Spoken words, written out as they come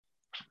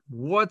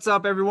What's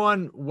up,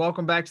 everyone?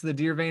 Welcome back to the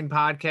Deer Vein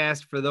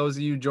podcast. For those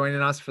of you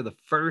joining us for the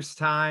first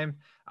time,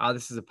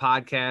 this is a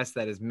podcast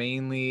that is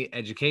mainly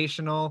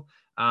educational,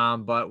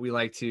 but we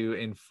like to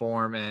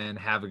inform and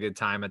have a good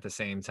time at the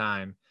same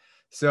time.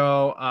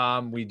 So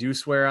we do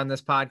swear on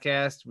this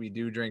podcast. We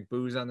do drink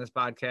booze on this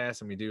podcast,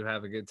 and we do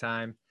have a good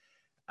time.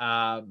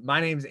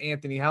 My name is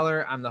Anthony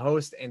Heller. I'm the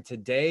host, and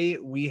today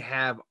we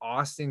have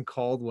Austin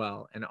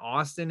Caldwell, and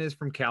Austin is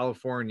from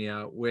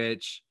California,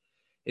 which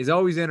is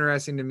always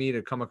interesting to me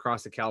to come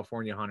across a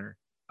California hunter.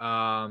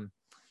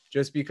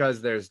 Just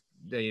because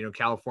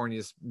California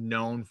is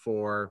known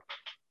for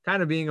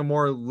kind of being a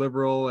more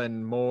liberal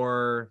and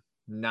more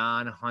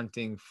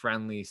non-hunting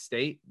friendly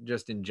state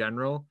just in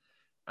general.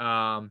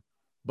 But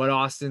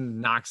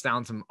Austin knocks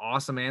down some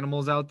awesome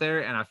animals out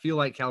there. And I feel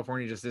like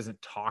California just isn't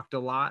talked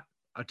about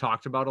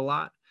a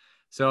lot.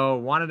 So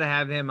wanted to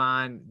have him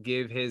on,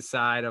 give his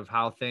side of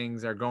how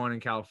things are going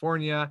in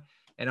California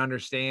and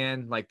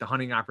understand like the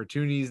hunting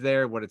opportunities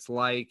there, what it's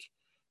like,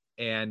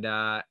 and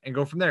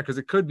go from there. Cause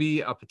it could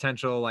be a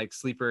potential like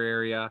sleeper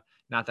area.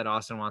 Not that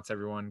Austin wants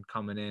everyone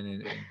coming in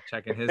and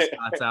checking his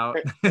spots out.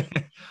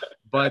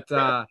 But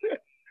I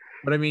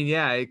mean,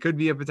 yeah, it could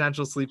be a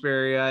potential sleeper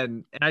area.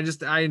 And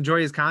I enjoy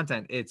his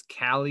content. It's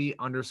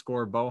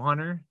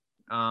Cali_bowhunter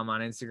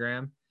on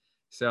Instagram.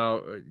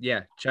 So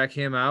yeah, check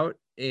him out.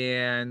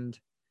 And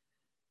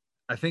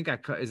I think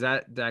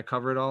did I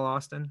cover it all,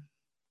 Austin?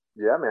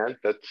 Yeah, man,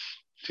 that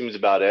seems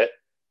about it.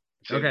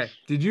 Okay.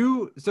 Did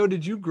you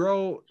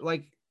grow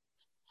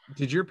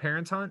did your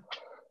parents hunt?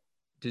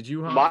 Did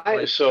you hunt?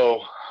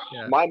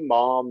 My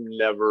mom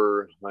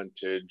never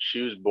hunted.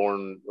 She was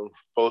born,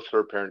 both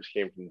her parents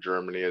came from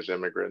Germany as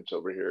immigrants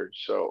over here.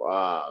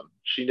 So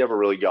she never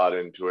really got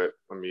into it.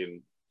 I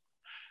mean,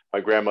 my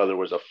grandmother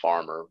was a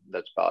farmer.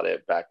 That's about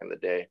it back in the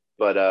day.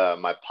 But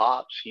my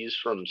pops, he's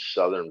from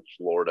southern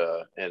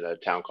Florida in a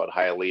town called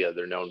Hialeah.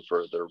 They're known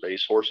for their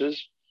race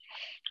horses,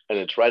 and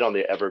it's right on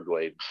the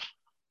Everglades.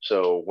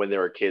 So when they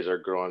were kids, they're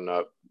growing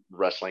up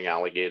wrestling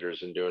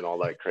alligators and doing all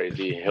that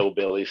crazy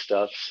hillbilly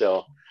stuff.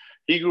 So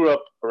he grew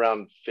up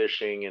around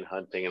fishing and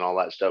hunting and all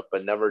that stuff,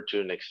 but never to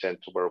an extent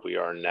to where we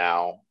are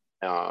now.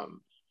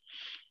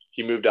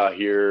 He moved out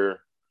here.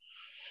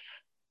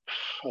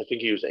 I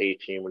think he was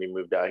 18 when he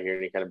moved out here,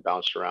 and he kind of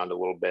bounced around a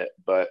little bit.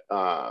 But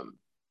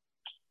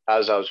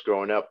as I was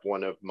growing up,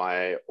 one of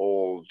my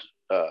old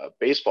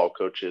baseball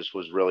coaches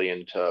was really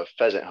into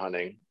pheasant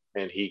hunting,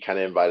 and he kind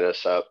of invited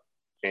us up.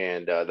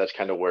 And that's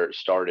kind of where it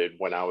started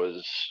when I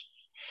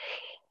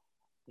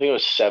think it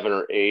was 7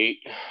 or 8,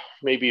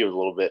 maybe a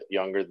little bit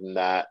younger than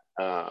that.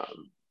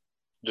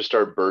 Just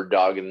started bird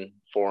dogging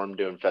for him,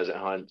 doing pheasant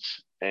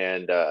hunts,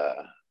 and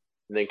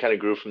then kind of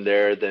grew from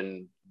there.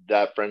 Then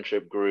that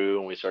friendship grew,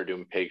 and we started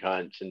doing pig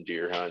hunts and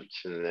deer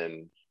hunts, and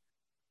then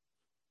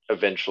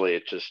eventually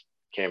it just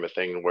became a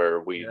thing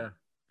where we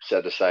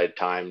set aside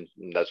time,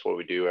 and that's what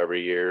we do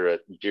every year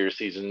at deer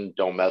season.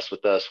 Don't mess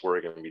with us,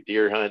 we're going to be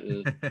deer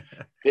hunting.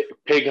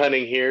 Pig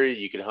hunting here,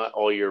 you can hunt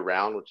all year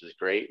round, which is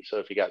great. So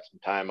if you got some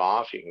time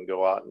off, you can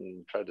go out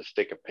and try to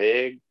stick a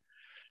pig.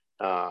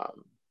 But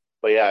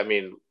yeah, I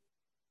mean,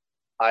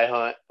 I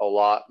hunt a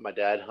lot. My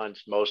dad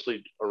hunts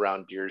mostly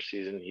around deer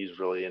season. He's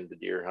really into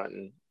deer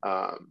hunting.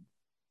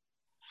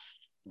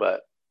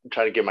 But I'm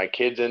trying to get my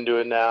kids into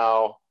it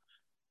now.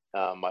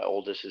 My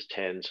oldest is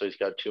 10, so he's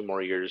got 2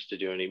 more years to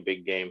do any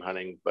big game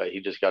hunting, but he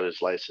just got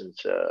his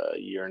license a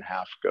year and a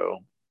half ago.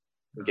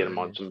 Get him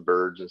on some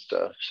birds and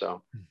stuff.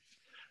 So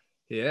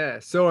yeah.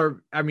 So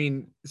I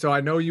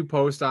know you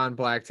post on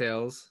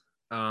blacktails.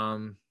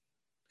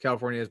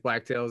 California's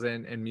blacktails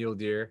and mule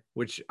deer,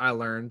 which I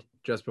learned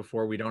just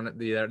before they don't have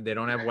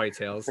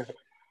whitetails.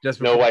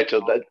 Just no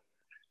whitetail.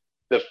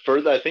 The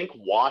further, I think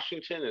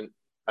Washington, and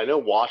I know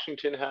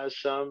Washington has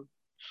some.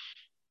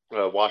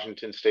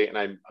 Washington State, and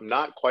I'm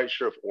not quite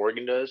sure if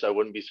Oregon does. I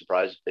wouldn't be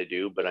surprised if they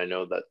do, but I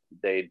know that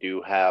they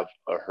do have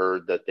a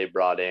herd that they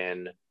brought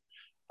in.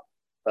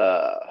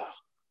 I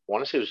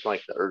want to say it was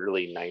like the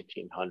early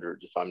 1900s,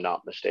 if I'm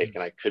not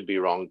mistaken. I could be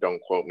wrong. Don't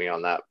quote me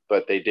on that.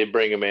 But they did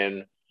bring them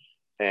in,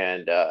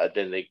 and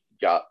then they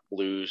got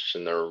loose,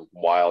 and they're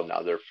wild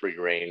now. They're free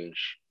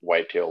range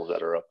whitetails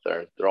that are up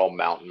there. They're all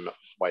mountain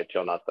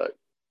whitetail, not the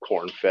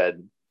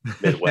corn-fed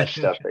Midwest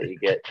stuff that you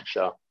get.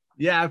 So.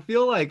 Yeah, I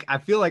feel like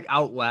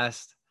out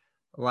west,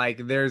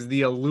 like there's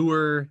the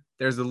allure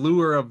of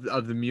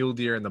the mule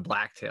deer and the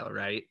blacktail,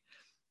 right?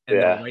 And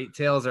the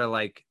whitetails are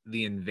like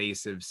the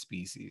invasive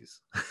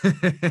species.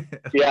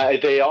 Yeah,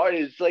 they are.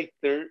 It's like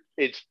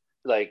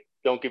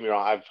don't get me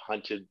wrong, I've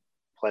hunted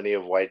plenty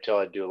of whitetail.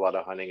 I do a lot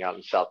of hunting out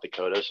in South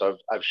Dakota, so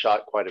I've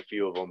shot quite a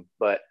few of them,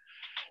 but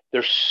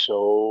there's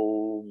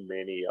so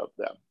many of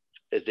them.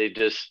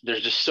 There's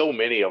just so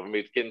many of them.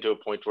 It's getting to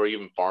a point where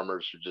even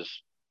farmers are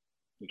just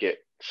get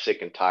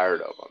sick and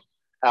tired of them.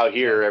 Out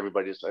here,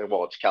 everybody's like,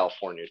 well, it's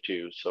California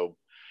too, so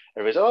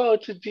everybody's, oh,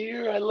 it's a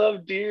deer. I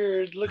love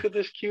deer. Look at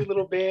this cute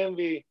little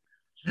Bambi.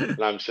 And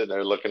I'm sitting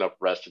there looking up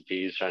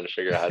recipes, trying to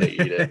figure out how to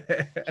eat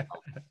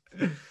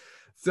it.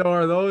 So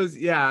are those?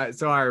 Yeah.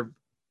 So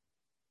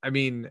I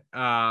mean,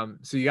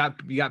 so you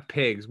got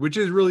pigs, which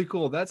is really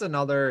cool. That's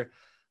another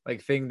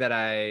like thing that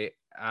I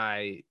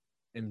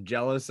am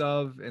jealous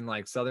of in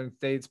like southern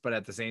states, but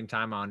at the same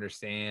time, I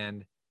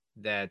understand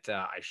that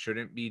I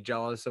shouldn't be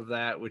jealous of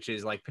that, which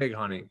is like pig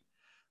hunting.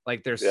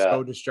 Like they're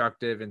so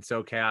destructive and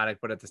so chaotic,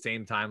 but at the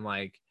same time,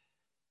 like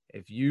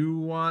if you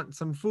want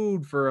some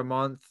food for a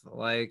month,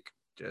 like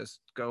just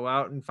go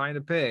out and find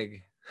a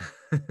pig.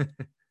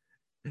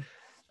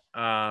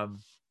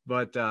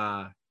 But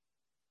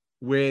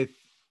with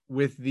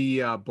the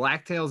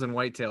blacktails and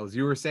whitetails,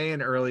 you were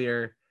saying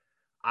earlier,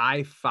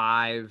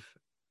 I-5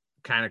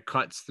 kind of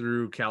cuts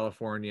through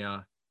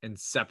California and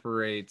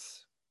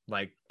separates,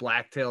 like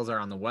blacktails are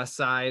on the west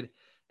side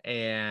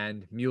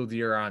and mule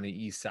deer are on the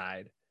east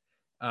side.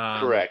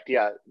 Correct.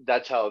 Yeah,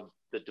 that's how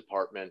the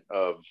Department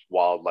of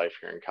Wildlife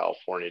here in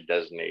California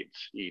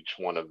designates each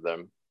one of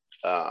them.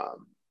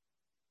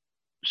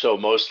 So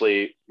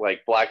mostly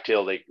like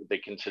blacktail, they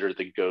consider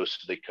the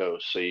ghost of the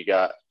coast. So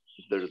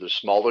there's the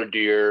smaller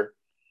deer.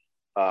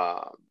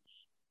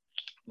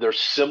 They're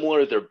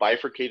similar. They're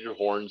bifurcated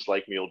horns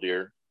like mule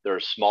deer. They're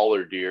a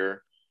smaller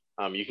deer.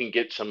 You can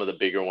get some of the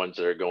bigger ones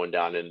that are going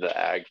down in the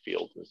ag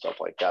fields and stuff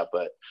like that.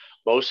 But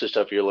most of the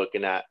stuff you're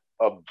looking at,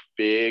 a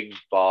big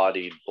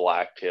bodied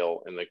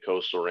blacktail in the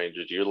coastal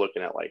ranges, you're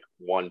looking at like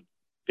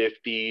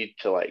 150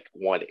 to like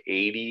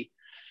 180.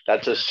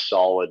 That's a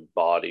solid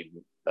bodied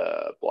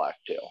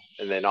blacktail.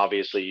 And then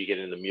obviously you get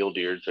into mule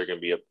deers, they're going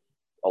to be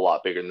a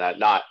lot bigger than that.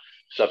 Not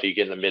stuff you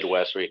get in the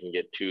Midwest where you can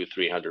get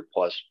 200-300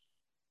 plus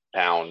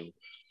pound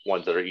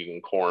ones that are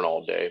eating corn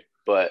all day,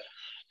 but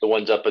the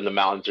ones up in the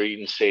mountains are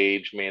eating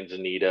sage,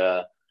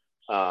 manzanita,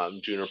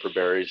 juniper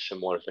berries,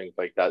 similar things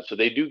like that. So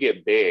they do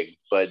get big,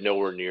 but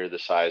nowhere near the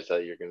size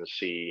that you're going to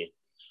see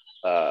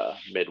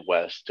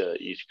Midwest,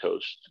 East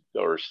Coast,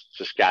 or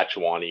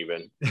Saskatchewan,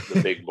 even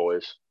the big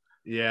boys.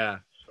 Yeah.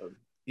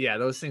 Yeah,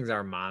 those things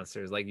are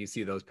monsters. Like you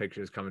see those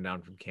pictures coming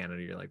down from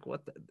Canada, you're like,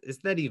 what is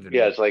that even?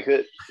 Yeah, it's like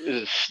there's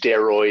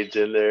steroids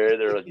in there.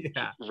 They're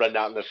running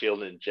out in the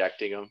field and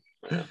injecting them.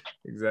 Yeah.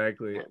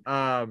 Exactly.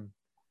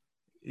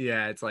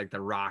 Yeah, it's like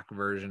the rock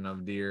version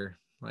of deer.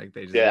 Like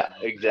they just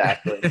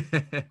exactly.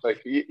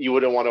 Like you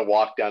wouldn't want to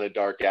walk down a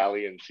dark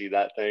alley and see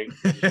that thing.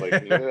 Like,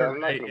 I'm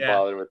not gonna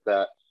bother with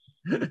that.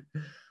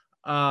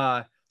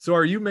 So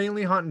are you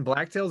mainly hunting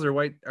blacktails or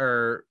white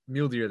or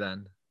mule deer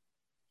then?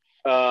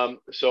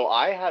 So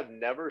I have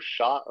never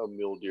shot a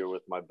mule deer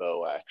with my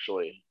bow,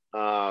 actually.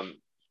 9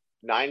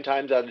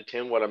 times out of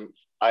 10,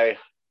 I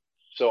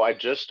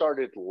just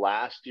started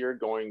last year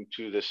going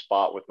to this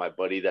spot with my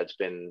buddy that's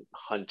been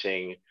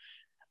hunting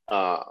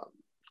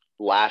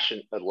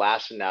Lassen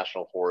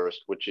National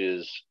Forest, which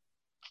is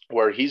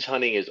where he's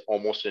hunting is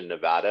almost in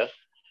Nevada.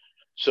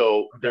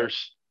 So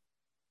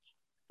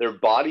their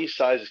body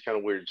size is kind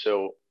of weird.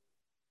 So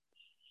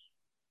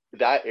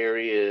that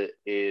area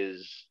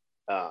is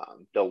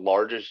the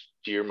largest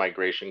deer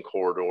migration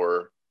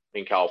corridor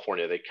in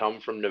California. They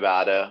come from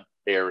Nevada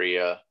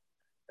area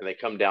and they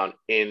come down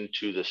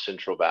into the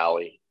Central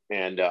Valley.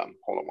 And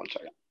hold on one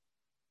second.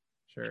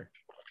 Sure.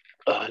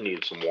 I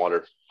need some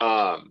water.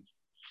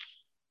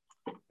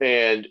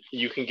 And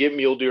you can get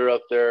mule deer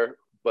up there,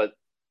 but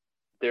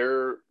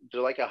they're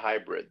like a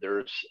hybrid.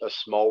 There's a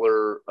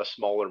smaller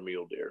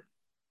mule deer.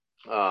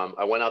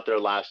 I went out there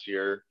last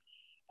year.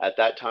 At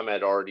that time,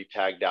 I'd already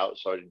tagged out,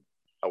 so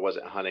I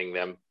wasn't hunting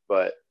them,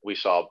 but we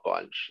saw a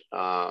bunch.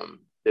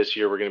 This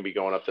year, we're going to be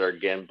going up there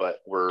again, but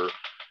we're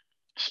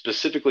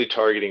specifically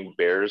targeting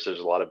bears. There's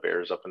a lot of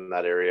bears up in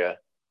that area.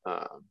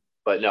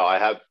 But no, I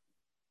have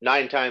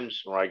 9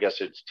 times, or I guess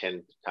it's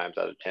 10 times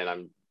out of 10,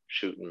 I'm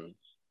shooting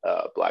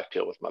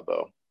blacktail with my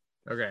bow.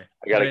 Okay.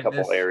 I got a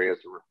couple areas.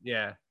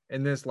 Yeah.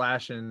 In this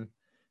Lassen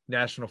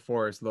National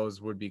Forest,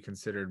 those would be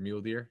considered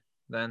mule deer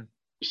then?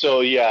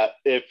 So yeah,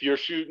 if you're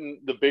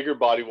shooting the bigger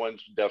body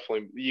ones,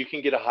 definitely you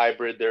can get a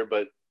hybrid there,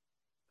 but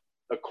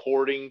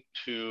according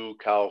to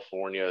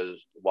California's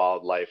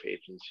wildlife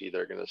agency,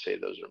 they're going to say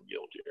those are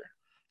mule deer.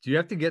 Do you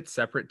have to get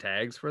separate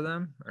tags for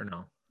them or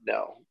no?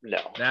 No.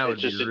 That would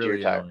just be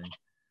really annoying.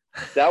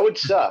 That would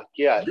suck.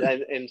 Yeah.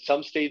 And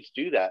some states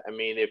do that. I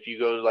mean, if you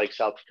go to like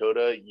South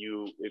Dakota,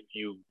 if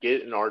you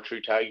get an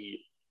archery tag,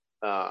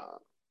 I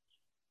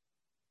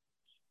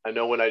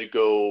know when I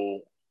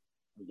go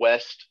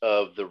west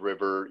of the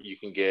river, you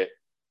can get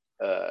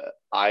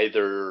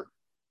either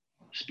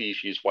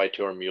species,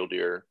 whitetail or mule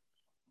deer,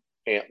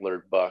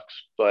 antlered bucks.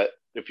 But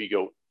if you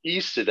go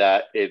east of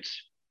that,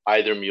 it's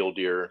either mule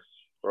deer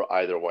or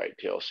either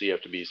whitetail. So you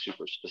have to be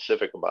super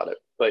specific about it.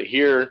 But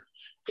here,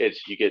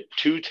 you get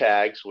 2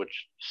 tags,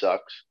 which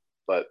sucks,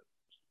 but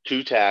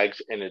 2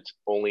 tags, and it's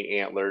only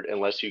antlered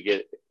unless you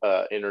get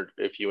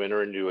if you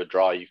enter into a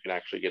draw, you can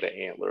actually get an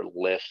antler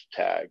list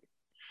tag.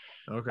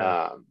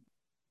 Okay.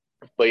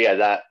 But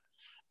yeah,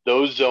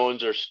 those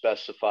zones are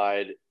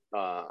specified.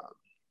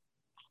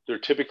 They're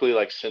typically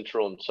like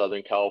Central and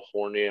Southern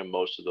California, and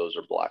most of those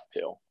are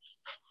blacktail.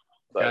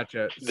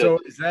 Gotcha. So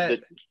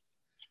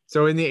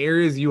so in the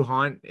areas you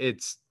hunt,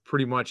 it's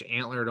pretty much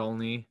antlered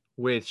only,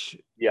 which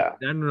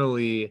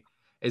generally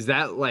Is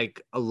that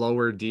like a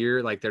lower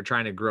deer? Like they're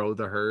trying to grow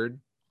the herd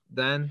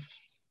then?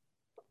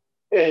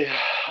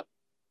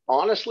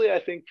 Honestly, I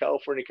think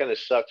California kind of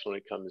sucks when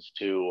it comes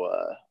to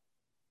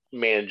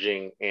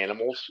managing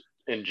animals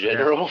in Okay.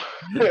 general.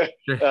 Sure.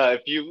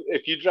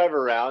 If you drive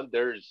around,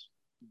 there's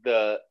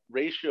the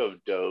ratio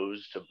of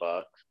does to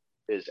bucks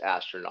is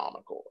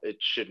astronomical. It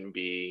shouldn't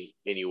be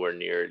anywhere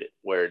near it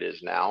where it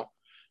is now.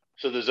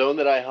 So the zone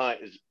that I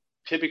hunt is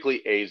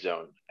typically A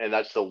zone, and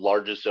that's the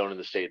largest zone in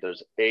the state.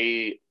 There's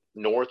A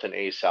north and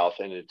A south,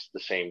 and it's the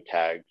same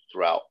tag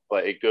throughout,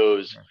 but it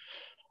goes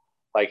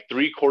like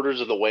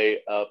 3/4 of the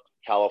way up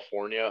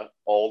California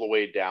all the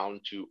way down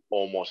to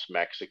almost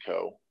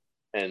Mexico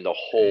and the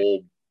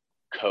whole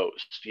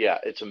coast. Yeah,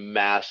 it's a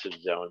massive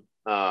zone.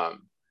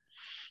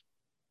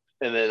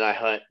 And then I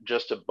hunt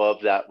just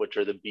above that, which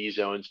are the B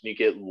zones, and you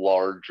get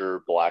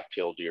larger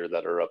black-tailed deer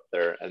that are up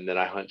there. And then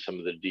I hunt some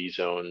of the D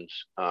zones,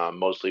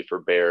 mostly for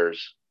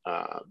bears,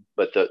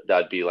 but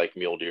that'd be like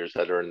mule deers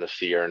that are in the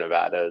Sierra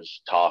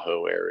Nevadas,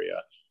 Tahoe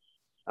area.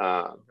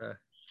 Okay.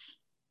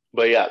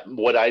 But yeah,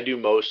 what I do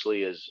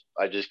mostly is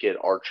I just get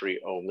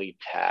archery only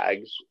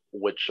tags,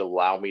 which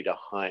allow me to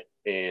hunt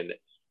in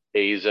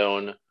A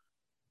zone,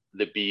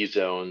 the B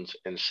zones,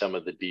 and some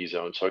of the D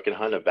zones. So I can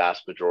hunt a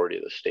vast majority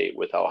of the state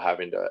without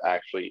having to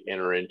actually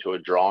enter into a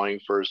drawing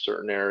for a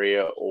certain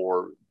area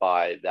or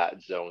buy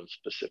that zone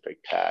specific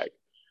tag.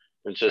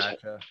 It's just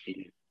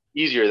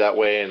easier that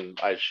way. And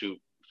I shoot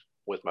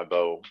with my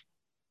bow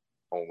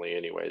only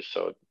anyways.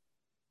 So it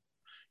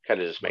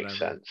kind of just makes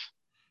sense.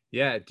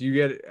 Yeah. Do you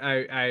get,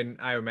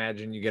 I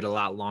imagine you get a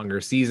lot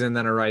longer season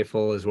than a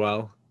rifle as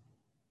well.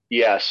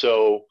 Yeah.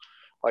 So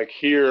like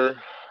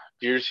here,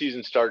 deer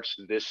season starts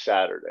this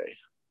Saturday.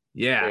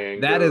 Yeah,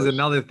 that is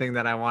another thing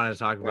that I want to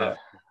talk about.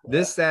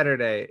 This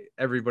Saturday,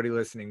 everybody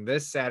listening,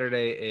 this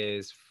Saturday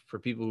is, for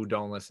people who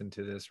don't listen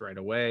to this right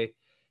away,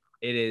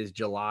 it is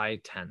July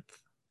 10th.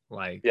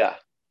 Like, yeah,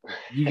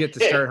 you get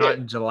to start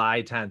hunting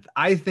July 10th.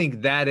 I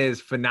think that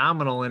is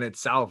phenomenal in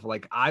itself.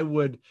 Like, I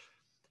would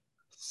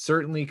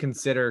certainly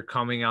consider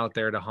coming out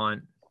there to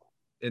hunt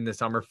in the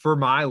summer for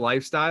my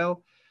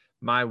lifestyle.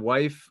 My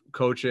wife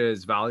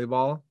coaches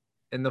volleyball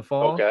in the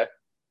fall. Okay.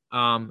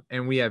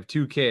 And we have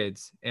 2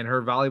 kids, and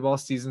her volleyball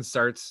season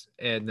starts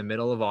in the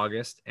middle of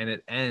August and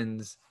it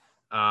ends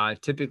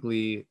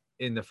typically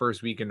in the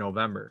first week in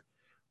November,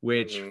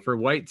 which for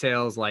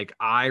whitetails, like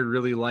I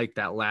really like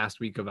that last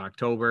week of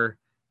October,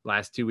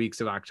 last 2 weeks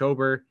of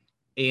October,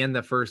 and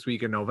the first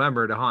week of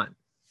November to hunt.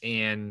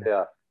 And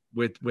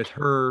with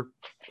her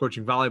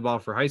coaching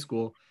volleyball for high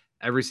school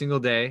every single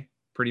day,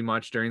 pretty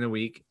much during the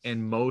week,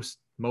 and most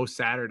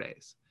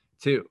Saturdays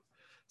too.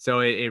 So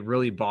it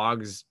really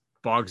bogs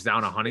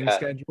down a hunting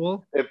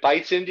schedule. It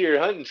bites into your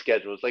hunting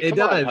schedule. It's like, it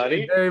come does. on,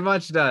 honey. It very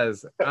much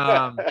does.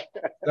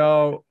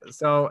 So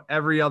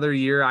every other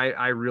year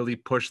I really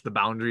push the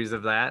boundaries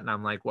of that. And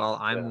I'm like, well,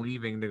 I'm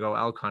leaving to go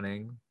elk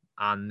hunting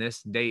on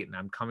this date and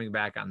I'm coming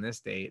back on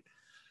this date.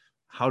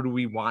 How do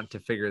we want to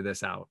figure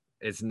this out?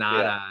 It's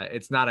not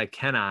a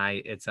can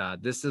I, it's a,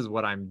 this is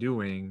what I'm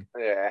doing.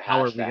 How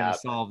are we going to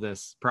solve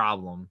this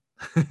problem?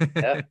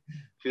 Yeah.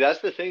 See,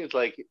 that's the thing. It's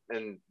like,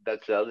 and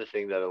that's the other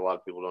thing that a lot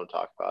of people don't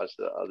talk about is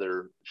the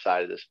other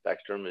side of the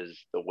spectrum is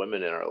the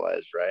women in our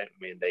lives, right? I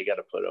mean, they got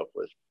to put up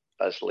with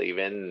us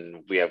leaving,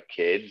 and we have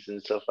kids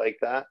and stuff like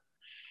that,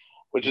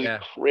 which is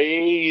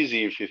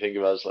crazy if you think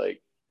about it. It's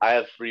like, I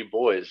have 3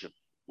 boys.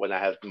 When I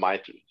have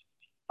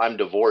I'm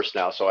divorced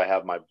now, so I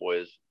have my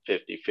boys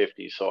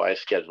 50-50. So I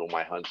schedule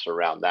my hunts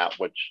around that,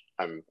 which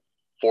I'm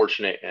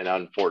fortunate and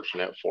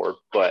unfortunate for.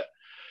 But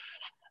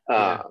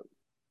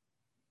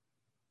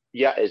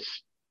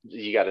it's,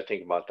 you got to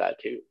think about that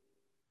too,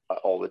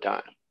 all the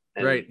time.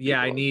 And right. Yeah.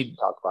 I need to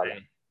talk about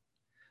it.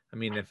 I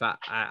mean, if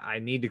I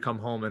need to come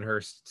home and her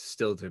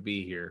still to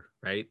be here.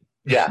 Right.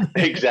 Yeah,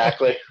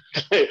 exactly.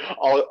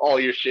 all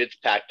your shit's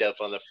packed up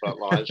on the front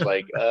lawn. It's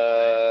like,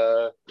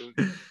 I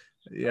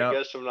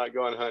guess I'm not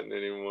going hunting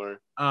anymore.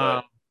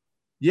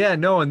 Yeah,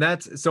 no. And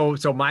that's, so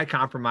my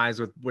compromise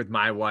with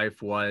my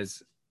wife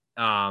was,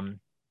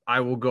 I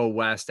will go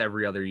west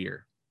every other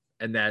year.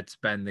 And that's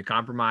been the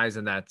compromise,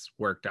 and that's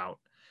worked out.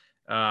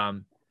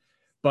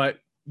 But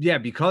yeah,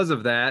 because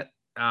of that,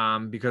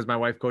 because my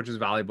wife coaches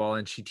volleyball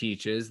and she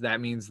teaches,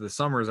 that means the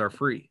summers are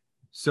free.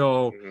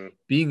 So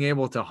being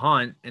able to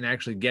hunt and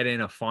actually get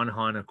in a fun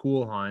hunt, a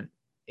cool hunt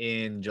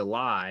in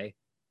July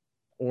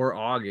or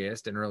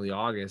August and early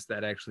August,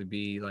 that'd actually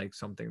be like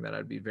something that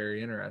I'd be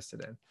very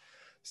interested in.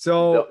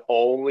 So the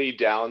only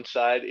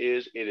downside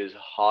is it is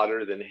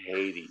hotter than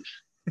Hades.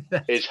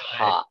 It's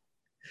hot.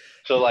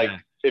 So like,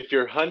 if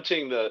you're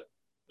hunting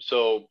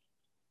so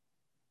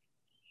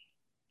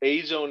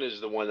A zone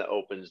is the one that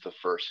opens the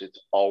first. It's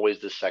always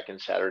the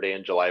second Saturday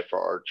in July for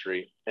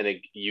archery. And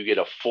you get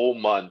a full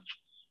month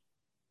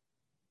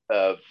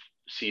of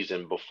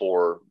season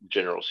before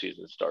general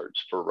season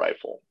starts for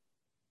rifle.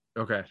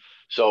 Okay.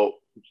 So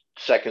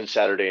second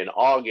Saturday in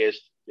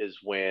August is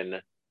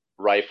when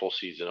rifle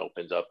season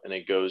opens up, and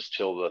it goes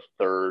till the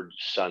 3rd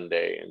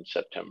Sunday in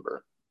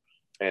September.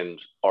 And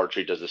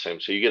archery does the same.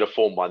 So you get a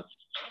full month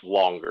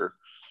longer.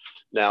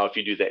 Now, if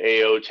you do the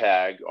AO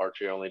tag,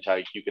 archery only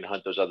tag, you can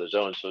hunt those other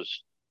zones.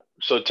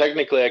 So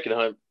technically, I can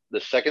hunt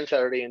the second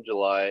Saturday in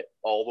July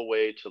all the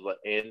way to the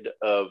end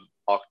of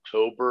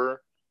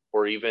October,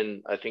 or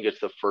even I think it's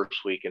the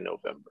first week in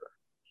November.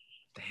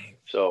 Dang.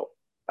 So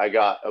I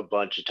got a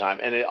bunch of time,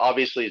 and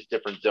obviously it's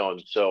different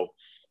zones. So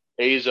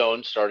A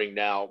zone starting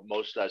now,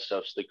 most of that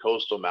stuff's the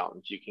coastal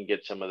mountains. You can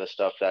get some of the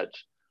stuff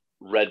that's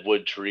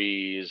redwood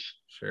trees.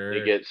 Sure.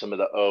 You get some of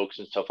the oaks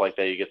and stuff like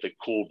that. You get the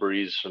cool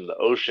breeze from the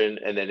ocean.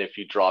 And then if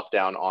you drop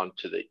down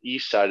onto the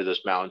east side of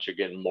those mountains, you're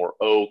getting more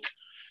oak,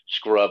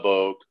 scrub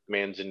oak,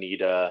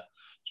 manzanita.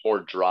 It's more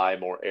dry,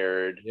 more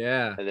arid.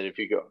 Yeah. And then if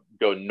you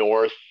go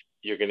north,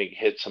 you're going to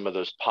hit some of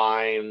those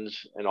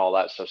pines and all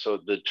that stuff. So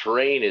the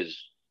terrain is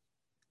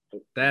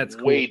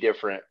way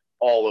different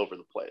all over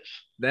the place.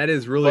 That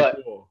is really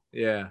cool.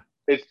 Yeah.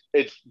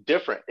 It's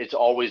different. It's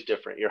always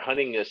different. You're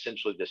hunting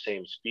essentially the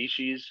same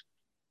species,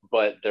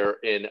 but they're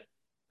in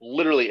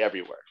literally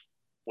everywhere,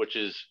 which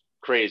is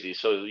crazy.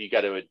 So you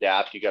got to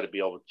adapt. You got to be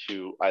able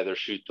to either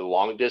shoot the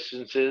long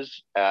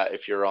distances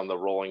if you're on the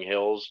rolling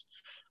hills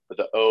with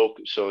the oak.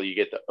 So you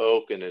get the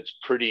oak and it's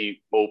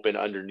pretty open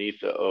underneath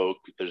the oak.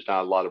 There's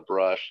not a lot of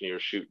brush and you're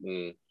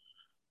shooting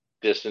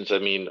distance. I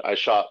mean, I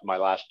shot my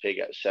last pig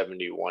at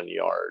 71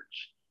 yards.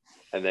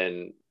 And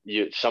then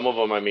some of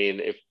them, I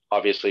mean, if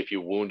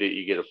you wound it,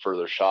 you get a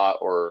further shot.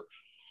 Or,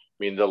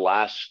 I mean, the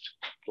last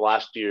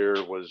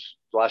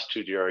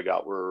two deer I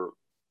got were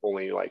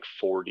only like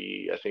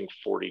 40, I think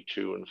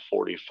 42 and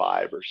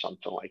 45 or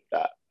something like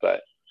that.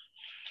 But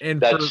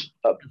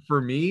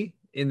for me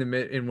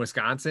in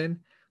Wisconsin,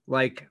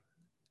 like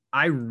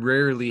I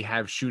rarely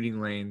have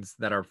shooting lanes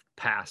that are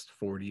past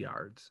 40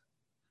 yards.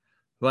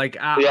 Like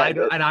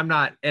I'm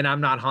not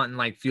hunting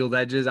like field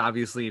edges.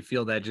 Obviously,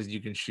 field edges you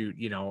can shoot,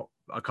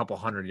 a couple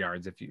 100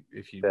 yards if you.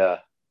 Yeah.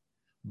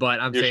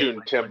 But you're shooting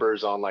like,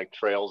 timbers on like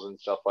trails and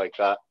stuff like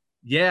that.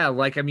 Yeah,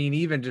 like I mean,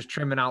 even just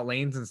trimming out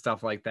lanes and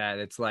stuff like that.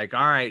 It's like,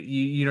 all right,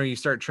 you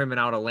start trimming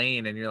out a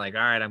lane and you're like,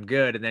 all right, I'm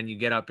good. And then you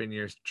get up in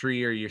your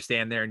tree or you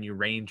stand there and you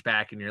range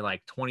back and you're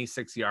like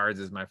 26 yards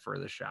is my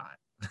furthest shot.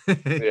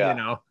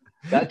 Yeah.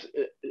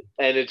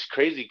 And it's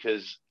crazy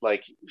because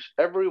like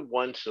every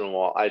once in a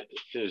while, it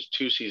was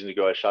 2 seasons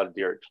ago, I shot a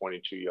deer at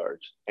 22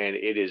 yards and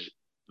it is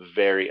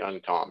very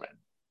uncommon.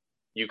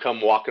 You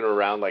come walking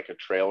around like a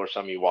trail or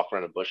something, you walk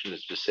around a bush and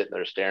it's just sitting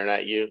there staring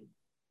at you.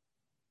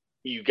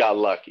 You got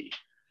lucky.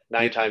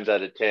 9 times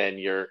out of 10,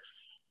 you're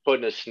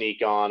putting a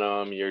sneak on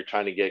them. You're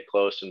trying to get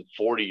close, and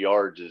 40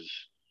 yards is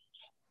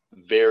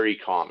very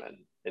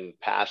common. And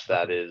past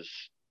that is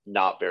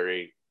not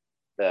very.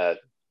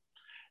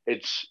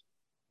 It's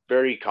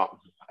very common.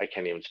 I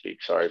can't even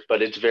speak. Sorry,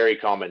 but it's very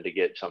common to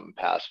get something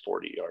past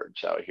 40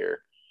 yards out here.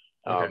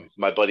 Okay.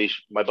 My buddy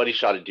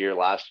shot a deer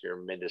last year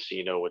in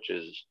Mendocino, which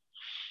is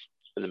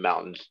in the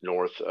mountains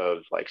north of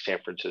like San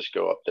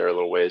Francisco, up there a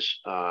little ways.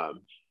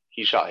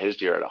 He shot his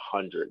deer at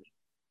 100.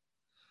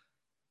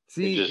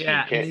 See, you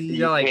can't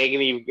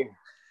even.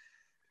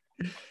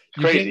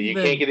 Crazy. You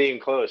can't get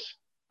even close.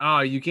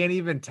 Oh, you can't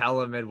even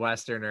tell a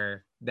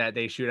Midwesterner that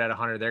they shoot at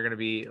 100. They're going to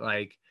be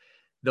like,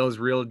 those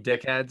real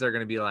dickheads are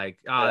going to be like,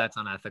 oh, that's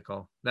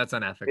unethical. That's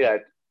unethical. Yeah.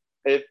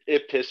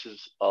 It pisses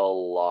a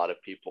lot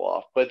of people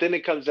off. But then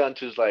it comes down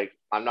to like,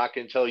 I'm not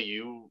going to tell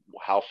you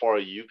how far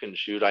you can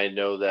shoot. I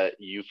know that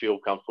you feel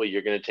comfortable.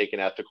 You're going to take an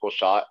ethical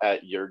shot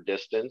at your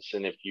distance.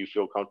 And if you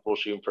feel comfortable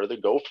shooting further,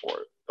 go for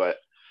it. But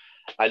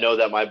I know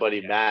that my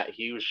buddy Matt,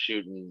 he was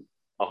shooting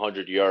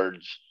 100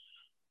 yards.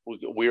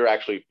 We were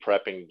actually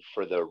prepping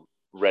for the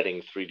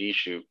Reading 3D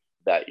shoot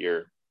that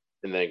year.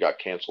 And then it got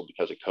canceled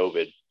because of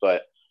COVID.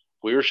 But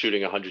we were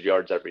shooting 100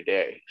 yards every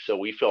day. So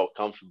we felt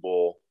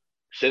comfortable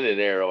sending an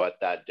arrow at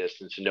that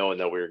distance, knowing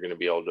that we were going to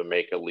be able to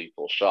make a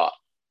lethal shot.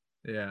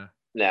 Yeah.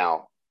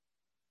 Now,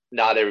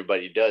 not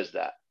everybody does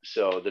that.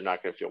 So they're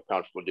not going to feel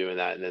comfortable doing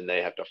that. And then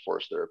they have to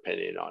force their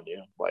opinion on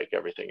you, like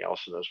everything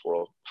else in this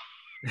world.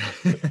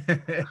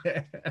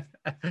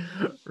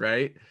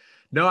 Right.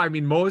 No, I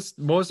mean,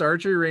 most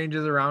archery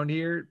ranges around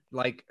here,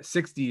 like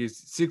 60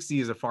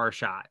 is a far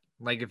shot.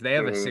 Like if they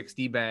have a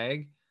 60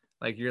 bag,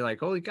 like you're like,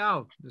 holy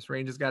cow, this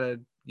range has got a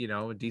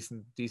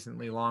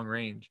decently long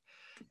range.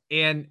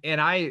 And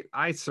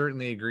I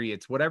certainly agree.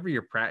 It's whatever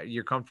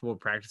you're comfortable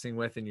practicing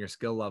with and your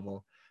skill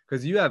level.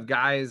 Because you have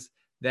guys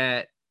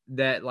that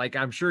like,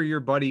 I'm sure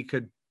your buddy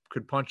could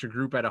punch a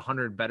group at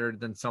 100 better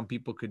than some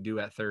people could do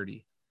at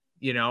 30,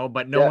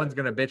 but no one's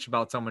going to bitch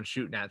about someone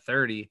shooting at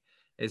 30.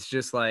 It's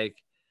just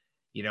like,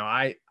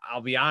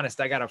 I'll be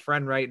honest. I got a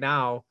friend right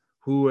now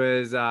who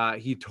is,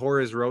 he tore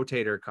his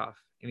rotator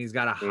cuff and he's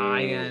got a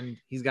high end,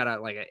 he's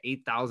got like an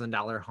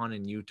 $8,000 hunt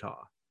in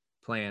Utah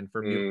planned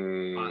for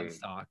mule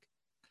stock.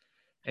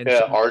 And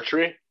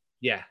archery.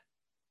 Yeah.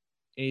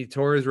 And he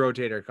tore his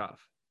rotator cuff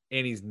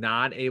and he's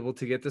not able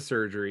to get the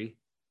surgery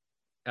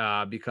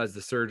because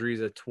the surgery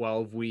is a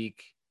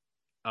 12-week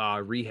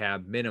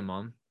rehab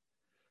minimum.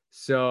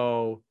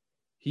 So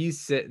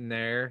he's sitting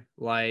there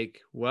like,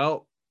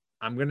 well,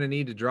 I'm going to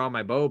need to draw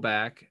my bow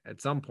back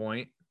at some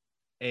point.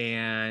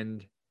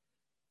 And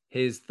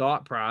his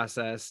thought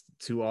process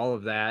to all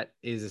of that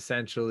is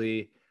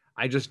essentially,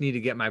 I just need to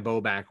get my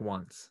bow back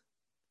once.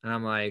 And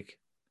I'm like,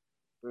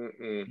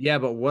 yeah,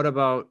 but what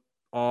about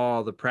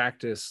all the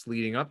practice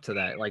leading up to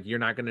that? Like, you're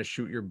not going to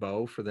shoot your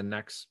bow for the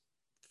next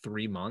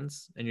 3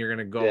 months, and you're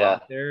going to go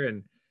out there.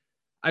 And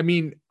I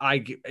mean,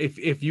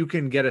 if you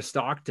can get a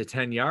stalk to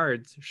 10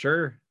 yards,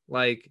 sure.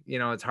 Like, you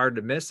know, it's hard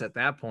to miss at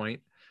that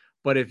point.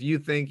 But if you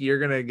think you're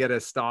going to get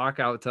a stalk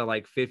out to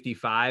like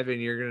 55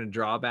 and you're going to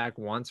draw back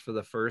once for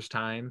the first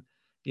time,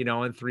 you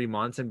know, in 3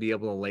 months and be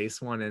able to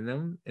lace one in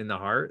them in the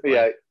heart.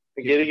 Yeah. Like,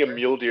 getting a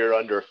mule deer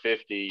under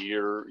 50,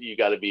 you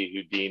got to be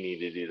Houdini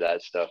to do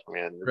that stuff,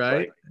 man. It's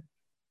right. Like,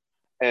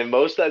 and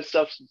most of that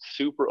stuff's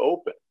super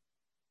open.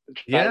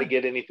 Trying to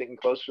get anything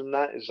closer than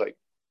that is like,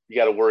 you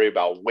got to worry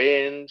about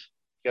wind.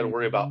 You got to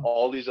worry about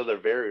all these other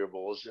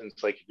variables. And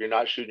it's like, if you're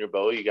not shooting your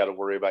bow, you got to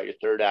worry about your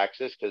third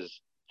axis, because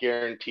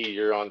guarantee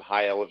you're on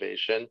high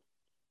elevation.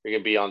 You're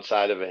going to be on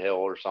side of a hill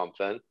or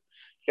something.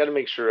 You got to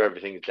make sure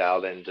everything's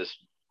dialed in. Just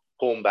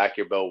pulling back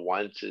your bow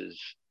once is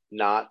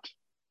not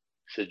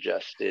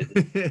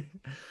suggested.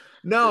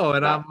 No,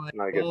 and I'm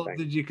like, well,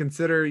 did you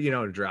consider, you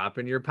know,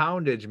 dropping your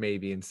poundage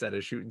maybe? Instead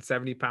of shooting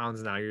 70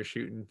 pounds, now you're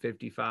shooting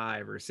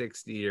 55 or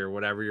 60 or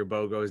whatever your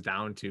bow goes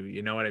down to.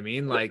 You know what I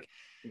mean? Like,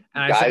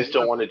 guys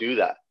don't want to do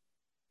that.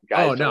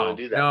 Guys don't want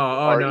to do that.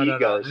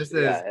 No.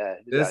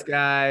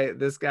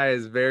 This guy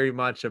is very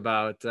much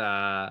about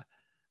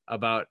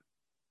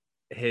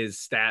his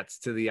stats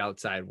to the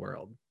outside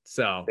world.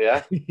 So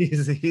yeah,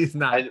 he's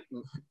not.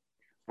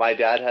 My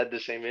dad had the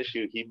same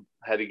issue. He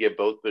had to get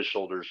both of his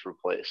shoulders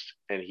replaced,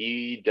 and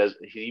he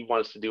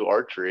wants to do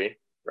archery,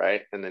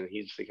 right? And then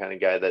he's the kind of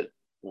guy that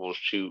will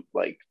shoot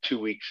like 2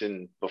 weeks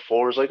in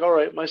before. It's like, all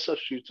right, my stuff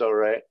shoots all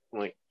right. I'm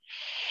like,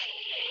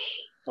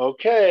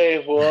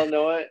 okay, well,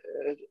 no,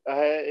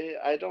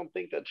 I don't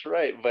think that's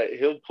right. But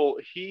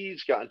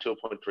he's gotten to a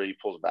point where he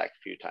pulls back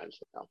a few times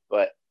now.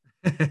 But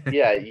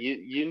yeah,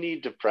 you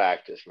need to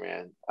practice,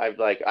 man.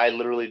 I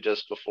literally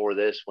just before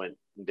this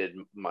did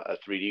a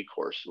 3D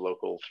course, a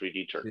local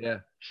 3D tournament. Yeah.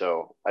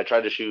 So I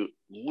tried to shoot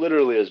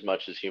literally as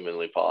much as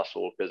humanly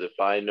possible, because if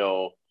I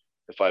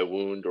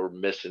wound or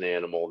miss an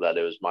animal, that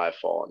it was my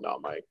fault,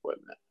 not my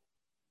equipment.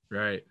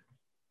 Right.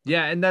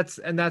 Yeah, and that's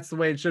the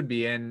way it should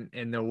be. And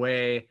in the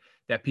way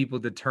that people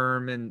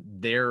determine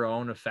their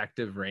own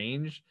effective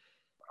range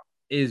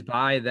is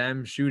by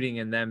them shooting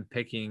and them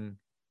picking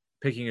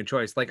a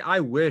choice. Like,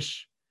 I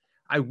wish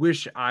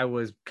I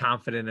was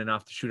confident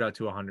enough to shoot out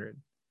to 100,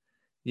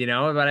 you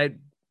know, but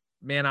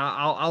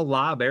I'll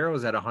lob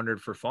arrows at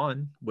 100 for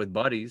fun with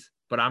buddies,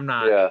 but I'm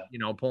not, you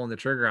know, pulling the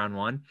trigger on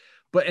one.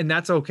 And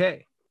that's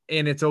okay.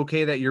 And it's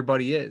okay that your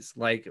buddy is.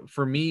 Like,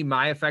 for me,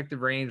 my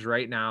effective range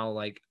right now,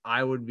 like,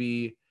 I would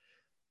be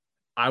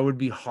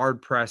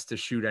hard pressed to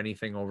shoot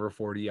anything over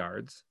 40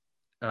 yards.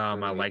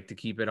 I like to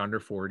keep it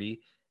under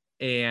 40.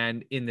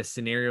 And in the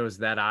scenarios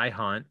that I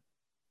hunt,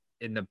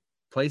 in the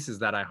places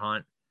that I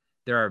hunt,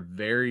 there are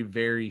very,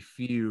 very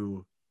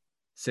few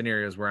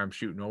scenarios where I'm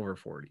shooting over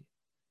 40.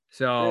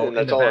 So and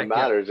that's all that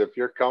matters. If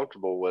you're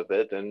comfortable with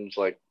it, then it's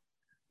like,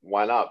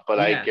 why not? But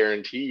I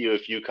guarantee you,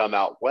 if you come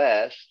out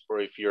west, or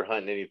if you're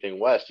hunting anything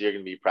west, you're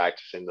going to be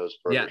practicing those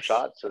further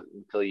shots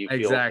until you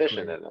feel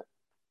efficient in it.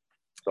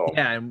 So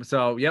yeah, and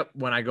so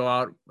when I go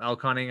out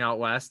elk hunting out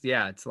west,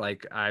 it's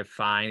like I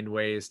find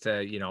ways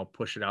to, you know,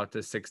 push it out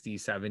to 60,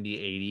 70,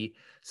 80,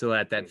 so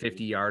that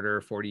 50 yarder,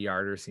 40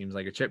 yarder seems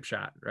like a chip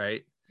shot,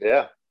 right?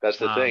 Yeah, that's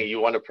the thing. You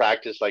want to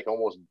practice like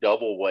almost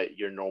double what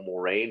your normal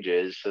range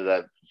is, so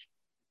that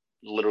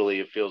literally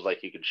it feels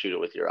like you can shoot it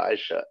with your eyes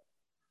shut.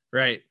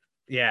 Right.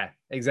 Yeah,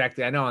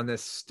 exactly. I know. And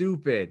this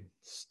stupid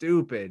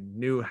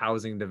new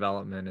housing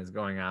development is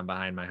going on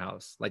behind my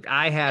house. Like,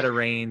 I had a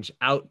range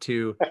out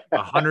to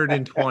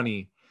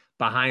 120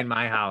 behind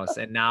my house,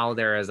 and now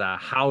there is a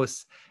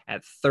house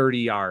at 30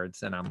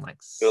 yards, and I'm like,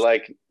 they're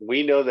like,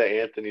 we know that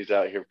Anthony's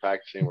out here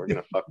practicing. We're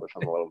gonna fuck with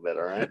him a little bit,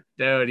 all right,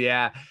 dude?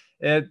 Yeah,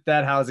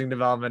 that housing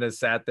development has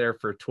sat there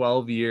for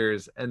 12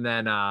 years, and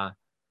then our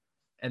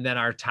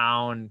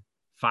town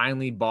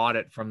finally bought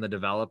it from the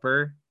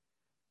developer.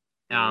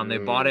 They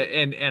bought it,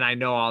 and I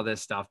know all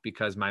this stuff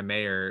because my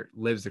mayor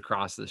lives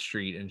across the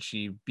street, and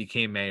she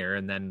became mayor,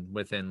 and then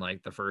within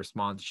like the first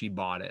month she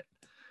bought it.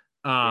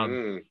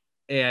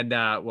 And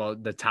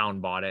the town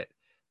bought it,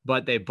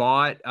 but they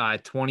bought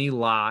 20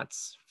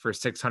 lots for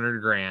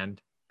 $600,000,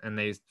 and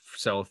they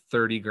sell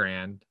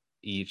 $30,000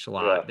 each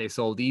lot. They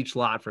sold each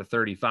lot for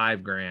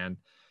 $35,000,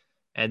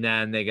 and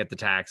then they get the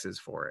taxes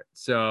for it.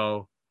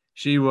 So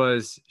she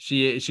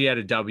had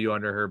a W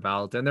under her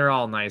belt, and they're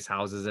all nice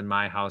houses, and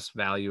my house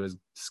value is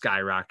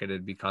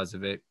skyrocketed because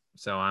of it.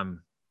 So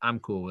I'm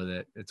cool with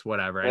it. It's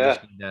whatever.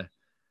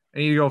 I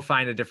need to go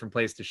find a different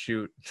place to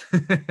shoot.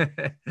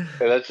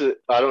 That's it.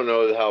 I don't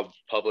know how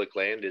public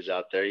land is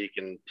out there. You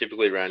can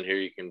typically around here,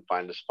 you can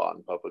find a spot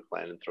in public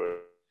land and throw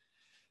it.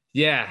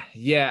 Yeah.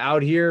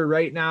 Out here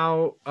right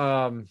now,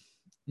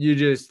 you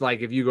just, like,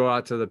 if you go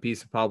out to the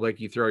piece of public,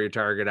 you throw your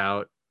target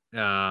out,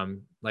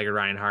 like a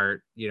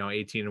Reinhardt, you know,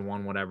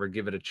 18-1, whatever,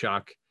 give it a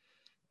chuck,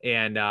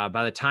 And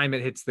by the time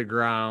it hits the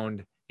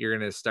ground, you're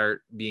going to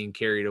start being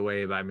carried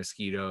away by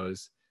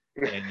mosquitoes,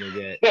 and you'll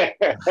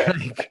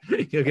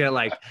get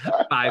like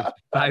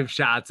five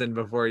shots in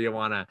before you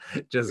want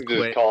to just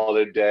quit. Call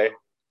it a day.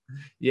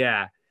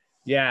 Yeah.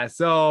 Yeah.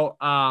 So,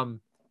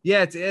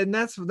 yeah, and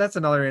that's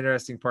another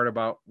interesting part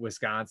about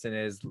Wisconsin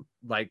is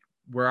like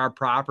where our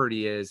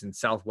property is in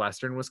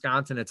southwestern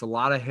Wisconsin. It's a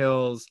lot of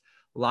hills,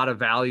 a lot of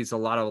valleys, a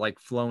lot of like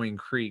flowing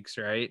creeks,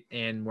 right?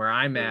 And where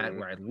I'm at,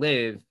 where I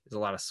live, is a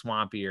lot of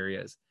swampy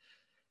areas.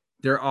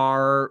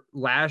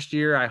 Last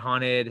year I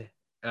hunted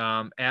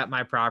at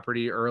my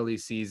property early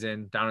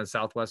season down in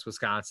southwest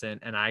Wisconsin,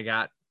 and I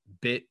got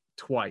bit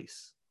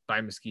twice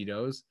by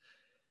mosquitoes.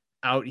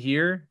 Out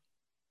here,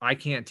 I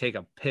can't take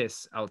a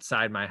piss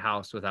outside my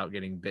house without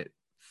getting bit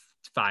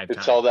 5 times.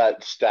 It's all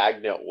that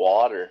stagnant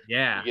water.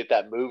 Yeah. You get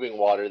that moving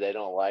water, they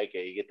don't like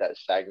it. You get that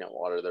stagnant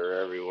water,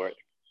 they're everywhere.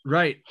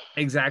 Right.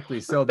 Exactly.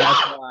 So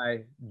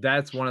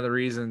that's one of the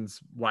reasons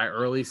why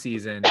early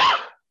season,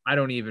 I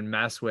don't even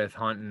mess with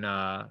hunting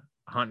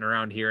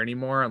around here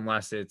anymore,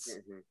 unless it's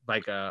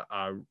like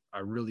a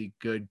really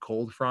good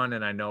cold front.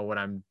 And I know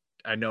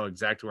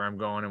exactly where I'm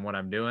going and what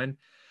I'm doing.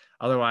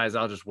 Otherwise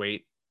I'll just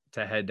wait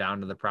to head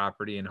down to the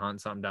property and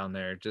hunt something down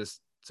there, just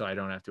so I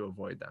don't have to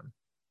avoid them,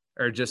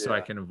 or just so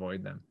I can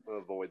avoid them.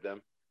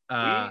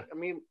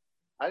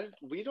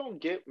 We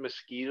don't get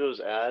mosquitoes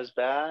as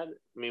bad.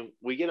 I mean,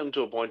 we get them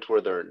to a point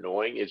where they're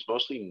annoying. It's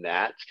mostly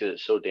gnats because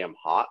it's so damn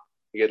hot.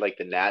 You get like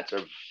the gnats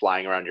are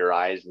flying around your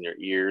eyes and your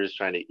ears,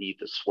 trying to eat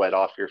the sweat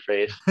off your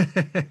face.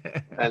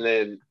 And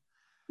then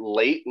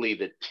lately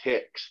the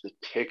ticks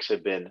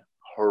have been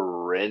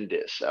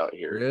horrendous out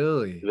here.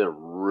 Really? They're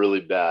really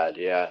bad.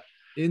 Yeah.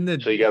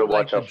 So you got to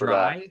watch out for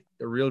that.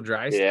 The real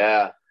dry stuff.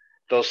 Yeah.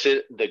 They'll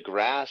sit the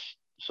grass.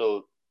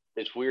 So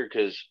it's weird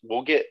because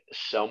we'll get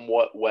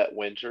somewhat wet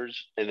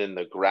winters, and then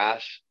the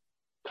grass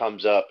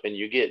comes up and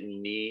you get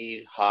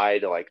knee high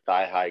to like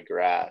thigh high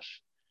grass.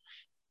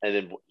 And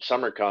then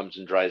summer comes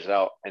and dries it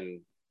out,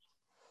 and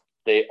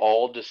they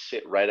all just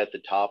sit right at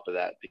the top of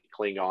that. They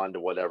cling on to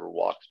whatever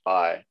walks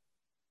by.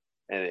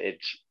 And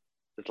it's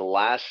the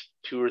last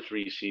 2 or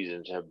 3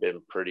 seasons have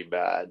been pretty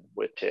bad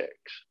with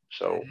ticks.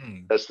 So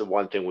that's the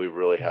one thing we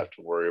really have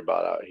to worry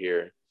about out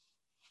here.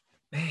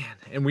 Man,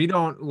 and we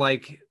don't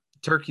like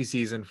turkey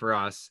season for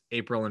us,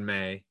 April and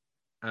May.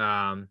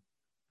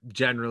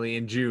 Generally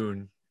in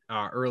June,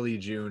 early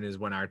June is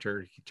when our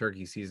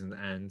turkey season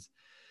ends.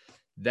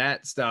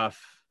 That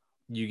stuff,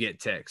 you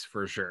get ticks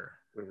for sure.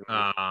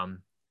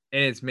 And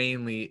it's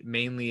mainly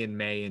in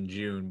May and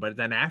June, but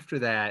then after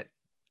that,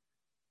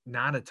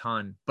 not a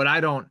ton. But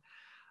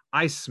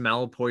I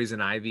smell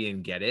poison ivy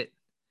and get it.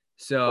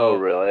 So, oh,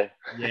 really?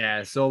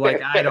 Yeah. So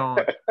like,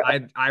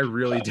 I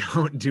really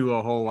don't do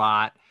a whole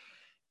lot.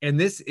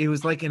 And it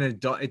was like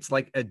it's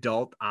like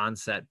adult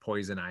onset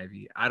poison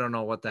ivy. I don't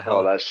know what the hell.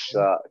 Oh, that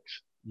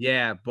sucks.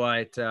 Yeah.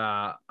 But,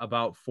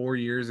 about 4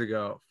 years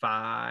ago,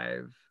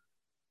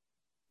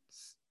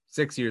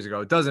 6 years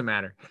ago, it doesn't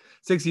matter.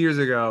 6 years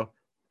ago,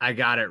 I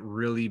got it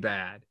really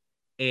bad.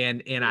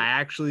 And I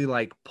actually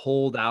like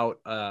pulled out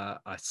a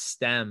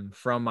stem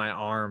from my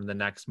arm the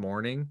next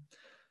morning.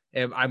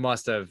 And I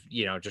must have,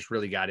 just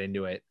really got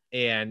into it,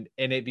 and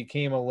it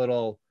became a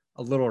little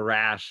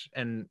rash.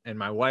 And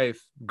my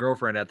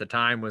girlfriend at the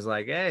time was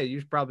like, "Hey, you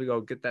should probably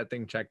go get that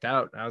thing checked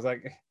out." And I was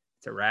like,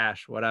 "It's a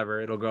rash, whatever,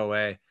 it'll go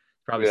away.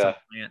 It's probably some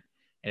plant."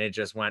 And it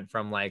just went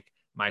from like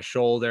my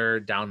shoulder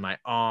down my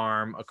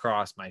arm,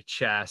 across my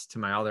chest to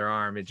my other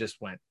arm. It just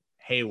went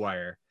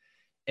haywire.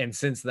 And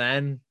since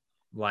then,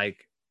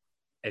 like,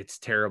 it's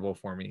terrible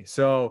for me.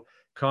 So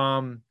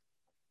come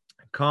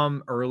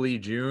early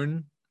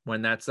June,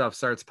 when that stuff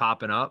starts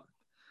popping up,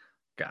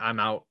 I'm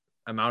out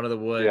of the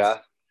woods,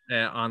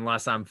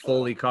 unless I'm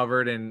fully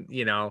covered in,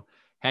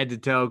 head to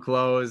toe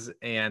clothes,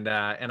 and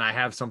I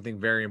have something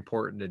very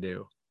important to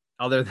do.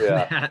 Other than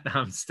that,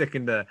 I'm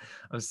sticking to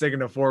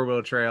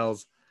 4-wheel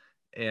trails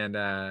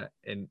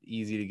and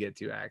easy to get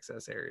to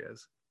access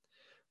areas.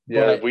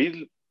 Yeah, but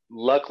we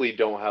luckily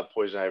don't have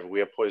poison ivy. We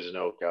have poison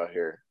oak out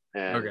here.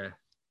 And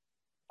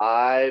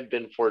I've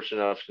been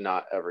fortunate enough to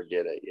not ever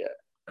get it yet.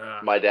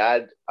 My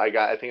dad, I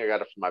think I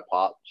got it from my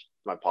pops.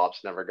 My pops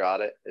never got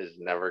it, has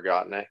never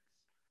gotten it.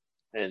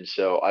 And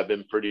so I've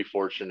been pretty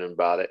fortunate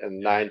about it. And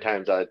 9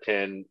 times out of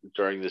 10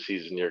 during the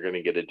season, you're going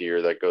to get a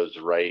deer that goes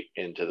right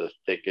into the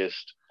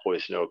thickest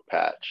poison oak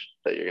patch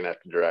that you're going to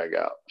have to drag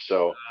out.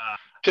 So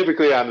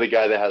typically I'm the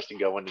guy that has to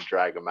go in and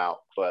drag them out,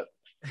 but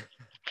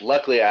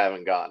luckily I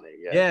haven't gotten it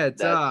yet. Yeah.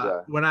 It's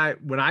when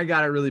I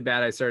got it really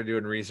bad, I started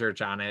doing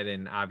research on it,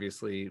 and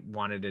obviously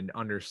wanted to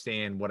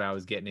understand what I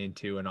was getting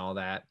into and all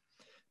that.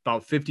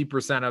 About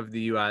 50% of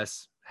the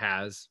US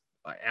has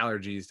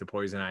allergies to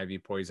poison ivy,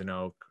 poison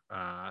oak,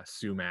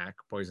 sumac,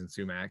 poison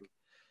sumac.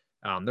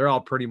 They're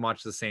all pretty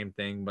much the same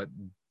thing, but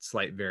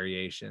slight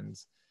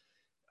variations.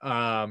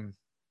 And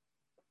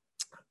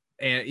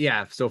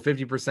yeah, so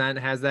 50%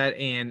 has that.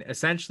 And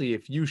essentially,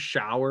 if you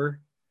shower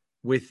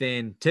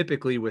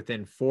typically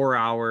within 4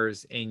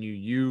 hours, and you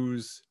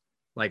use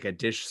like a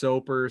dish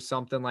soap or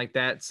something like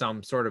that,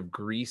 some sort of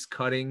grease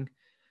cutting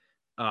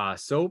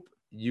soap,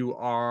 you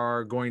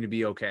are going to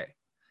be okay.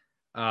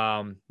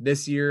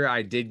 This year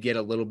I did get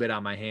a little bit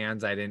on my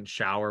hands. I didn't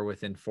shower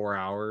within 4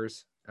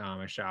 hours.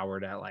 I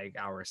showered at like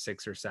hour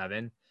 6 or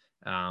 7.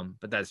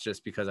 But that's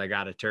just because I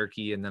got a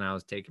turkey and then I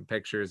was taking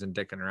pictures and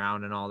dicking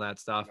around and all that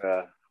stuff.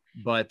 Yeah.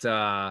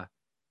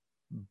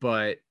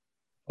 But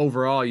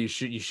overall you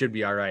should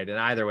be all right. And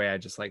either way, I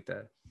just like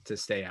to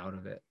stay out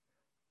of it.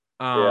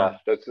 Yeah,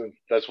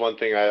 that's one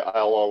thing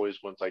I'll always,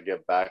 once I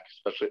get back,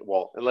 especially,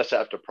 well, unless I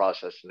have to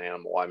process an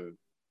animal, I'm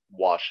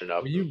washing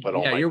up and put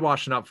all my, you're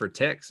washing up for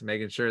ticks,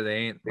 making sure they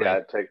ain't like,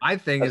 yeah, my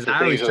thing that's is the I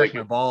thing, always is check like,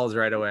 my balls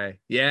right away.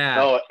 Yeah.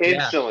 oh,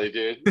 Yeah. instantly,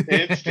 dude,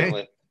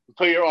 instantly.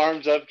 Put your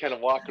arms up, kind of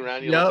walk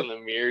around, you look Yep. in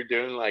the mirror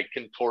doing like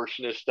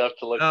contortionist stuff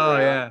to look Oh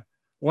around. yeah.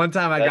 One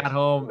time I That's, got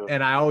home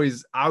and I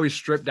always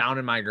strip down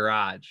in my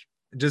garage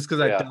just because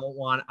yeah,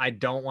 I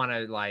don't want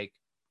to like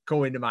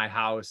go into my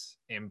house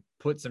and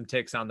put some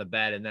ticks on the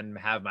bed and then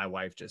have my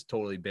wife just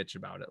totally bitch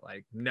about it.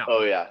 Like, no.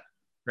 oh yeah,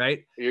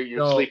 Right. you're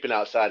So sleeping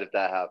outside if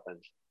that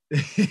happens.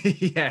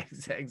 yeah,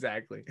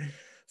 exactly.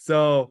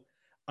 So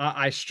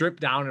I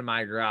stripped down in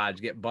my garage,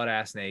 get butt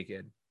ass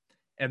naked.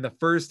 And the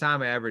first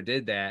time I ever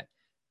did that,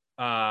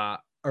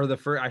 or the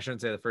first, I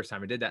shouldn't say the first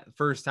time I did that. The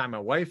first time my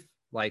wife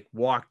like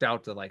walked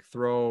out to like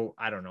throw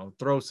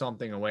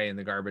something away in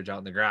the garbage out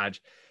in the garage.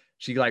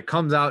 She like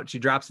comes out, she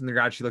drops in the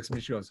garage, she looks at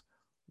me, she goes,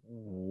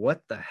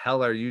 "What the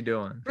hell are you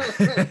doing?"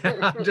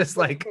 I'm just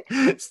like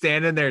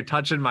standing there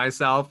touching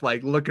myself,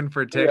 like looking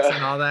for ticks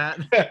and all that.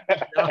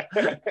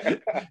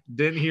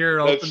 Didn't hear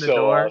her open the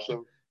door.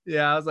 Awesome.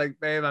 Yeah, I was like,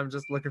 "Babe, I'm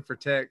just looking for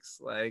ticks.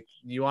 Like,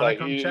 you want to Like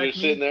come you're check just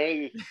me?" sitting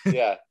there,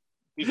 yeah.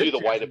 You do the She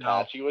goes, white "No."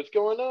 Apache. What's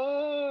going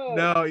on?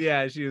 No,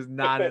 yeah, she was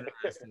not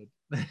interested.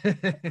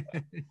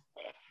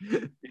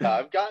 Yeah,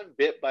 I've gotten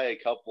bit by a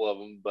couple of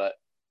them, but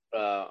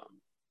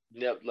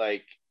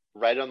like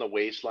right on the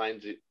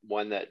waistline's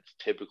one that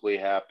typically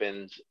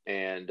happens,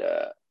 and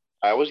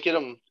I always get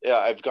them. Yeah,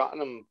 I've gotten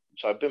them.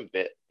 So I've been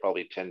bit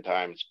probably 10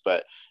 times,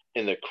 but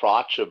in the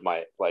crotch of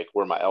my, like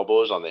where my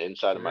elbow is on the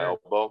inside of my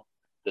elbow,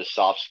 the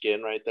soft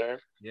skin right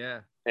there. Yeah.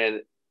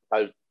 And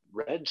I've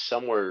read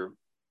somewhere,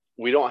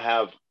 we don't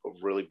have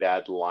really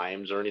bad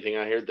limes or anything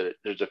out here.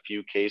 There's a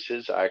few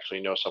cases. I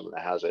actually know someone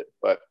that has it,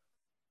 but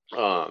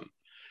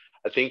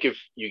I think if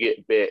you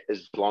get bit,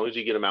 as long as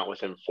you get them out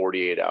within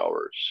 48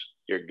 hours,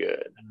 you're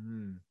good.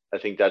 I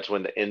think that's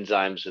when the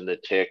enzymes in the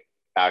tick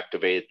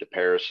activate the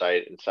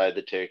parasite inside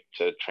the tick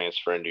to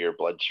transfer into your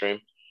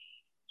bloodstream.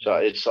 So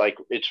it's like,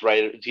 it's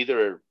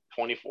either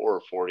 24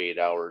 or 48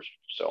 hours.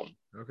 So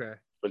okay,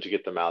 once you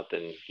get them out,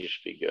 then you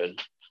should be good.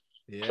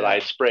 Yeah. But I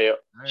spray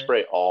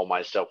all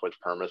my stuff with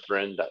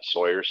permethrin, that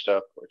Sawyer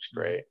stuff works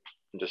great.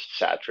 And just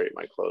saturate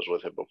my clothes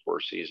with it before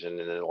season,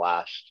 and then it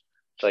lasts,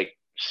 it's like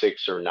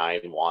 6 or 9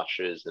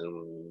 washes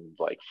in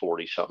like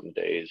 40 something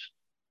days.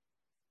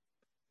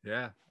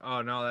 Yeah.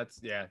 Oh no,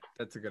 that's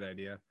a good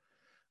idea.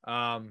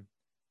 I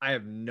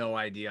have no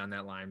idea on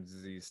that Lyme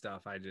disease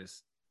stuff. I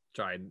just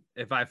tried.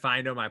 If I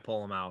find them, I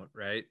pull them out.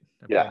 Right.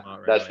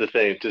 That's the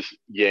thing. Just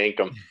yank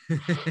them.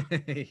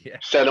 Yeah.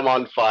 Set them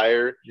on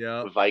fire.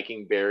 Yeah.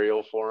 Viking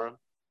burial for them.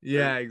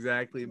 Yeah,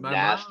 exactly.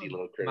 Nasty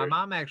little critters. My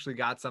mom actually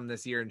got some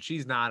this year, and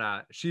she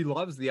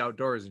loves the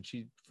outdoors, and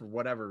she, for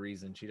whatever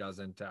reason, she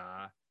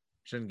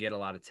shouldn't get a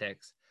lot of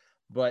ticks.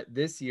 But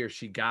this year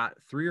she got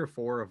 3 or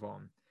 4 of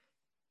them.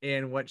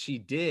 And what she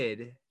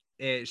did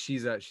is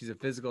she's a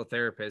physical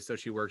therapist, so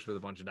she works with a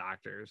bunch of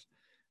doctors.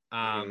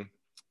 And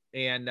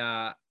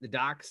the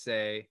docs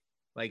say,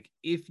 like,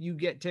 if you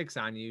get ticks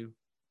on you,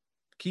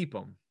 keep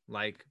them,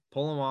 like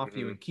pull them off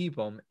you and keep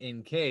them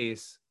in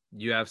case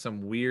you have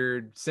some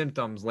weird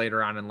symptoms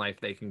later on in life.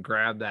 They can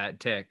grab that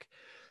tick.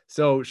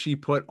 So she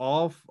put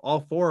all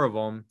 4 of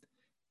them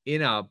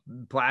in a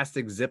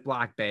plastic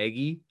Ziploc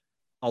baggie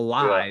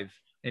alive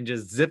and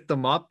just zipped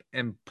them up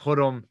and put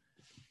them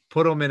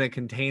in a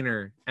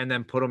container and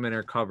then put them in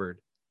her cupboard.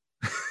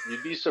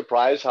 You'd be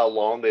surprised how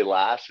long they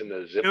last in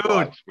the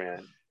Ziplocs,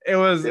 man. It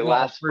was, they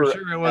last for forever.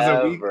 sure. It was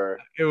a week.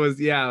 It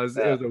was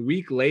a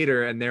week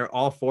later, and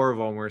all 4 of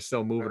them were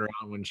still moving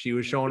around when she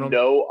was showing them.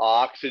 No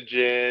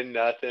oxygen,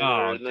 nothing.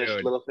 Oh, in this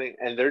little thing,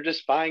 and they're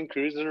just fine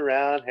cruising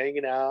around,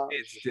 hanging out,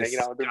 hanging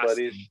out with their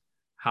buddies.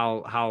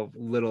 How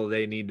little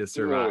they need to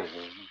survive.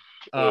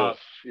 Yeah.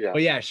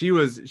 But yeah, she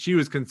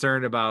was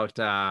concerned about.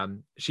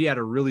 She had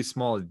a really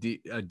small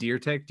deer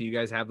tick. Do you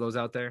guys have those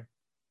out there?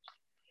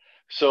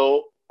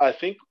 So I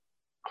think,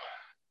 to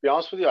be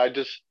honest with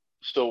you,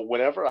 so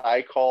whenever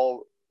I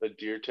call a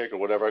deer tick or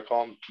whatever I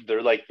call them,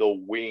 they're like the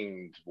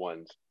winged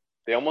ones.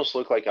 They almost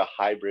look like a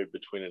hybrid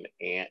between an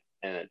ant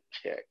and a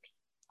tick.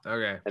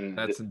 Okay. And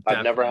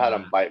I've never had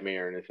them bite me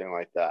or anything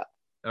like that.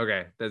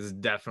 Okay. That's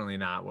definitely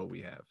not what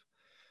we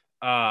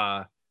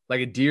have. Like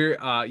a deer,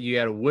 you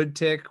had a wood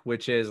tick,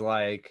 which is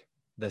like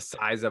the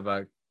size of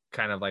a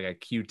kind of like a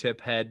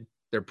Q-tip head.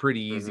 They're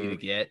pretty easy to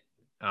get.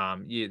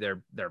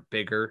 They're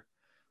bigger.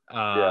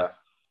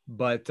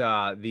 But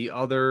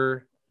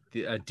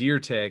a deer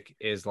tick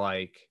is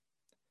like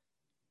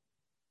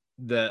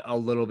a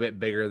little bit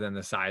bigger than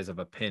the size of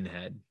a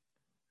pinhead.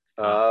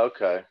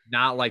 Okay.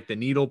 Not like the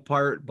needle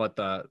part, but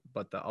the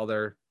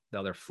other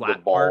flat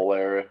the ball part.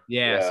 area.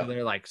 Yeah, so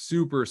they're like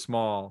super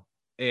small,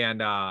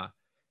 and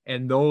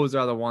those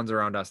are the ones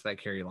around us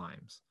that carry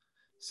limes.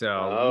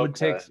 So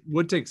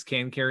wood ticks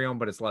can carry them,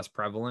 but it's less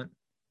prevalent.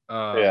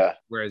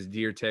 Whereas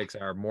deer ticks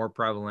are more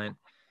prevalent.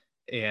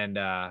 And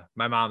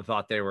my mom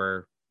thought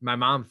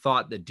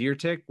the deer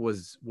tick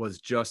was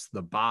just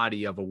the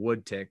body of a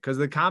wood tick, because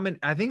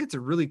I think it's a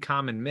really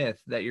common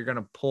myth that you're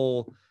gonna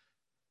pull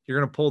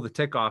the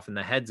tick off and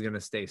the head's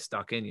gonna stay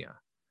stuck in you.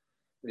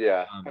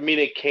 Yeah, I mean,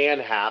 it can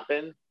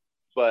happen,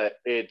 but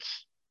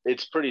it's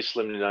pretty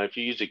slim to none. If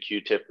you use a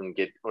Q-tip and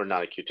or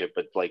not a Q-tip,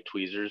 but like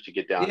tweezers to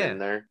get down in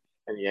there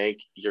and yank,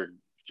 you're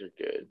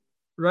good.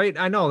 Right.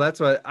 I know, that's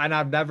what, and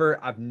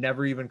I've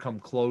never even come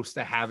close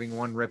to having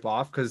one rip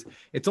off, because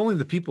it's only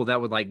the people that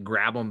would like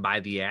grab them by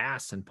the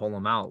ass and pull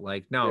them out.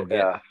 Like, no,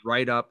 get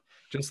right up,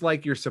 just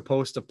like you're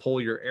supposed to pull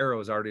your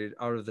arrows out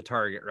of the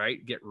target,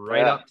 right? Get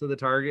right up to the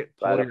target,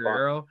 pull your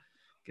arrow.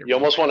 You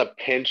almost want to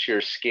pinch your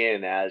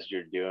skin as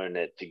you're doing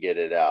it to get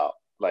it out.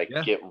 Like,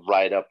 get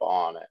right up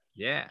on it.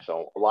 Yeah.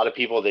 So a lot of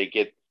people,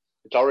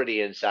 it's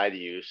already inside of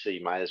you, so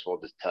you might as well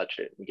just touch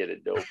it and get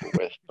it over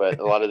with. But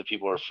a lot of the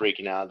people are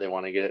freaking out. They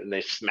want to get it, and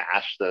they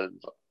smash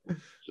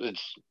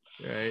it's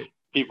right.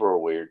 People are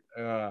weird.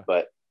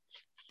 But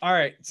all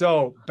right,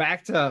 so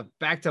back to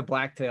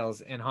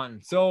blacktails and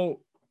hunting.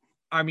 So,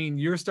 I mean,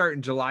 you're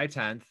starting July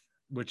 10th,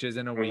 which is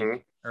in a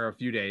week or a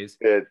few days.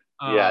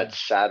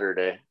 It's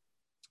Saturday.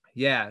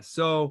 Yeah.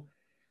 So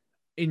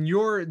I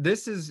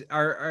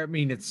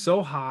mean, it's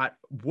so hot.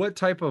 What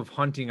type of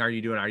hunting are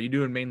you doing? Are you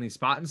doing mainly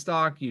spot and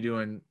stalk? You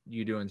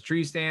doing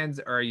tree stands?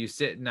 Or are you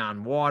sitting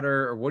on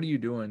water? Or what are you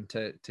doing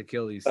to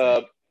kill these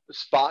things?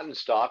 Spot and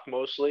stalk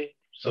mostly.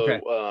 So,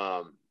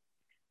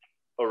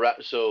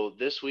 so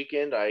this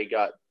weekend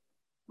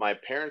my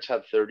parents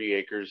have 30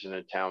 acres in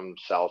a town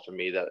south of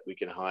me that we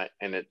can hunt.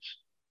 And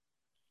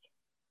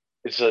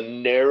it's a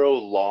narrow,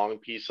 long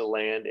piece of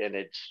land, and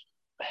it's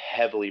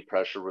heavily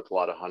pressured with a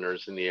lot of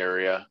hunters in the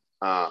area.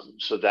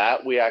 So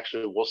that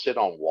we'll sit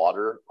on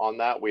water on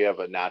that. We have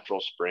a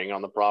natural spring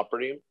on the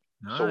property.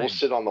 Nice. So we'll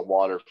sit on the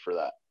water for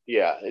that.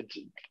 Yeah,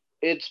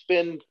 it's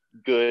been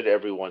good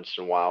every once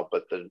in a while,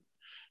 but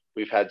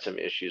we've had some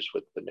issues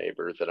with the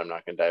neighbors that I'm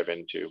not going to dive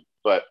into.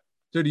 But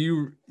so do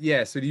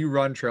you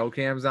run trail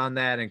cams on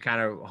that and kind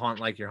of hunt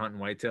like you're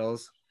hunting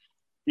whitetails?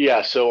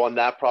 Yeah, so on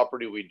that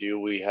property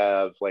we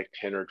have like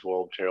 10 or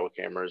 12 trail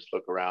cameras.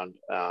 Look around.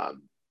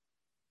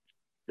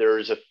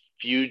 There's a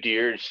few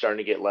deer starting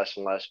to get less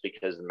and less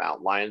because of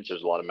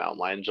there's a lot of mountain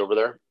lions over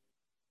there.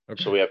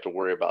 Okay. So we have to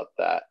worry about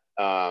that.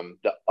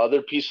 The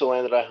other piece of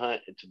land that I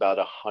hunt, it's about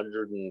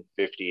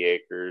 150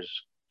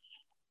 acres.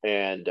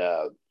 And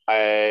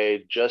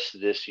I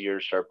just this year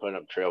started putting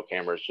up trail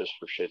cameras just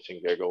for shits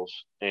and giggles.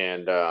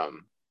 And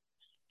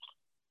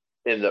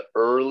in the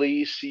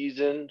early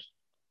season,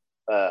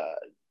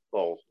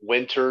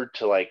 winter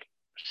to like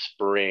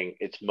spring,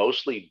 it's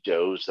mostly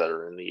does that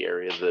are in the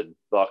area. The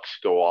bucks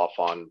go off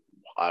on,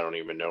 I don't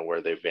even know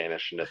where they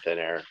vanish into thin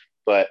air.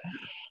 But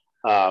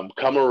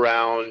come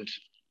around,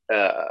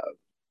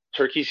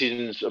 turkey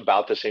season's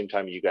about the same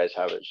time you guys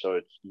have it. So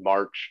it's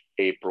March,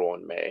 April,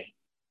 and May.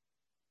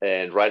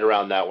 And right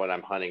around that, when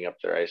I'm hunting up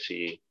there, I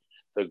see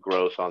the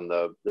growth on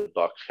the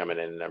bucks coming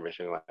in and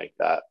everything like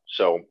that.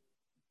 So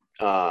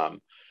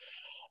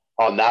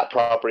on that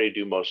property, I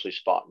do mostly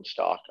spot and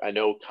stalk. I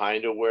know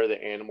kind of where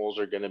the animals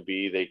are going to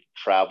be. They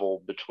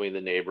travel between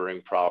the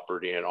neighboring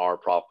property and our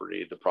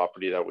property, the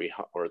property that we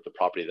hunt, or the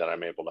property that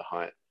I'm able to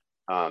hunt.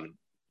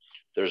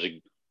 There's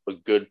a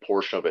good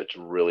portion of it's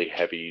really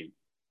heavy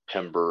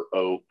timber,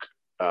 oak,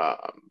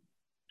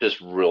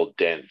 just real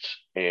dense.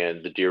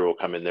 And the deer will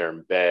come in there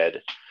and bed.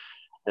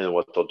 And then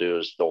what they'll do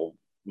is they'll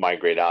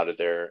migrate out of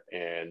there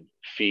and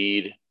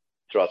feed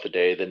throughout the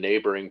day. The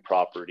neighboring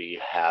property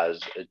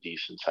has a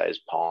decent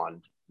sized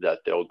pond that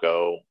they'll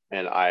go,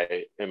 and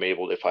I am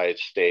able to, if I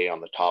stay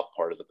on the top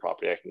part of the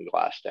property, I can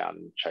glass down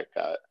and check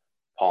that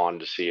pond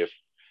to see if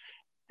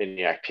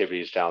any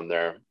activities down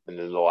there. And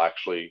then they'll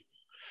actually,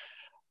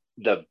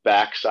 the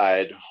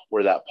backside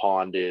where that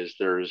pond is,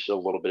 there's a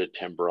little bit of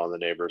timber on the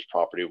neighbor's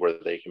property where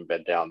they can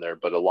bed down there.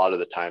 But a lot of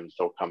the times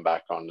they'll come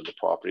back onto the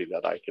property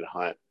that I can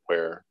hunt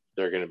where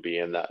they're going to be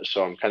in that.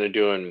 So I'm kind of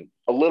doing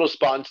a little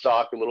spot and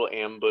stalk, a little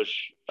ambush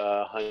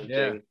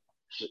hunting,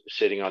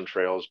 sitting on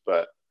trails.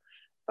 But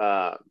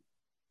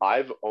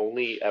I've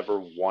only ever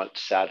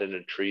once sat in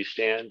a tree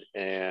stand,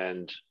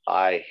 and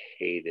I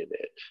hated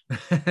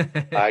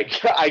it.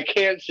 I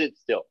can't sit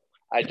still.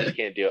 I just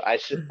can't do it.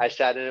 I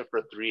sat in it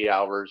for 3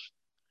 hours,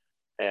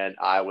 and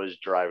I was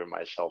driving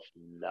myself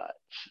nuts.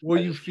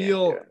 Well, you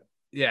feel,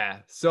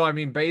 So, I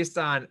mean, based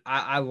on,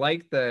 I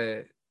like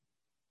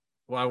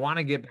I want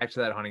to get back to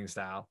that hunting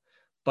style,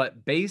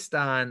 but based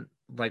on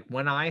like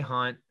when I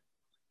hunt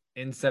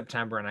in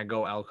September and I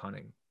go elk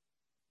hunting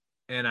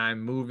and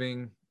I'm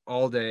moving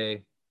all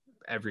day,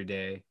 every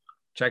day,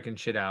 checking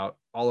shit out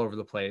all over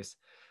the place,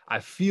 I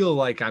feel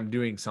like I'm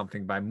doing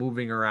something by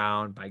moving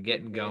around, by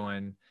getting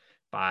going,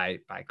 by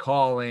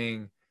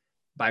calling,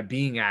 by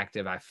being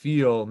active. I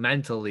feel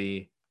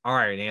mentally, all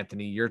right,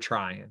 Anthony, you're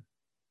trying.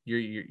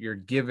 You're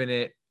giving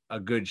it a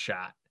good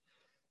shot.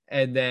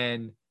 And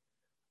then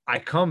I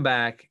come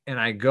back and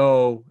I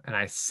go and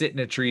I sit in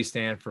a tree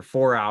stand for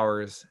 4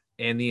 hours.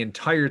 And the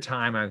entire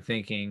time I'm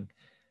thinking,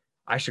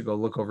 I should go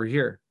look over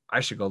here. I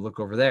should go look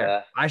over there.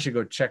 Yeah. I should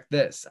go check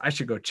this. I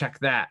should go check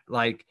that.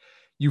 Like,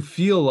 you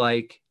feel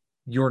like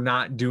you're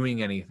not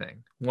doing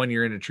anything when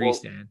you're in a tree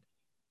stand.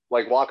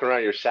 Like walking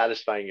around, you're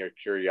satisfying your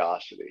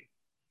curiosity.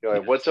 You're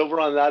like, Yes. what's over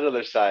on that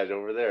other side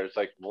over there? It's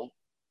like, well,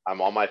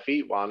 I'm on my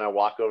feet. Why don't I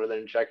walk over there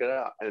and check it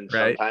out? And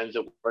Right. sometimes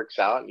it works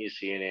out and you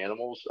see an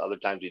animals. Other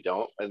times you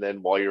don't. And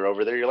then while you're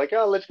over there, you're like,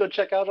 oh, let's go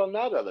check out on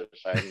that other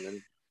side. And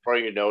then before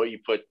you know it, you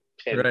put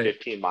 10, Right.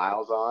 15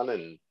 miles on.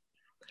 And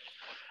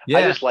Yeah.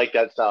 I just like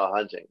that style of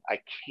hunting. I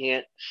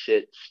can't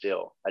sit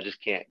still. I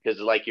just can't. Because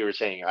like you were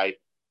saying, I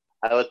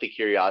let the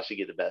curiosity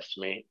get the best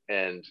of me.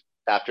 And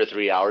after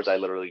 3 hours, I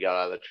literally got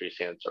out of the tree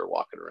stand and started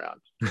walking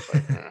around.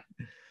 Like,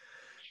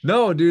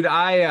 No, dude,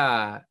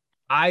 I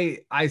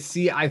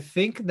see. I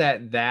think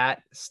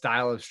that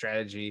style of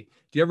strategy.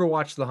 Do you ever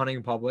watch The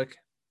Hunting Public?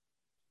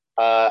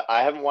 I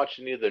haven't watched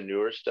any of the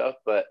newer stuff,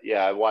 but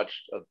yeah, I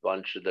watched a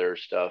bunch of their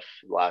stuff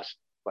last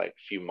like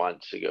few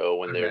months ago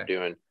when they were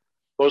doing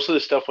most of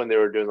the stuff when they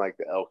were doing like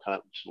the elk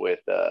hunts with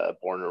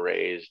Born and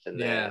Raised, and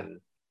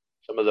then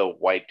some of the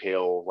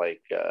whitetail where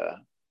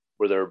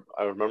they're.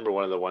 I remember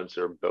one of the ones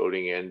that are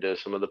boating into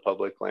some of the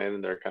public land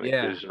and they're kind of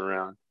cruising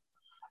around.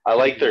 I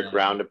like their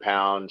ground to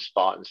pound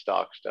spot and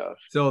stock stuff.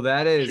 So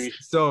that is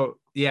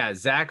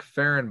Zach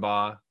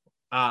Fehrenbaugh.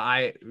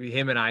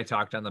 Him and I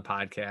talked on the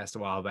podcast a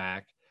while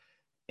back,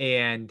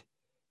 and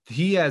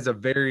he has a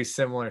very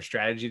similar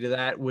strategy to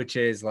that, which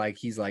is like,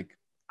 he's like,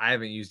 I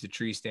haven't used a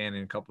tree stand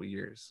in a couple of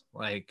years.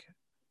 Like,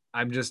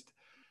 I'm just,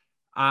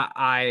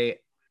 and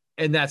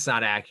that's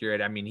not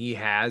accurate. I mean, he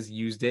has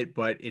used it,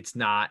 but it's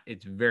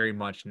very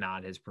much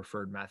not his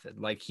preferred method.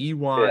 Like, he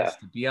wants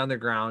to be on the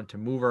ground, to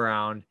move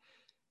around,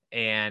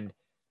 and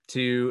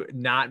to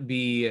not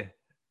be,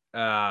 what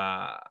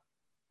I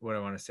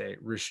want to say,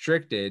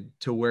 restricted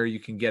to where you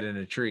can get in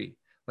a tree.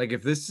 Like,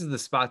 if this is the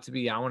spot to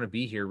be, I want to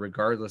be here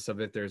regardless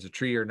of if there's a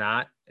tree or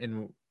not.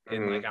 And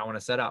like, I want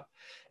to set up.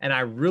 And I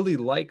really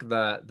like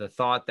the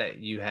thought that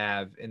you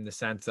have, in the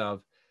sense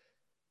of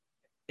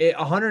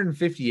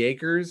 150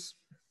 acres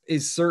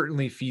is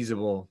certainly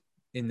feasible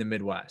in the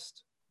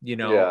Midwest.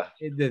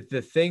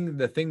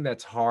 The thing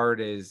that's hard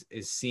is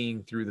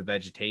seeing through the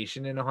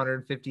vegetation in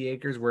 150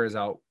 acres, whereas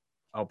out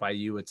by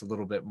you, it's a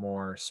little bit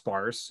more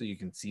sparse, so you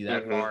can see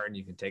that far and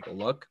you can take a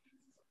look.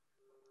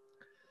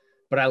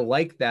 But I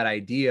like that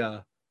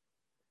idea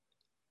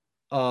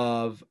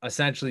of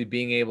essentially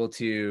being able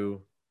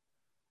to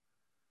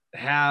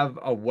have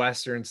a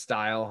Western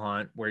style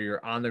hunt where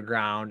you're on the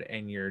ground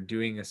and you're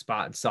doing a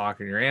spot and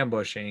stalk and you're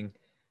ambushing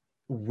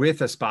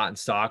with a spot and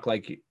stalk,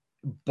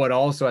 but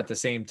also at the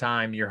same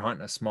time, you're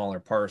hunting a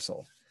smaller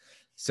parcel.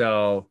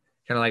 So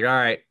kind of like, all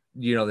right,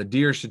 the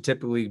deer should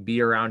typically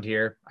be around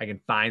here. I can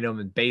find them.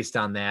 And based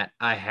on that,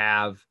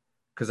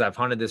 because I've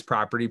hunted this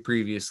property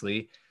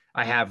previously,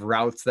 I have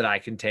routes that I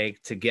can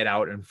take to get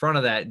out in front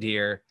of that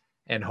deer.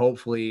 And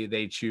hopefully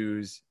they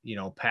choose,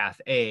 path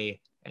A,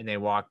 and they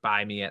walk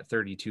by me at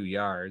 32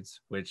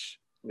 yards, which,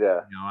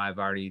 I've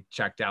already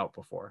checked out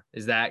before.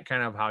 Is that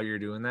kind of how you're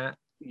doing that?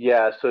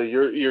 Yeah. So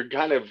you're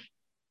kind of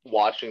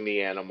watching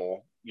the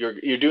animal.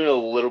 You're doing a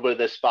little bit of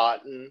the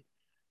spotting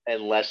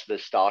and less of the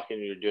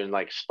stalking. You're doing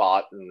like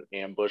spot and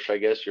ambush, I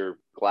guess. You're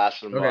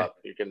glassing them up.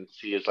 You can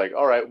see it's like,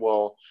 all right,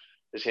 well,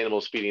 this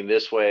animal's speeding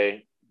this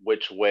way.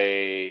 Which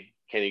way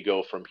can he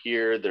go from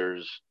here?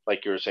 There's,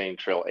 like you were saying,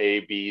 trail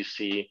A, B,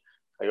 C.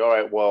 Like, all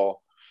right,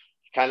 well,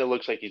 it kind of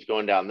looks like he's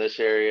going down this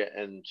area.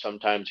 And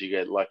sometimes you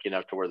get lucky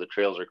enough to where the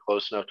trails are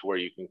close enough to where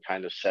you can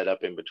kind of set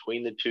up in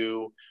between the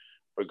two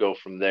or go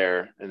from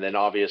there. And then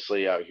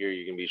obviously out here,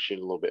 you can be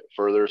shooting a little bit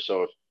further.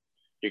 So if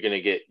you're going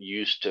to get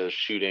used to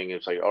shooting,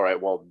 it's like, all right,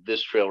 well,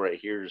 this trail right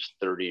here is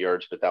 30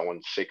 yards, but that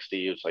one's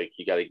 60. It's like,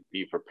 you got to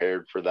be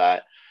prepared for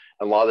that.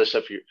 And a lot of this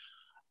stuff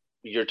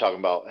you're talking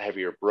about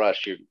heavier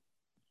brush,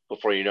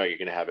 before you know, you're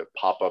going to have it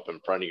pop up in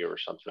front of you or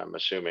something. I'm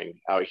assuming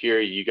out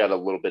here, you got a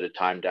little bit of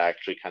time to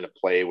actually kind of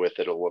play with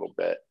it a little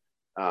bit.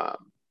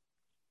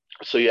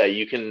 So yeah,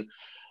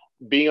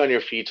 being on your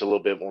feet's a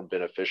little bit more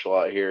beneficial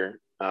out here.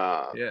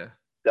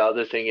 The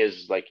other thing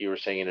is, like you were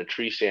saying, in a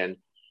tree stand,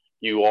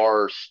 you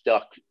are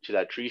stuck to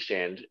that tree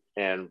stand.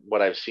 And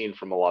what I've seen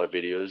from a lot of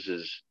videos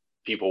is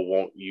people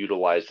won't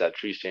utilize that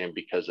tree stand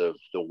because of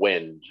the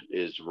wind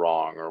is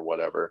wrong or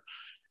whatever.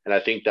 And I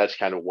think that's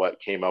kind of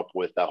what came up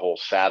with that whole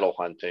saddle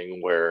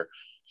hunting, where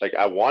like,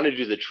 I want to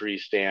do the tree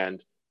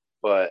stand,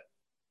 but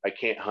I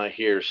can't hunt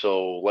here.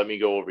 So let me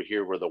go over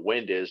here where the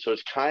wind is. So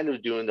it's kind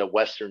of doing the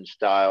Western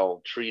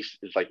style trees.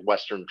 It's like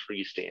Western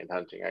tree stand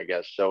hunting, I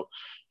guess. So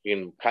you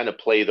can kind of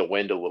play the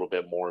wind a little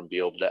bit more and be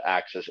able to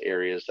access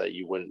areas that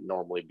you wouldn't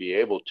normally be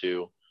able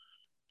to.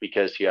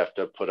 because you have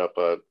to put up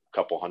a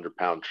couple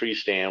 100-pound tree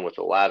stand with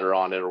a ladder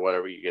on it or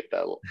whatever. You get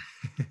that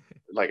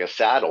like a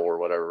saddle or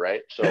whatever,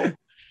 right? So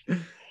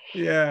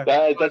yeah,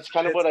 that's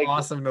kind of it's what I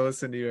awesome to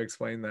listen to you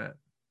explain that.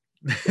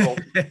 well,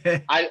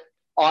 I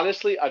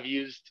honestly I've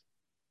used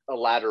a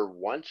ladder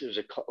once. It was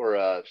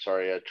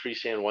a tree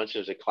stand once. It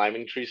was a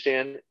climbing tree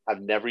stand.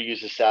 I've never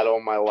used a saddle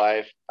in my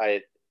life.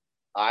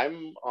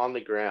 I'm on the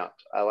ground.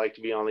 I like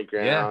to be on the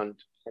Yeah. ground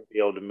and be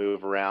able to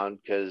move around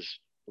because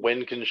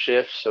wind can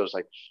shift. So it's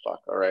like, fuck,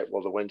 all right,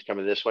 well, the wind's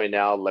coming this way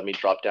now. Let me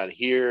drop down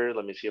here.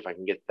 Let me see if I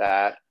can get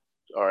that.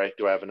 All right,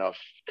 do I have enough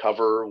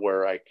cover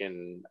where I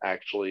can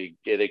actually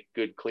get a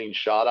good clean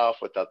shot off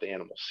without the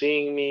animal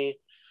seeing me?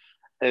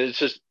 And it's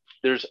just,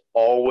 there's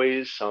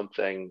always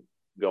something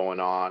going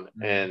on.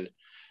 Mm-hmm. And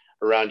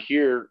around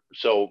here,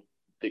 so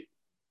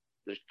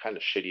the kind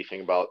of shitty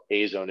thing about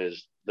A zone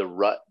is the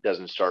rut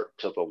doesn't start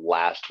till the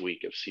last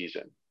week of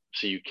season.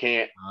 So you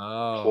can't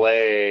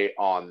play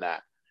on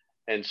that.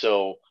 And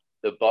so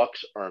the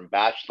bucks are in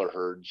bachelor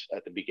herds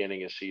at the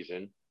beginning of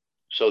season.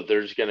 So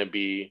there's going to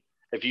be,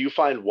 if you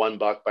find one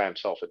buck by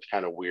himself, it's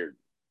kind of weird.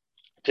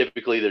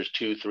 Typically there's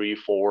 2, 3,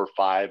 4,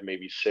 5,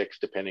 maybe 6,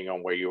 depending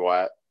on where you're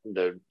at.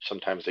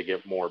 Sometimes they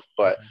get more,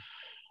 but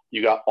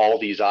you got all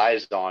these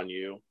eyes on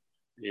you.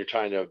 You're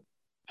trying to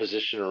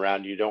position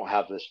around. You don't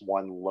have this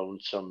one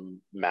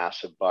lonesome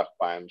massive buck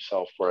by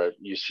himself where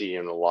you see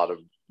in a lot of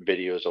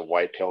videos of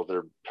whitetail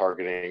they're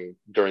targeting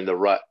during the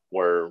rut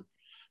where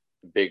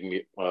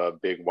big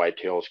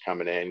whitetails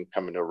coming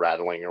to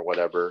rattling or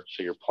whatever.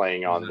 So you're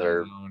playing on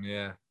their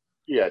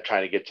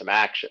trying to get some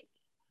action.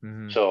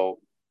 Mm-hmm. So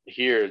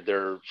here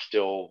they're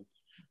still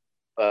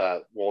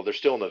they're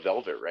still in the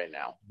velvet right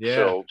now. Yeah.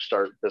 So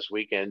start this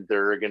weekend,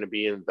 they're going to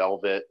be in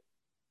velvet.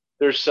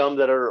 There's some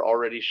that are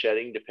already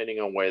shedding, depending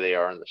on where they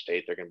are in the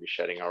state. They're going to be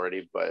shedding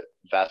already, but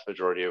vast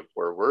majority of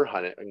where we're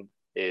hunting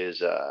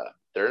is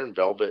they're in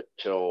velvet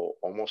till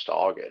almost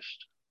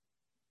August.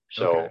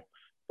 So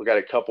we got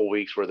a couple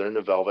weeks where they're in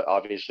the velvet.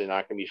 Obviously,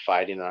 not going to be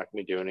fighting, they're not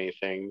going to be doing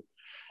anything,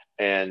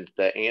 and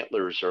the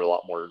antlers are a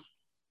lot more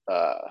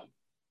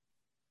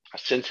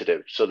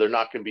sensitive, so they're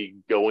not going to be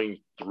going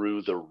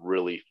through the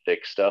really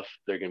thick stuff.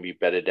 They're going to be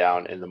bedded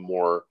down in the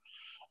more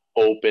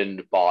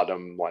opened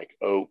bottom, like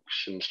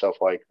oaks and stuff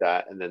like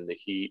that. And then the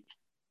heat,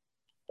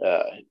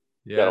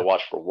 you got to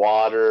watch for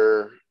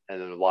water,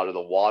 and then a lot of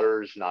the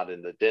water is not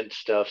in the dense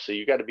stuff, so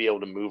you got to be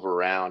able to move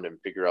around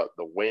and figure out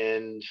the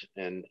wind.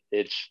 And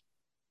it's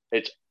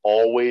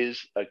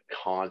always a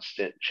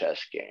constant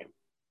chess game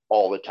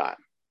all the time,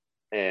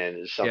 and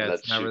it's something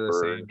that's never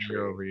super the same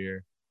year over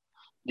year.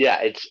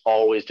 Yeah, it's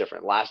always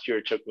different. Last year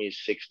it took me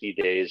 60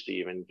 days to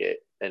even get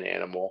an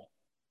animal,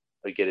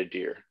 like get a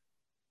deer.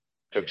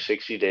 Took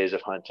 60 days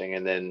of hunting,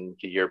 and then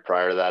the year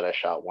prior to that I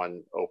shot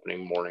one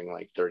opening morning,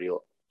 like 30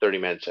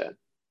 minutes in.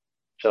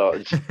 So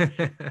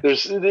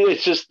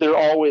it's just, they're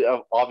always,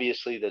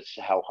 obviously that's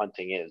how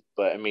hunting is,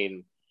 but I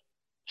mean,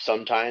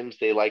 sometimes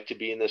they like to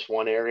be in this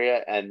one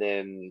area and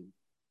then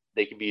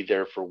they can be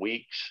there for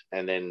weeks,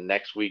 and then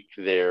next week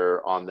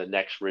they're on the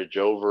next ridge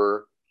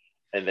over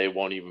and they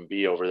won't even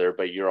be over there,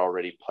 but you're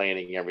already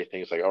planning everything.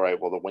 It's like, all right,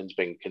 well, the wind's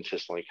been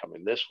consistently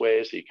coming this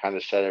way, so you kind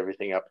of set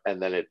everything up,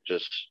 and then it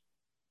just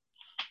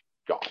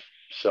gone.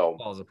 So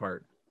falls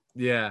apart.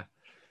 Yeah.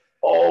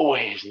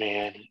 Always,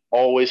 man.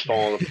 Always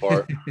falling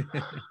apart.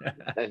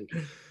 And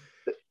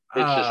it's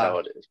just how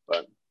it is.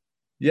 But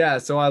yeah,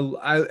 so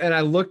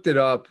I looked it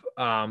up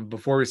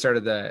before we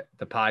started the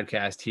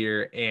podcast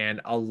here,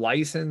 and a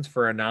license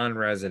for a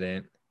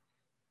non-resident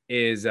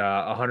is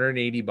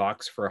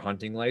 $180 for a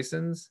hunting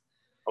license.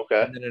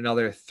 Okay. And then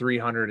another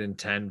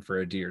 $310 for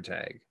a deer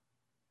tag.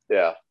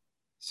 Yeah.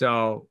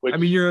 So I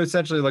mean, you're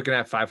essentially looking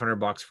at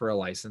 $500 for a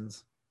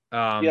license.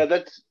 Yeah,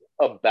 that's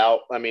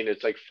about, I mean,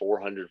 it's like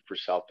 $400 for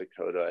South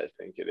Dakota, I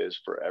think it is,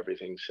 for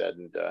everything said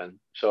and done.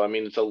 So I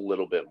mean, it's a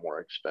little bit more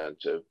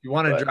expensive. You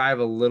want to drive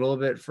a little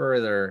bit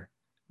further,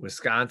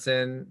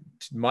 Wisconsin,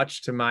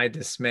 much to my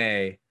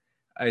dismay,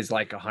 is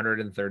like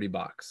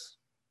 $130.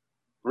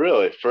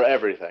 Really? For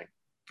everything?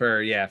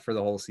 For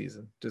the whole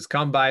season. Just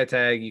come buy a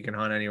tag, you can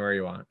hunt anywhere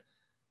you want.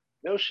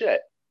 No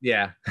shit.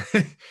 Yeah.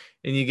 And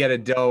you get a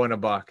doe and a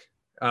buck.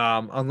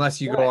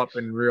 Unless you go up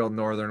in real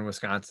northern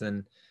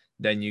Wisconsin,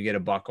 then you get a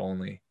buck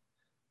only.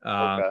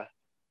 Okay.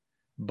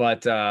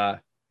 But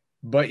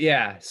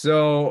yeah,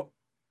 so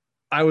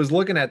I was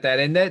looking at that,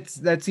 and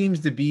that seems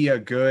to be a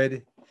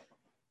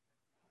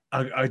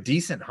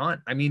decent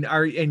hunt. I mean,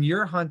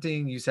 you're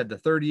hunting, you said the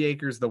 30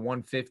 acres, the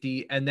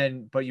 150, and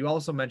then, but you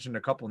also mentioned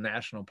a couple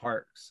national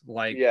parks.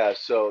 Like, yeah,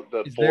 so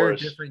is there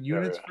different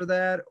units for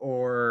that,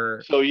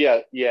 or? So yeah,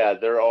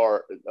 there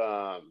are.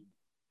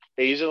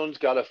 A-Zone's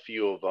got a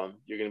few of them.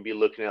 You're going to be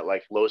looking at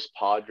like Los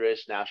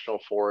Padres National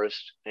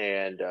Forest,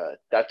 and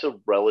that's a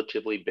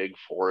relatively big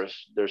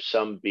forest. There's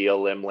some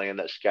BLM land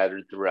that's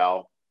scattered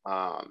throughout.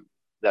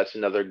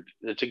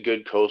 It's a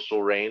good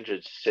coastal range.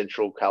 It's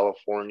Central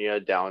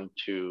California down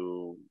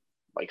to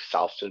like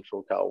South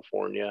Central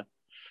California.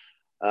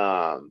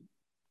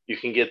 You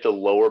can get the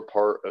lower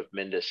part of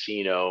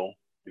Mendocino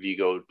if you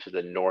go to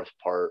the north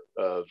part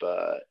of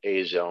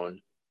A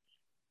zone.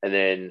 And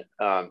then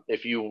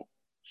it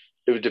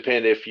would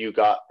depend if you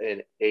got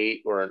an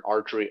 8 or an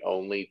archery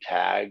only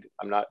tag.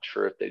 I'm not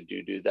sure if they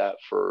do that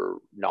for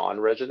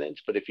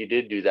non-residents, but if you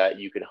did do that,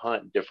 you could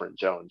hunt different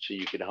zones. So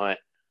you could hunt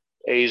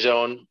A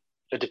zone,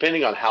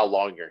 depending on how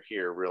long you're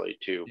here, really,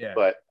 too. Yeah.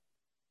 But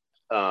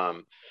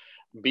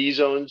B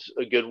zone's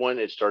a good one.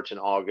 It starts in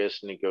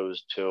August and it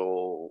goes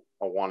till,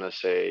 I want to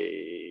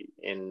say,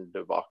 end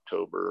of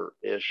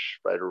October-ish,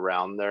 right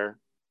around there,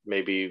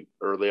 maybe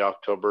early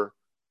October.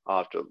 I'll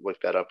have to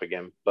look that up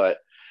again. But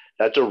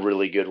that's a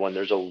really good one.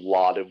 There's a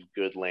lot of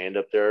good land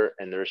up there,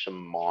 and there's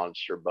some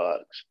monster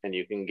bucks, and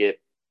you can get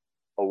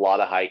a lot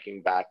of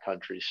hiking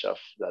backcountry stuff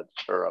that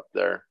are up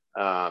there.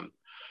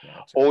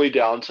 Only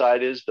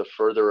downside is the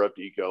further up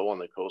you go on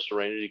the coastal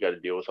ranges, you got to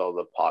deal with all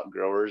the pot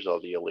growers,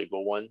 all the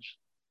illegal ones,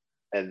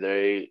 and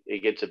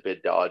it gets a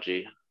bit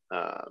dodgy,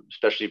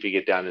 especially if you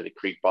get down to the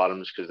creek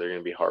bottoms because they're going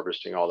to be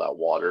harvesting all that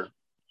water.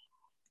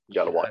 You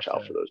got to watch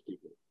out for those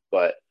people.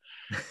 But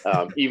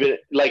even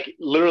like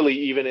literally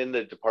even in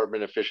the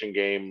Department of Fish and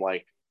Game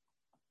like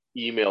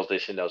emails they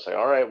send out, it's like,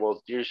 all right,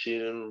 well, deer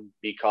season,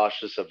 be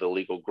cautious of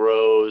illegal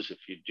grows. If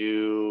you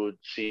do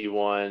see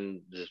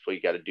one, this is what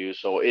you got to do.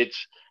 So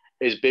it's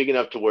big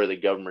enough to where the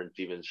government's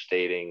even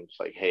stating it's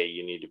like, hey,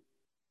 you need to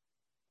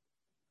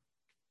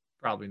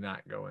probably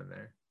not go in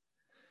there.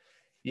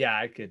 Yeah,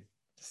 I could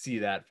see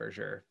that for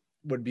sure.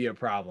 Would be a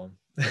problem.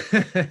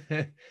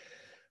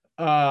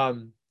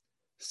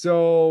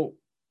 So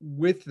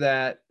with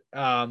that,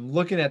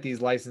 looking at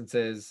these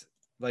licenses,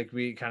 like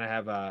we kind of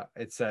have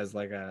it says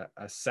like a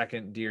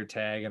second deer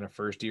tag and a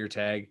first deer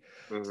tag.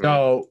 Mm-hmm.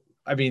 So,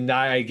 I mean,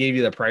 I gave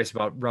you the price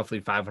about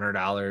roughly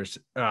 $500.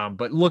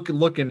 But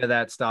look into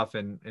that stuff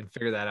and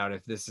figure that out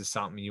if this is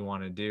something you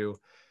want to do.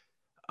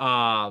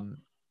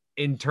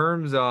 In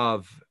terms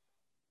of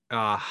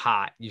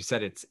hot, you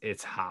said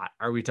it's hot.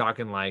 Are we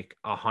talking like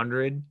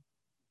 100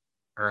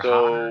 or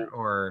hotter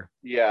or?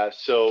 Yeah.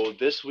 So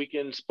this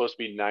weekend's supposed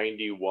to be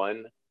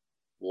 91.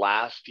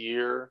 Last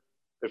year,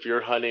 if you're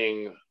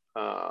hunting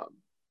a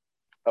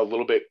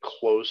little bit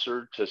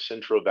closer to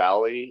Central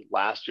Valley,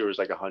 last year was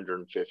like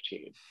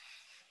 115.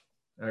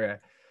 Okay.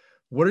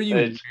 What are you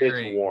wearing?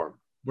 It's warm.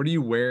 What are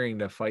you wearing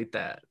to fight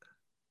that?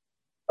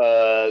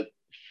 I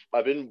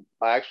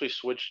actually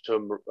switched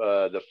to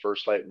the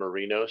First Light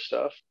Merino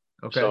stuff.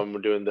 Okay. So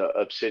I'm doing the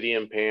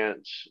Obsidian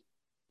pants.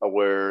 I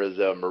wear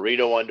the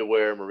Merino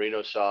underwear,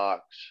 Merino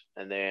socks,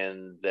 and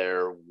then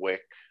their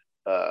Wick.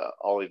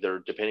 I'll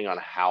either, depending on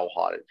how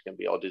hot it's gonna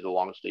be, I'll do the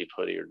long sleeve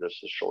hoodie or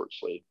just the short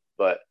sleeve.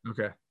 But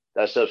okay,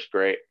 that stuff's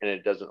great, and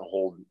it doesn't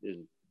hold.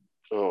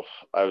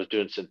 I was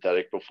doing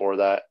synthetic before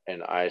that,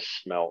 and I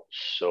smelt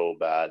so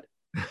bad.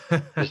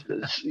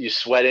 You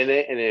sweat in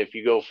it, and if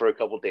you go for a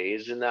couple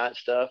days in that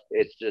stuff,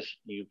 it's just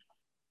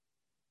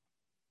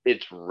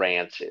it's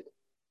rancid.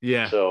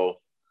 Yeah. So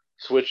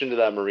switching to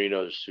that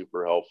merino is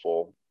super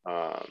helpful.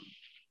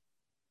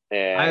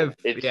 And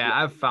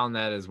I've found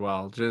that as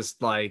well.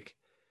 Just like,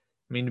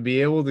 I mean, to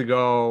be able to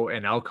go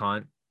and elk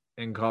hunt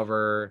and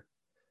cover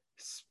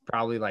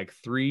probably like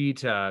 3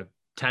 to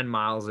 10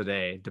 miles a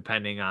day,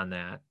 depending on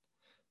that,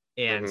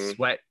 and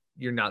sweat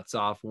your nuts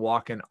off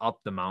walking up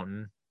the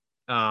mountain.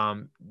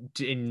 And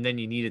then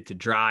you need it to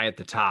dry at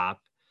the top.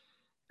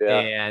 Yeah.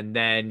 And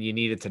then you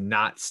need it to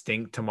not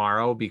stink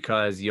tomorrow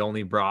because you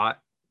only brought,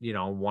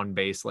 one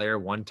base layer,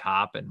 one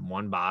top, and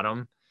one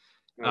bottom.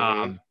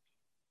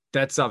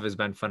 That stuff has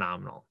been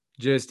phenomenal.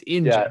 Just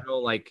in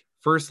general, like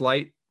First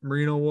Light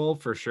merino wool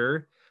for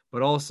sure.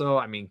 But also,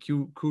 I mean,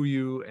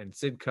 Kuiu and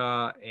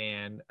Sitka,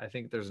 and I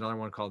think there's another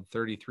one called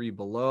 33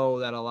 Below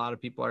that a lot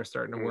of people are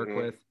starting to work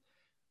with.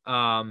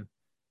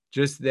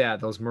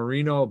 Those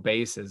merino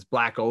bases.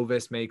 Black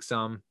Ovis makes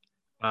them.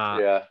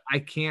 I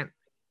can't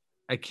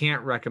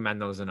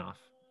recommend those enough.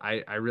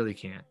 I really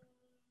can't.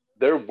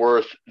 They're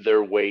worth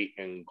their weight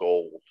in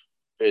gold.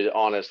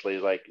 Honestly,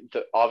 like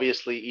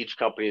obviously each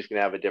company is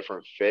gonna have a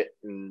different fit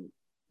and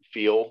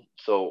feel.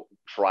 So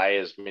try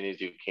as many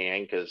as you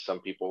can, because some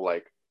people,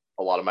 like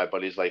a lot of my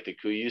buddies, like the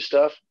Kuiu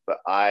stuff, but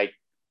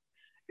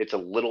it's a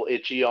little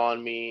itchy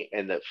on me,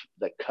 and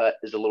the cut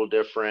is a little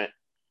different.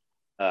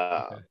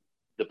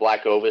 The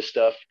Black Ovis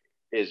stuff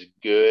is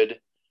good,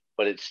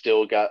 but it's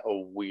still got a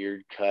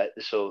weird cut.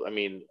 So, I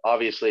mean,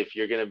 obviously, if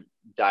you're going to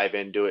dive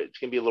into it, it's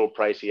going to be a little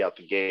pricey out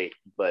the gate,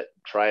 but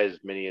try as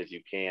many as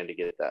you can to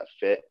get that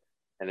fit.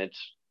 And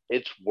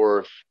it's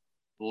worth,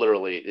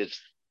 literally, it's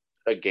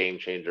a game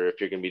changer if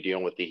you're going to be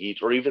dealing with the heat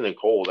or even the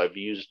cold. I've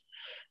used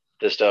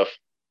this stuff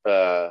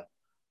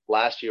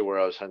last year where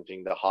I was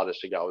hunting. The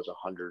hottest it got was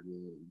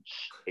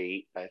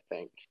 108, I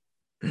think.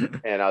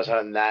 And I was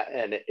hunting that,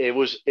 and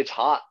it's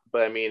hot,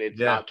 but I mean, it's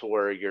not to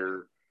where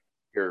you're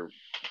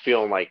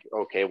feeling like,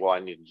 okay, well, I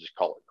need to just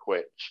call it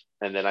quits.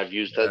 And then I've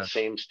used that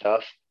same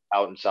stuff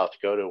out in South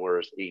Dakota where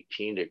it's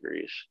 18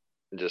 degrees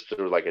and just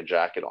threw like a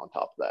jacket on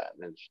top of that,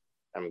 and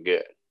I'm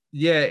good.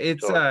 Yeah,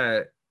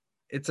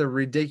 it's a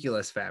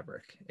ridiculous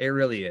fabric. It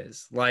really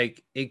is.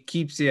 Like it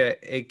keeps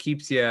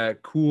you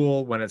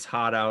cool when it's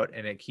hot out,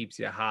 and it keeps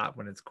you hot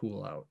when it's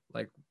cool out.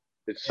 Like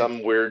it's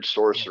some weird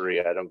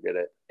sorcery. I don't get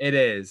it. It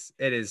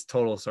is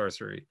total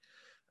sorcery.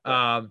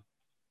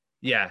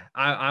 Yeah,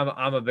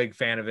 I'm a big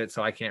fan of it,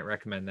 so I can't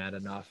recommend that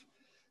enough.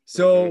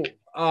 So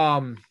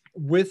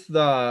with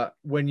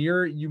when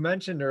you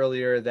mentioned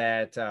earlier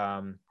that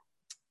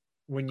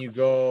when you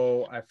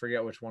go, I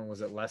forget which one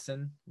was it,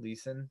 Lassen.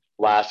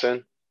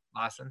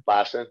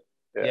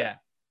 Yeah.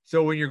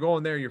 So when you're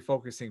going there, you're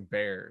focusing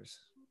bears.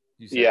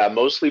 Yeah,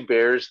 mostly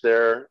bears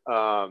there.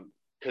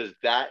 Because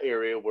that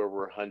area where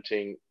we're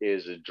hunting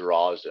is a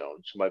draw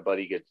zone. So my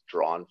buddy gets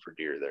drawn for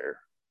deer there.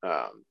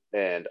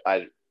 And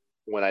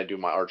when I do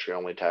my archery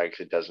only tags,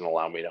 it doesn't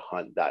allow me to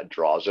hunt that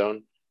draw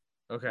zone.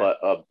 Okay. But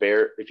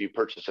if you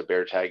purchase a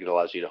bear tag, it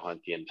allows you to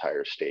hunt the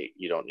entire state.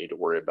 You don't need to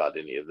worry about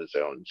any of the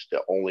zones.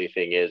 The only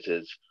thing is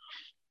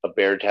a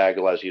bear tag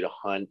allows you to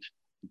hunt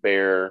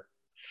bear.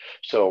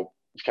 So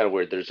it's kind of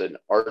weird. There's an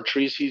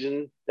archery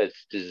season that's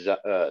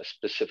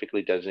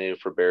specifically designated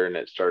for bear, and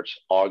it starts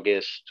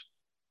August.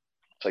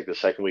 It's like the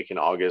second week in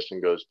August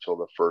and goes till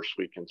the first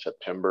week in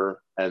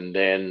September. And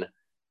then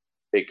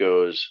it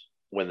goes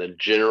when the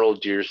general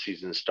deer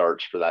season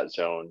starts for that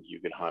zone, you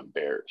can hunt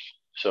bears.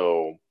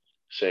 So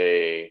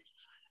say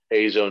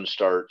A zone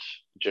starts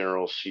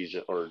general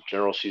season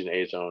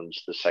A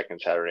zones the second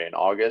Saturday in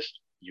August.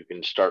 You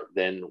can start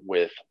then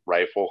with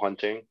rifle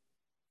hunting.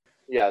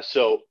 Yeah,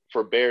 so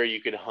for bear,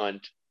 you can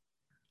hunt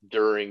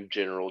during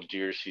general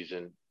deer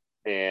season.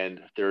 And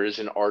there is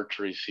an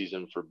archery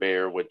season for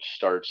bear, which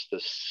starts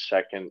the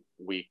second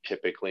week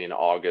typically in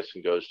August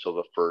and goes till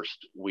the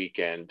first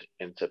weekend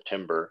in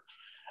September.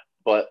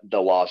 But the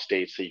law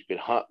states that you can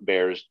hunt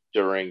bears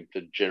during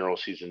the general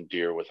season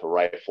deer with a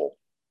rifle.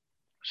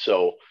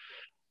 So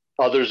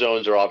other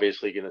zones are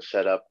obviously going to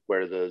set up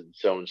where the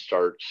zone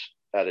starts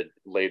at a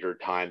later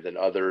time than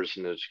others,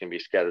 and it's going to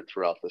be scattered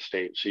throughout the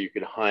state. So you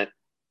can hunt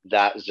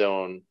that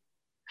zone,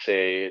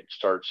 say it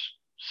starts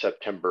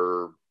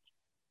September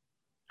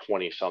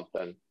 20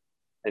 something,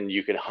 and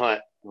you can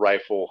hunt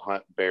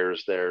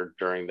bears there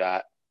during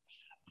that.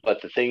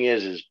 But the thing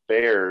is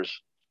bears,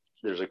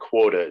 there's a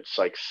quota. It's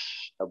like,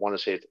 I want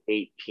to say it's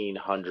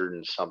 1,800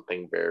 and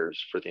something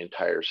bears for the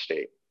entire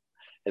state.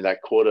 And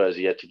that quota is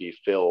yet to be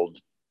filled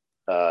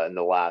in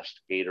the last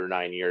 8 or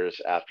 9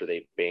 years after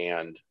they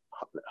banned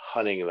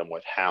hunting them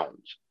with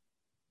hounds.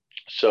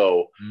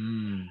 So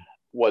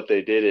what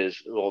they did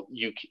is,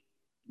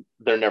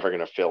 they're never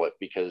going to fill it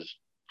because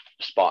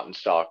spot and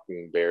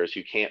stalking bears,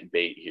 you can't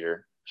bait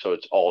here. So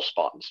it's all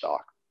spot and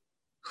stalk.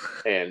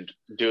 And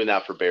doing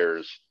that for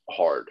bears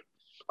hard.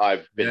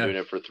 I've been doing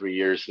it for 3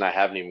 years and I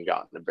haven't even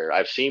gotten a bear.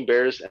 I've seen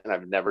bears and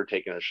I've never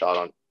taken a shot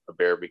on a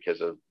bear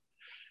because of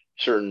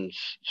certain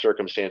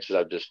circumstances.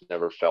 I've just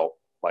never felt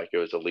like it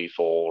was a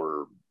lethal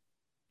or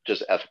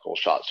just ethical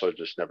shot. So I've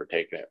just never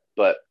taken it.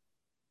 But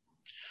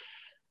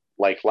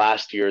like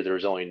last year, there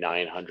was only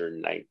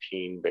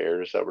 919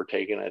 bears that were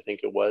taken, I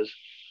think it was,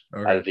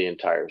 out of the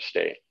entire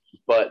state.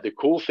 But the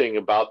cool thing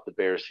about the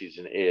bear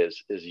season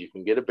is you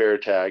can get a bear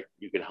tag,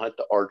 you can hunt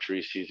the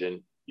archery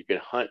season, you can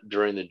hunt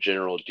during the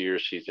general deer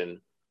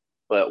season,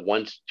 but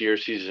once deer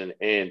season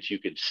ends, you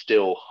could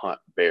still hunt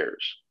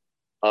bears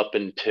up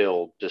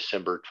until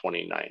December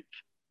 29th.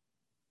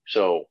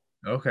 So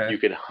you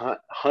can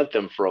hunt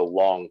them for a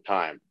long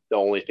time. The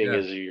only thing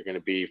is you're going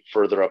to be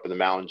further up in the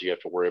mountains. You have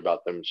to worry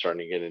about them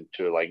starting to get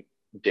into like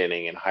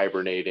denning and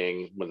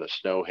hibernating when the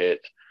snow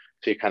hits.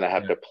 So you kind of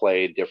have to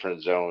play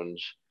different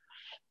zones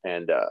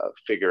and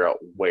figure out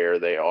where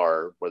they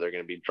are, where they're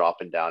going to be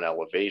dropping down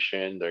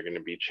elevation. They're going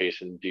to be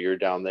chasing deer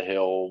down the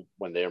hill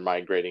when they're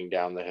migrating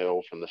down the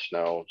hill from the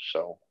snow.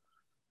 So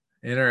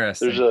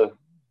interesting.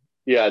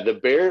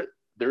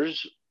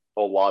 There's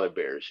a lot of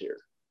bears here,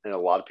 and a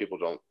lot of people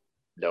don't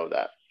know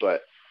that,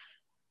 but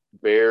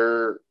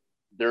there's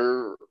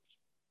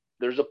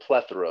a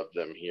plethora of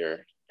them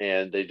here,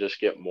 and they just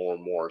get more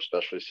and more,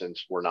 especially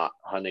since we're not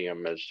hunting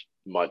them as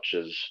much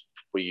as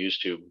we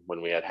used to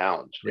when we had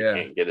hounds. We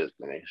can't get as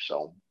many.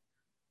 So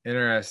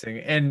interesting.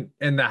 And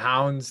the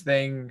hounds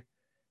thing,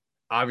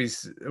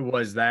 obviously,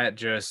 was that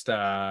just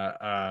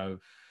a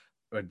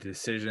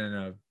decision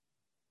of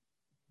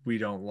we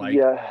don't like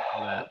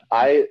that?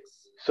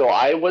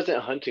 I wasn't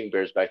hunting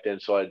bears back then,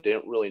 so I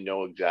didn't really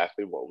know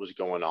exactly what was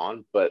going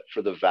on. But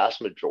for the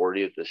vast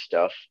majority of the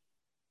stuff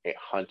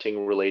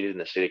hunting related in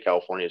the state of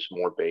California is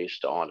more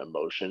based on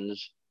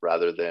emotions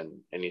rather than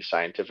any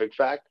scientific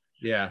fact.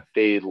 Yeah.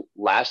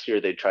 Last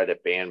year they tried to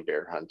ban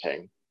bear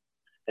hunting,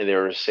 and they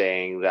were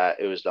saying that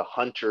it was the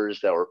hunters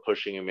that were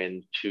pushing them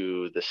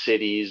into the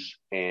cities,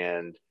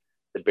 and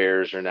the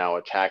bears are now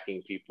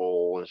attacking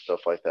people and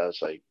stuff like that.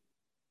 It's like,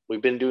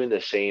 we've been doing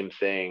the same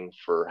thing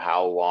for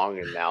how long,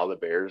 and now the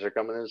bears are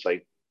coming in. It's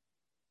like,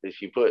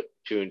 if you put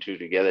two and two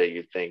together,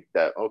 you'd think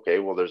that, okay,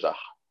 well, there's a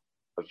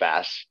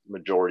vast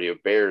majority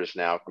of bears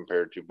now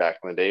compared to back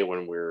in the day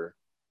when we were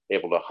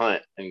able to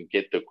hunt and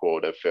get the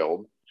quota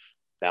filled.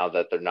 now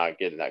that they're not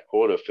getting that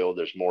quota filled,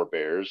 there's more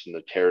bears and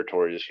the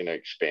territory is going to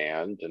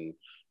expand, and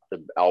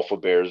the alpha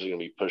bears are going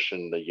to be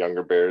pushing the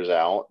younger bears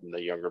out, and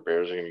the younger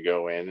bears are going to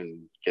go in and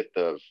get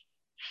the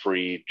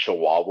free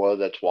chihuahua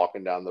that's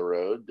walking down the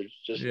road.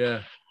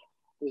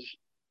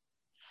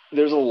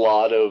 There's a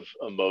lot of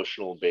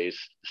emotional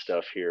based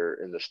stuff here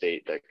in the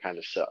state that kind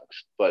of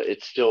sucks, but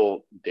it's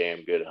still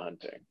damn good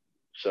hunting.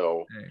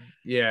 So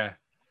yeah,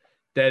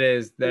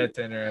 that's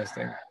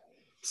interesting.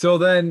 So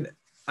then,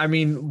 I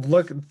mean,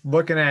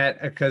 looking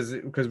at,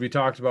 because we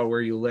talked about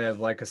where you live,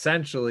 like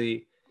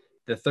essentially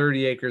the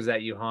 30 acres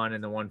that you hunt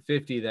and the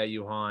 150 that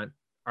you hunt,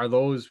 are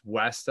those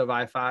west of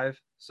I-5?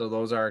 So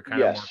those are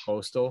kind of more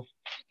coastal?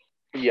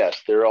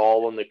 Yes, they're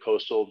all in the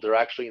coastal. They're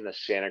actually in the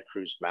Santa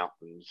Cruz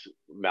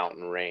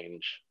mountain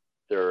range.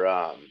 They're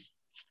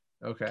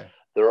okay.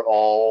 They're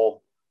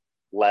all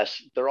less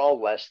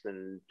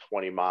than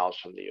 20 miles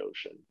from the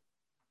ocean.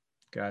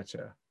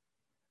 Gotcha.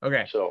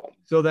 Okay.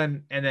 So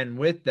then, and then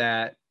with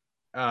that,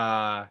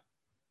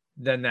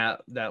 then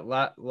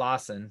that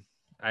Lawson,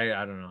 I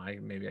don't know,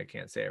 maybe I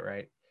can't say it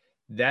right.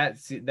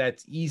 That's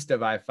east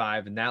of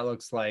I-5, and that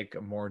looks like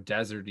a more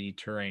deserty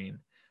terrain.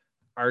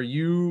 Are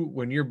you,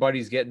 when your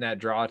buddy's getting that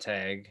draw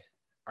tag,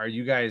 are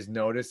you guys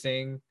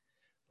noticing,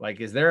 like,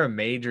 is there a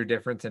major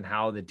difference in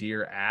how the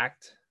deer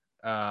act?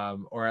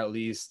 Or at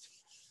least,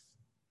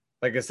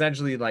 like,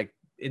 essentially, like,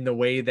 in the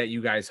way that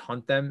you guys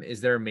hunt them,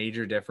 is there a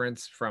major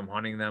difference from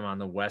hunting them on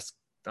the west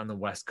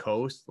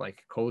coast,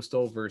 like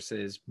coastal,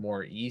 versus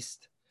more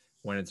east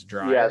when it's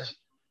drier? Yes,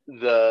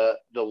 the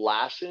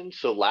Lassen.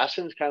 So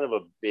Lassen's kind of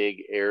a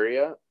big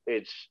area.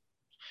 It's,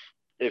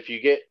 if you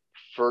get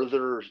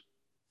further,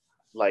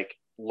 like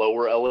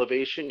lower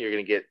elevation, you're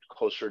going to get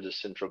closer to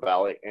Central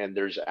Valley, and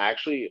there's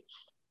actually,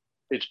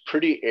 it's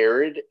pretty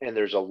arid, and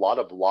there's a lot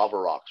of lava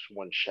rocks.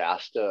 When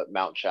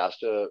Mount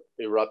Shasta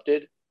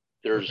erupted,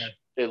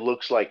 it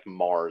looks like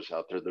Mars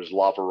out there. There's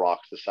lava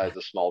rocks the size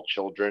of small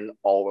children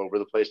all over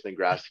the place, and the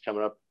grass is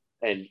coming up,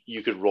 and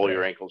you could roll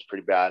your ankles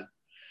pretty bad.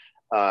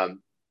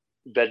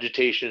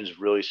 Vegetation is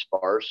really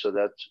sparse, so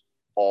that's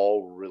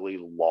all really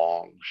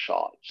long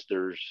shots.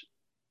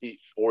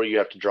 Or you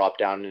have to drop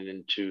down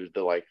into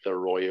the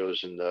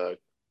arroyos and the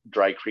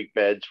dry creek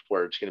beds,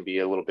 where it's going to be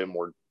a little bit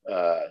more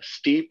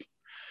steep,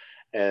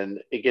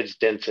 and it gets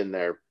dense in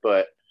there.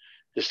 But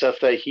the stuff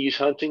that he's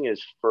hunting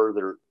is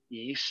further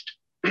east,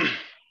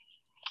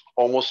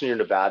 almost near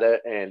Nevada,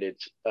 and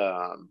it's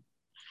the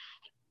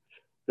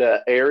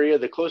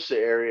closest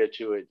area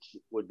to it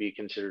would be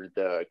considered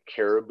the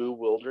Caribou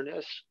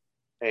Wilderness,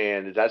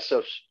 and that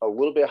stuff's a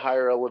little bit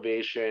higher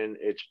elevation.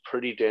 It's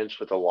pretty dense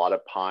with a lot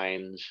of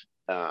pines.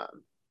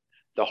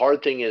 The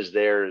hard thing is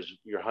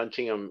you're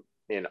hunting them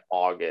in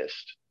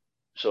August,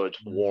 so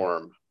it's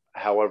warm.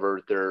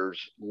 However, there's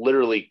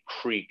literally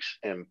creeks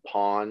and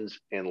ponds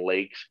and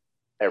lakes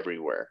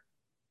everywhere.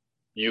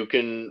 You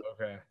can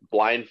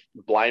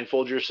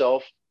blindfold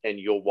yourself and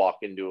you'll walk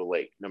into a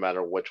lake no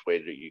matter which way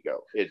that you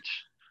go.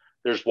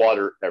 There's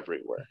water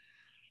everywhere.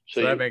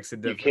 So that makes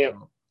it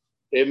difficult.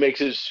 It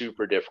makes it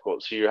super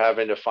difficult. So you're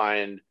having to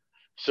find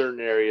certain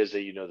areas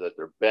that that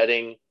they're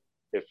bedding,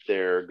 if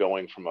they're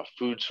going from a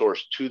food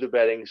source to the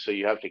bedding. So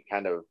you have to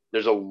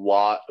there's a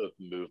lot of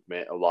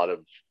movement,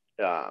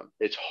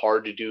 it's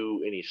hard to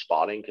do any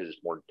spotting because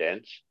it's more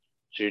dense.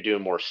 So you're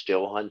doing more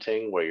still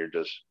hunting, where you're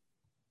just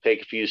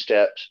take a few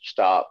steps,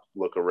 stop,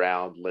 look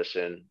around,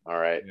 listen. All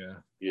right. Yeah.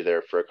 You're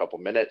there for a couple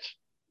minutes.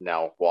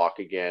 Now walk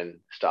again,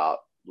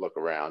 stop, look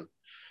around.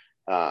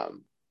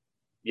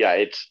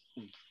 It's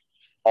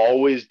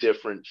always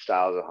different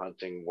styles of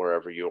hunting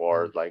wherever you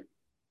are. Like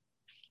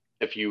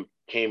if you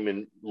came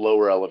in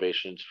lower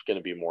elevations, it's going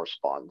to be more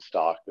spot and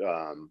stock.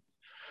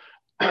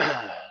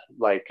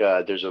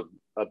 There's a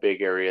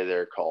big area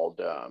there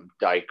called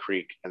Dye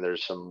Creek, and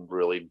there's some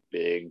really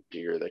big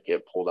deer that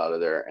get pulled out of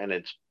there,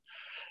 and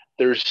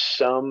there's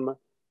some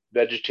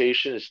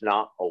vegetation. It's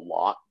not a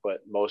lot,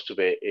 but most of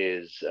it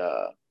is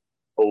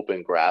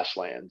open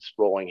grasslands,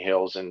 rolling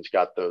hills, and it's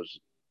got those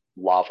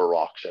lava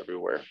rocks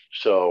everywhere.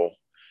 So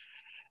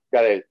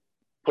got to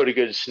put a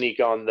good sneak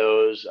on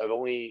those.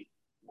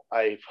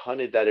 I've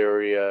hunted that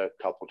area a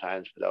couple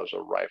times, but that was a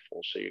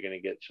rifle, so you're going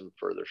to get some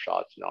further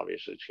shots, and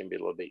obviously it's going to be a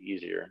little bit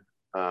easier.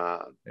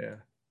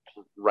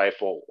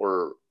 Rifle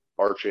or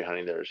archery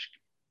hunting there is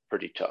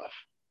pretty tough.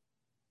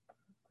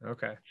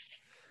 Okay,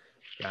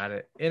 got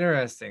it.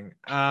 Interesting.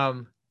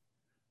 All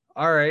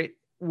right.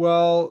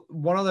 Well,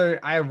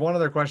 I have one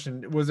other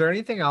question. Was there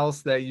anything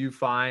else that you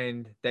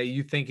find that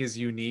you think is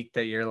unique,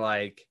 that you're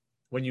like,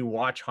 when you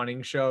watch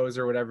hunting shows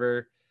or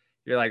whatever,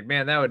 you're like,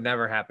 man, that would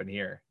never happen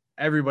here?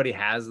 Everybody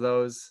has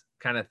those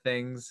kind of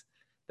things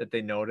that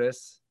they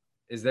notice.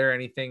 Is there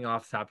anything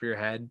off the top of your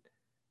head?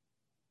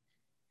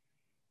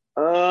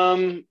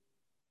 I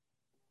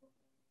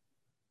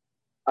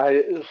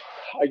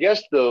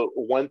guess the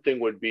one thing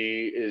would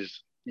be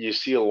is you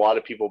see a lot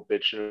of people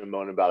bitching and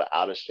moaning about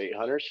out-of-state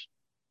hunters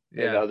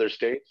in other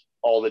states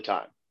all the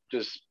time.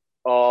 Just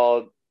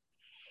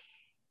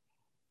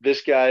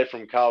this guy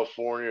from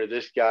California, or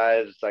this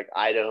guy that's like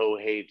Idaho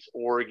hates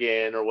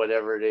Oregon or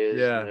whatever it is.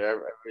 Yeah.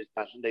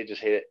 And they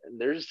just hate it.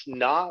 And there's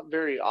not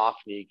very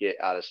often you get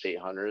out of state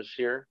hunters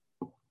here.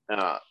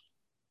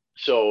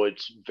 So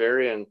it's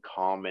very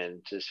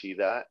uncommon to see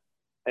that.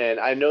 And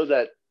I know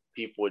that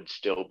people would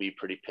still be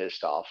pretty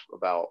pissed off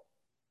about,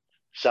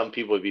 some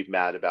people would be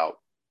mad about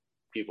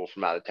people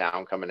from out of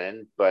town coming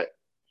in, but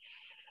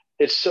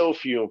it's so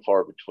few and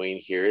far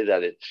between here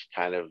that it's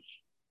kind of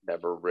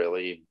never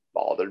really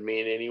bothered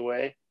me in any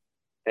way.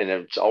 And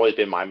it's always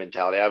been my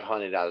mentality. I've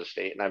hunted out of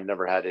state and I've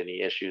never had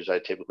any issues. I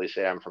typically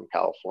say I'm from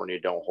California,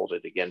 don't hold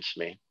it against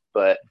me.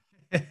 But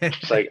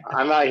it's like,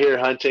 I'm out here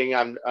hunting.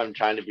 I'm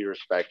trying to be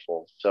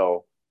respectful.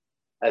 So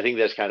I think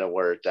that's kind of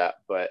where it's at.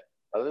 But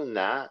other than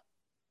that,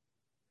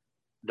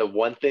 the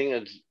one thing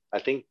is, I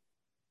think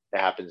it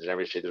happens in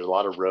every state. There's a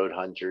lot of road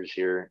hunters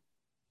here.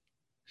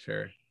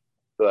 Sure.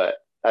 But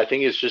I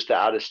think it's just the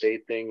out of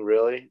state thing,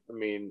 really. I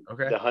mean,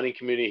 okay. The hunting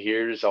community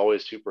here is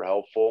always super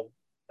helpful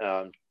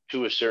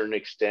to a certain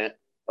extent.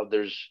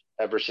 There's,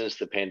 ever since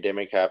the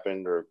pandemic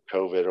happened, or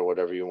COVID, or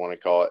whatever you want to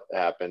call it,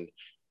 happened,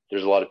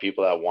 there's a lot of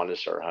people that want to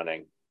start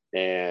hunting.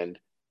 And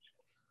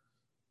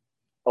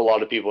a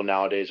lot of people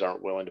nowadays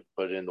aren't willing to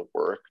put in the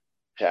work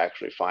to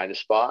actually find a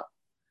spot.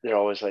 They're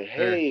always like,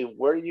 hey,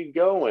 where are you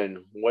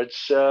going?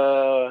 What's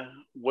a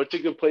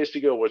good place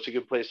to go? What's a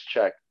good place to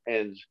check?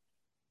 And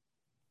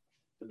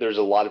there's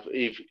a lot of,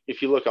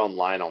 if you look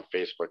online on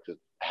Facebook, it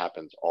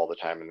happens all the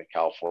time in the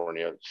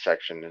California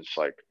section. It's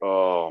like,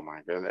 oh my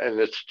goodness. And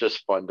it's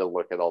just fun to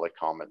look at all the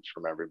comments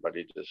from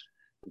everybody just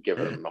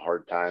giving them a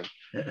hard time.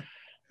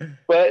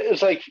 But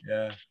it's like,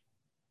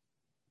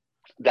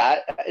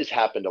 that has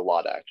happened a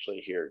lot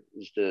actually here,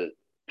 is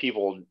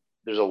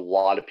there's a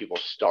lot of people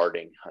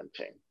starting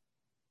hunting.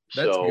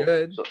 That's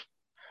good.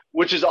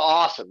 Which is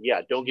awesome.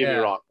 Yeah, don't get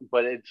me wrong.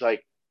 But it's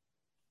like,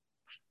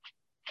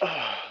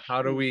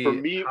 how do we, for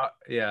me,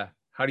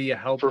 how do you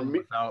help them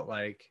without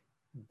like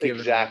giving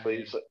exactly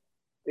them? It's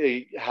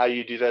like, how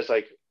you do that is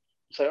like,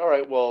 say, all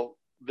right, well,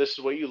 this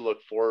is what you look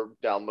for.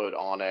 Download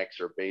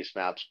Onyx or Base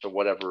Maps or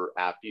whatever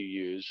app you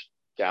use.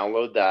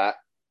 Download that.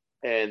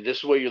 And this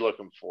is what you're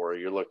looking for.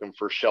 You're looking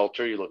for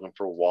shelter. You're looking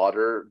for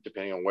water,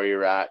 depending on where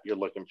you're at. You're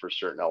looking for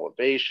certain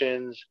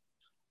elevations.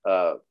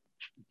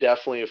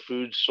 Definitely a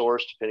food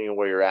source, depending on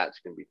where you're at, it's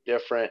going to be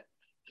different.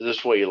 So this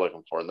is what you're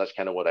looking for. And that's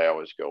kind of what I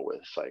always go with.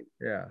 It's like,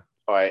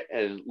 all right,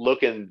 and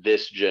look in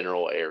this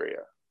general area.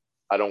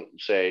 I don't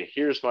say,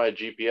 here's my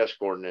GPS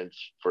coordinates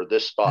for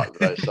this spot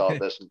that I saw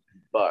this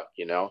buck,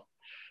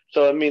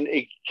 So, I mean,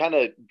 it kind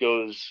of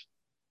goes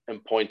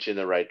and points in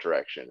the right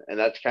direction. And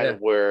that's kind of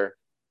where,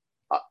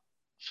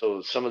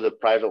 so some of the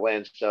private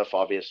land stuff,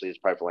 obviously is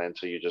private land,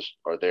 so you just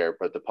are there.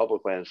 But the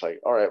public land is like,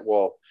 all right,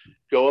 well,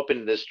 go up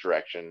in this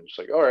direction. It's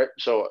like, all right.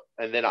 So,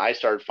 and then I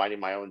started finding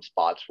my own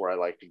spots where I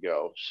like to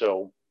go.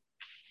 So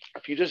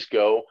if you just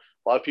go,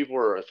 a lot of people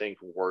are, I think,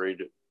 worried.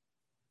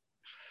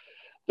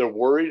 They're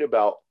worried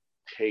about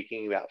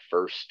taking that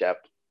first step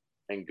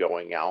and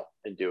going out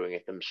and doing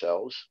it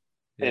themselves.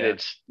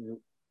 And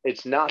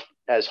it's not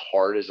as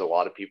hard as a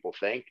lot of people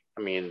think.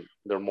 I mean,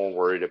 they're more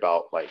worried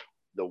about like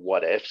the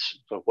what ifs.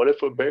 But what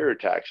if a bear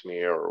attacks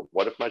me, or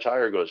what if my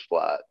tire goes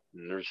flat?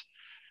 And there's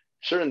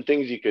certain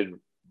things you could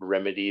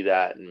remedy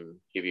that and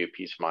give you a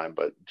peace of mind.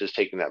 But just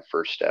taking that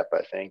first step,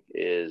 I think,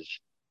 is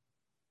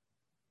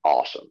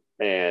awesome.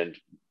 And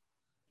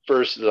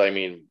first, I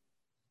mean,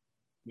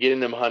 getting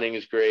them hunting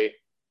is great,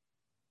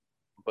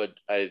 but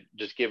I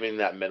just giving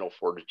that mental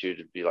fortitude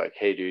to be like,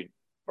 hey, dude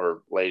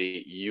or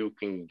lady, you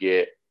can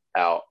get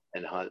out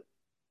and hunt.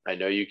 I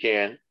know you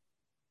can.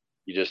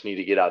 You just need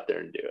to get out there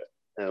and do it.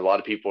 And a lot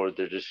of people,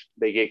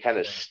 they get kind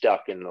of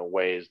stuck in the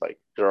ways, like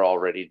they're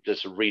already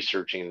just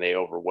researching, they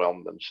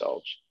overwhelm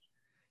themselves.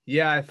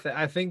 Yeah,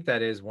 I think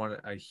that is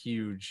a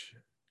huge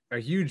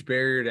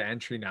barrier to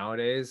entry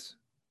nowadays,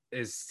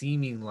 is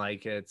seeming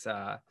like it's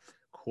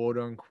quote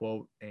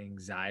unquote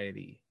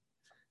anxiety.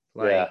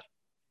 Like,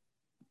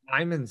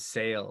 I'm in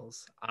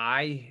sales.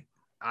 I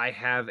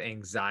have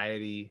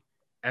anxiety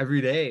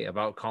every day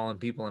about calling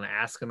people and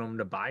asking them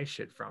to buy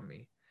shit from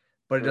me,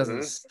 but it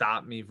doesn't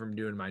stop me from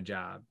doing my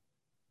job.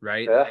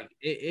 Right. Like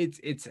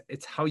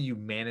it's how you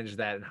manage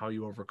that and how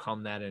you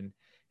overcome that. And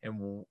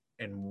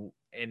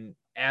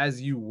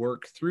as you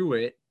work through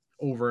it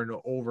over and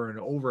over and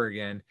over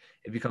again,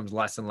 it becomes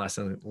less and less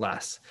and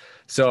less.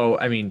 So,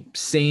 I mean,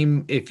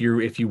 same if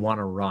you want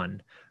to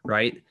run,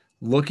 right?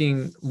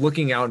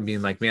 Looking out and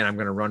being like, man, I'm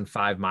going to run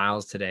 5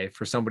 miles today,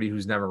 for somebody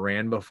who's never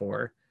ran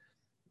before.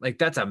 Like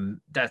that's a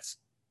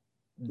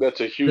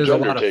huge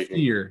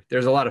undertaking.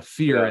 There's a lot of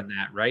fear in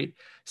that. Right.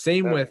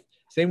 Same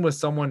with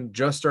someone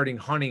just starting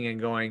hunting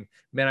and going,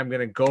 man, I'm going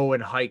to go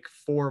and hike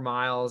 4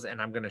 miles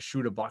and I'm going to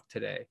shoot a buck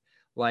today.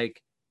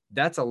 Like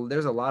there's a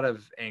lot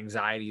of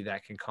anxiety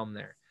that can come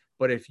there.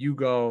 But if you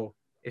go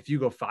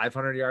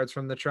 500 yards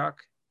from the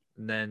truck,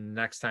 and then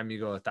next time you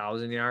go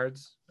 1,000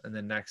 yards, and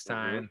then next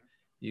time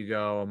you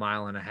go 1.5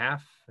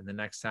 miles, and the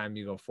next time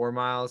you go 4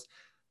 miles,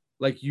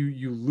 like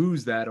you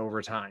lose that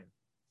over time.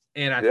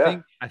 And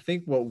I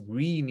think what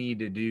we need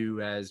to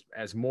do as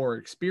more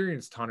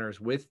experienced hunters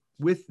with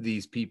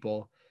these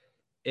people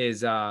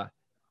is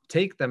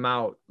take them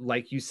out,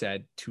 like you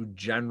said, to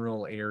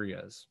general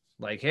areas.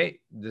 Like, hey,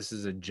 this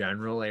is a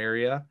general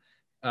area.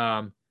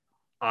 I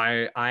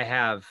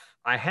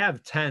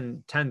have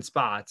 10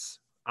 spots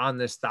on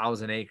this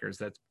 1,000 acres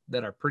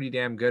that are pretty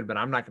damn good, but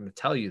I'm not going to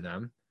tell you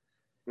them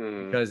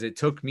because it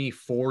took me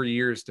 4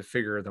 years to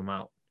figure them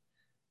out.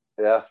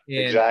 Yeah,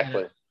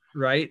 exactly.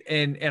 Right.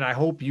 And I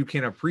hope you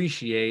can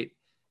appreciate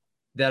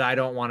that I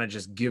don't want to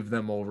just give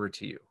them over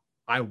to you.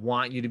 I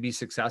want you to be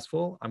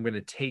successful. I'm going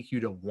to take you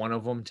to one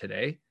of them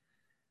today,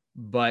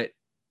 but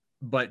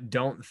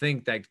don't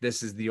think that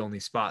this is the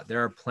only spot.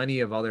 There are plenty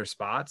of other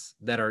spots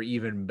that are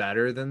even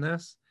better than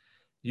this.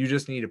 You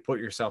just need to put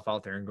yourself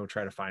out there and go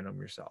try to find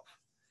them yourself.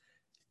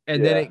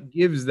 And then it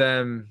gives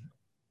them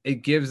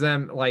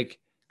like,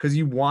 because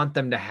you want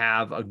them to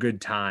have a good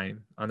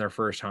time on their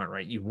first hunt,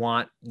 right? You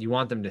want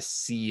them to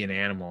see an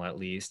animal at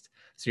least,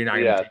 so you're not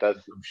going to take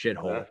them from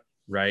shithole,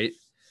 right?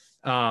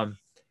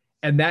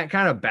 And that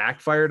kind of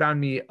backfired on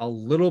me a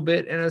little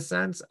bit in a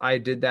sense. I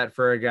did that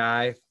for a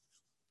guy,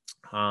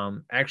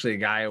 actually a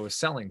guy I was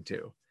selling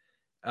to.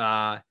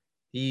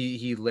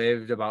 He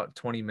lived about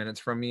 20 minutes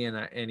from me,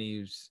 and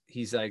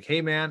he's like,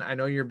 hey man, I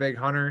know you're a big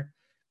hunter.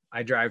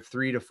 I drive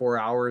 3 to 4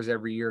 hours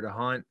every year to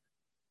hunt.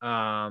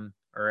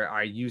 Or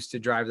I used to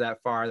drive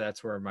that far.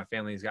 That's where my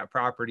family's got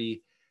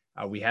property.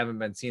 We haven't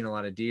been seeing a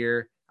lot of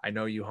deer. I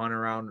know you hunt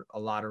around a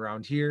lot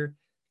around here.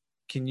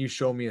 Can you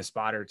show me a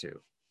spot or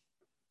two?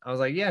 I was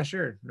like, yeah,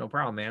 sure. No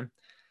problem, man.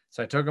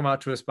 So I took him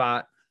out to a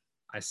spot.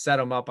 I set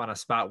him up on a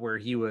spot where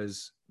he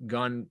was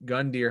gun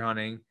deer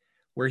hunting,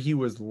 where he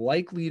was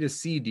likely to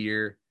see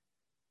deer,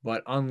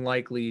 but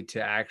unlikely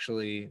to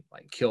actually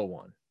like kill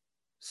one.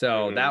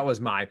 So that was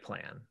my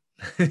plan.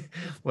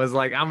 Was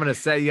like, I'm gonna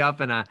set you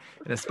up in a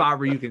spot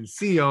where you can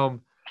see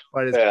them,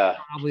 but it's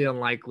probably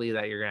unlikely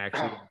that you're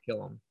actually gonna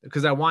kill them,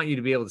 because I want you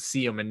to be able to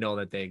see them and know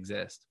that they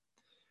exist.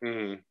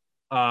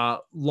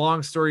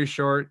 Long story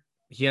short,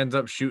 he ends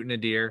up shooting a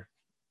deer.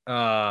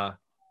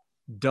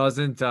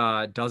 Doesn't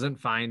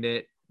find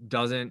it.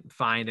 Doesn't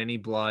find any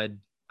blood.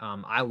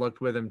 I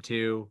looked with him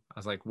too. I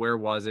was like, where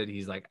was it?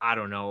 He's like, I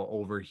don't know,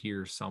 over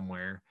here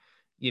somewhere.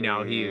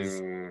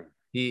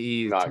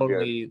 He's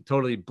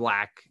totally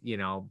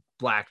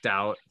blacked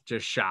out,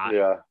 just shot.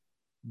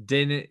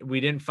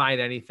 We didn't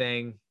find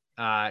anything.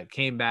 He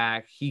came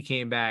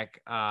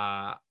back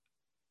the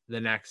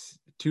next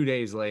 2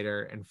 days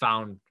later and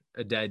found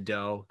a dead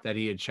doe that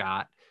he had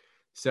shot.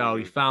 So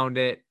he found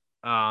it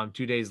 2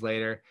 days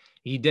later.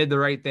 He did the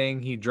right thing.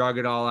 He drug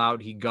it all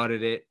out. He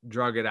gutted it,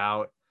 drug it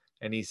out.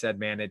 And he said,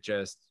 man, it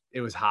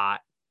was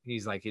hot.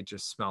 He's like, it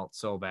just smelled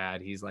so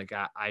bad. He's like,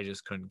 I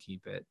just couldn't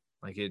keep it.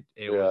 Like it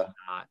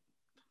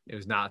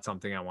was not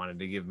something I wanted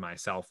to give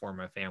myself or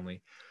my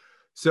family.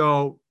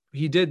 So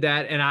he did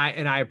that. And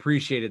I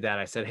appreciated that.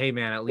 I said, hey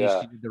man, at least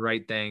you did the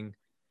right thing.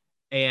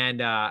 And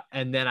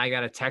then I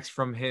got a text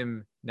from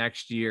him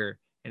next year,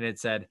 and it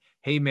said,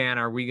 hey man,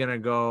 are we going to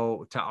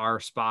go to our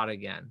spot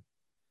again?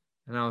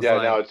 And I was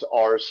like, now it's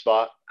our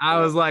spot. I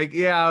was like,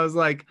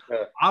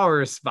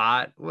 our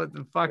spot. What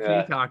the fuck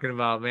are you talking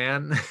about,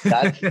 man?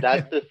 That's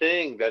the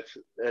thing.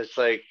 It's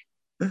like,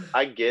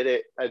 I get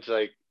it. It's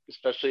like,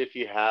 especially if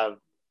you have,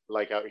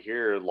 like out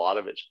here, a lot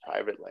of it's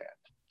private land.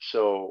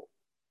 So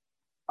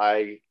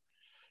I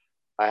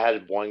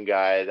had one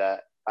guy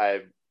that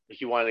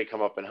he wanted to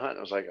come up and hunt.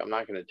 I was like, I'm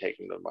not going to take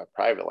him to my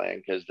private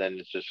land, because then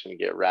it's just going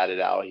to get ratted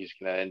out. He's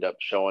going to end up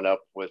showing up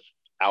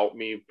without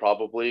me,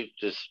 probably.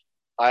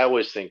 I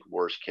always think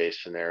worst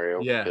case scenario,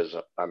 because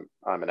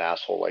I'm an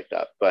asshole like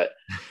that. But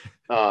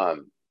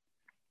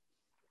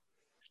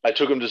I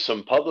took him to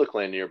some public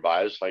land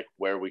nearby. It's like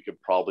where we could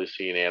probably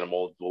see an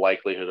animal. The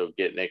likelihood of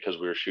getting it,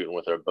 because we were shooting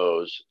with our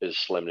bows, is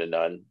slim to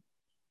none.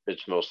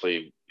 It's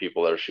mostly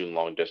people that are shooting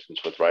long distance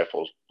with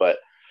rifles. But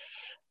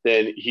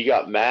then he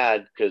got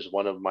mad because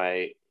one of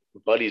my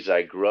buddies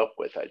I grew up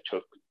with, I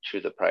took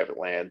to the private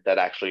land, that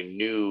actually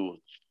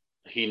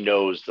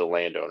knows the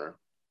landowner,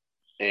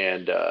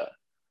 and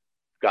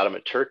got him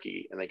a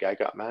turkey. And the guy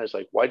got mad. He's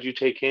like, why'd you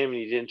take him and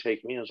you didn't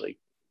take me? I was like,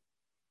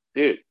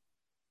 dude,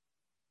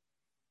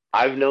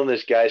 I've known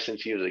this guy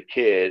since he was a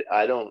kid.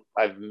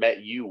 I've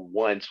met you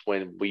once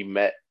when we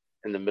met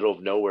in the middle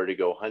of nowhere to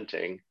go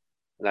hunting,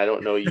 and I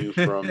don't know you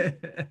from a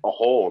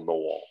hole in the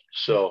wall.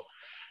 So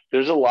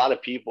there's a lot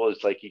of people.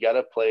 It's like, you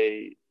gotta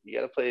play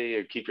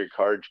or keep your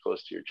cards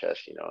close to your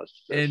chest,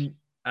 And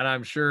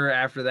I'm sure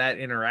after that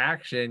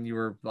interaction,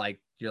 you're like,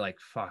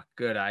 fuck,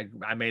 good. I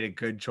made a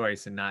good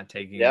choice in not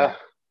taking it.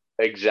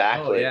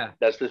 Exactly. Oh, yeah.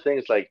 That's the thing.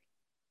 It's like,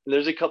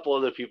 there's a couple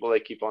other people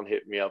that keep on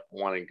hitting me up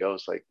wanting to go.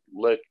 It's like,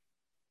 look,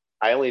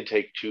 I only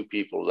take 2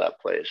 people to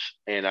that place,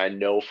 and I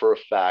know for a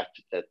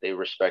fact that they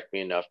respect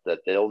me enough that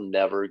they'll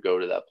never go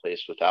to that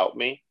place without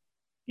me.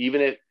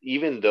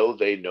 Even though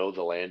they know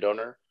the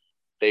landowner,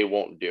 they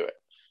won't do it.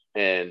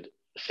 And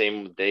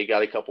same, they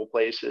got a couple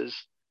places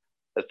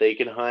that they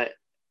can hunt,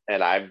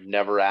 and I've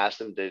never asked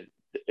them to.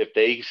 If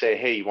they say,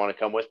 hey, you want to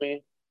come with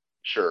me?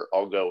 Sure,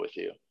 I'll go with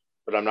you.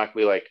 but I'm not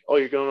gonna be like, oh,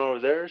 you're going over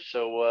there,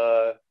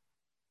 so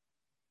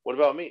what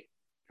about me?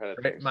 Kind of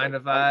thing. Right. Mind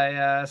if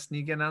I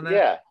sneak in on that?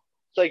 Yeah,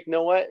 it's like, you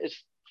know what?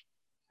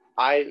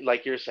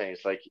 Like you're saying,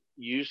 it's like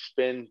you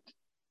spend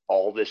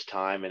all this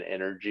time and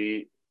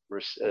energy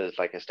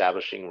like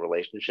establishing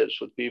relationships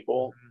with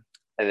people,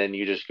 and then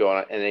you just go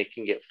on and they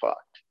can get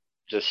fucked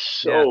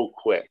just so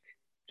quick,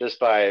 just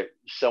by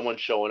someone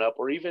showing up,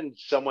 or even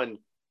someone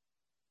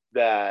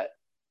that,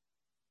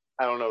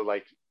 I don't know,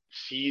 like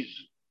sees.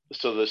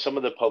 So there's some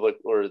of the public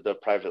or the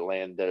private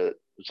land that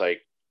it's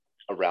like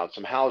around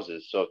some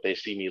houses. So if they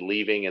see me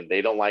leaving and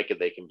they don't like it,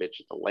 they can bitch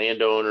at the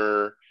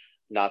landowner.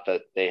 Not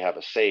that they have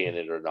a say in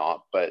it or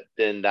not, but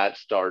then that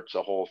starts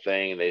a whole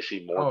thing, and they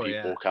see more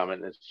people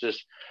coming. It's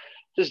just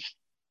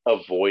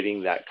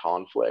avoiding that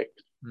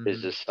conflict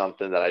is just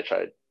something that I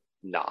try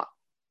not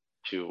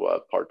to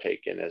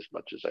partake in as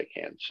much as I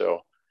can.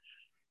 So,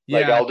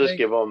 like, I'll just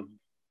give them.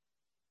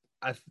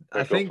 I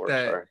think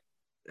that.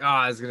 Oh,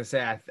 I was gonna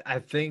say, I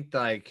think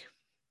like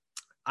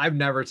I've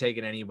never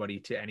taken anybody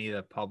to any of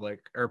the public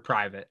or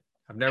private.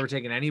 I've never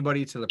taken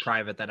anybody to the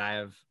private that I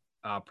have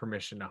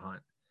permission to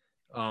hunt.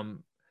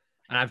 And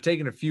I've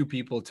taken a few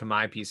people to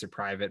my piece of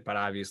private, but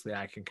obviously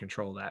I can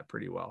control that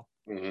pretty well.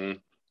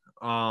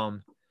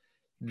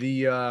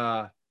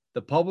 The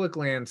public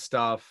land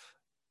stuff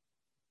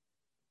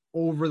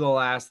over the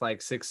last like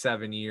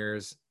 6-7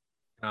 years,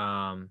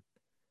 I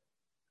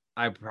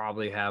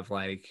probably have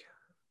like,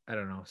 I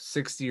don't know,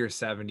 60 or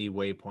 70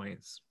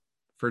 waypoints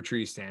for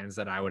tree stands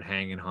that I would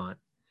hang and hunt.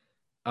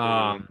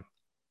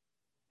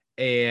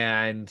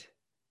 And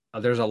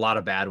there's a lot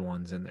of bad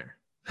ones in there.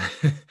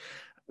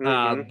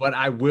 But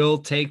I will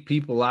take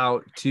people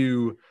out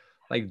to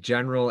like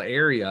general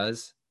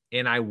areas,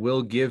 and I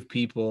will give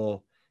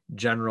people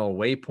general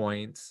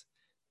waypoints.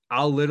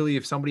 I'll literally,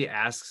 if somebody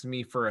asks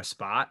me for a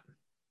spot,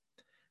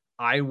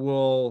 I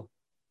will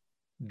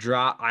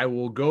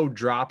go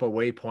drop a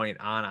waypoint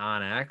on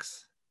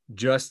onX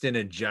just in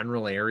a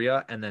general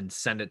area and then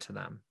send it to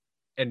them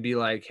and be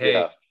like,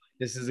 hey,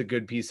 this is a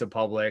good piece of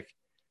public.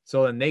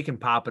 So then they can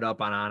pop it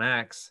up on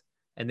onX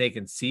and they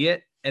can see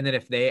it. And then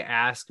if they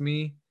ask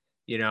me,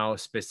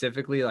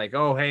 specifically like,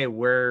 oh, hey,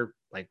 where,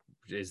 like,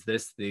 is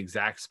this the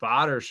exact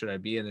spot or should I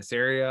be in this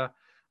area?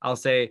 I'll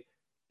say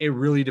it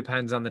really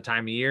depends on the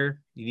time of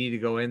year. You need to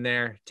go in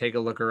there, take a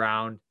look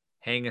around,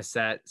 hang a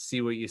set,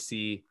 see what you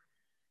see,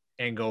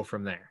 and go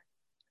from there.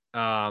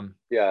 And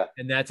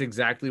that's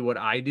exactly what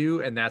I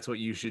do. And that's what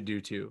you should do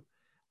too.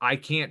 I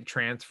can't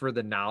transfer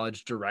the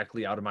knowledge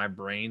directly out of my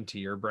brain to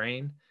your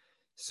brain.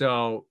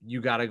 So you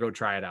got to go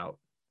try it out.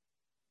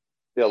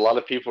 Yeah. A lot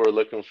of people are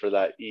looking for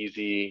that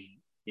easy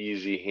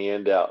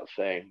handout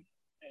thing.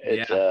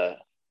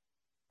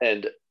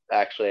 And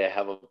actually I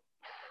have a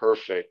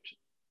perfect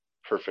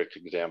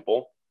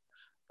example.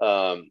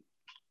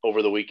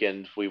 Over the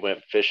weekend, we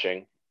went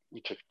fishing. We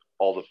took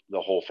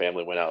the whole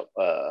family went out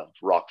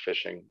rock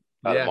fishing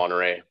out of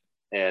Monterey.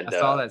 And I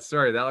saw that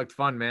story. That looked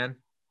fun, man.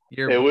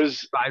 It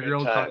was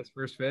 5-year-old caught his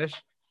first fish.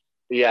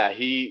 Yeah,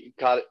 he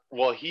caught it.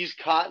 Well, he's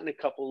caught in a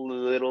couple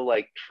little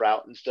like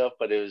trout and stuff,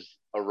 but it was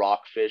a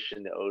rockfish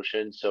in the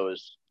ocean. So it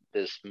was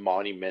this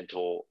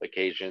monumental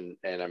occasion,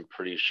 and I'm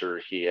pretty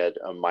sure he had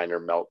a minor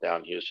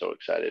meltdown. He was so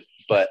excited.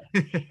 But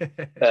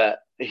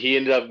he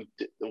ended up,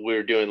 we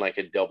were doing like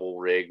a double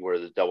rig where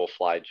the double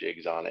fly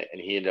jigs on it,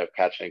 and he ended up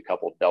catching a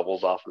couple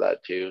doubles off of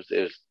that too.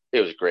 It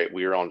was great.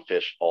 We were on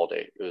fish all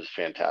day. It was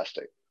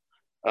fantastic.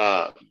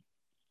 But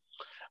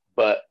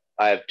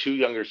I have two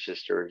younger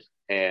sisters,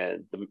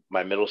 and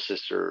my middle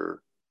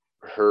sister,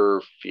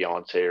 her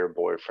fiance or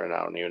boyfriend,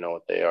 I don't even know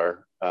what they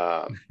are.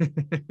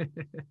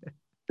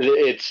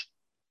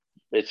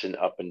 It's an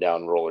up and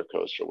down roller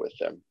coaster with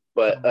them.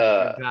 But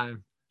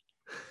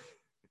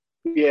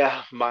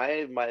yeah,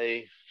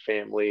 my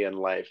family and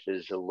life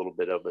is a little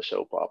bit of a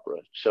soap opera.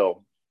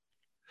 So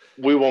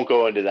we won't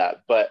go into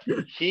that. But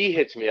he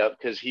hits me up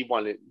because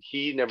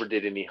he never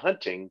did any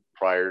hunting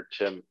prior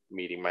to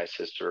meeting my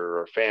sister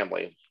or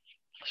family.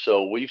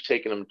 So we've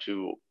taken him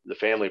to the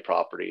family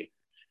property,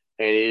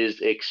 and it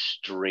is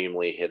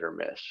extremely hit or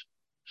miss.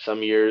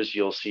 Some years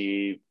you'll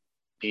see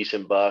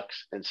decent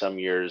bucks, and some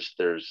years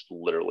there's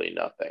literally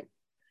nothing.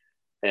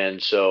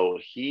 And so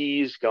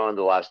he's gone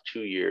the last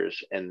 2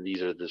 years, and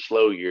these are the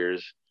slow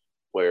years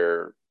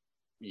where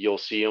you'll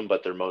see them,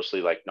 but they're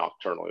mostly like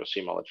nocturnal. You'll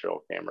see them on the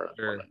trail camera on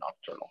the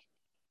nocturnal.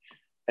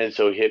 And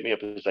so he hit me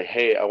up and was like,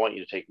 hey, I want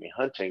you to take me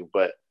hunting,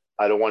 but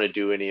I don't want to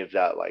do any of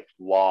that like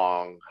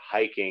long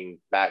hiking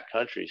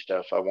backcountry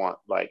stuff. I want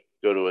like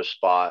go to a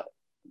spot,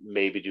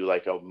 maybe do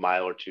like a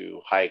mile or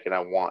two hike, and I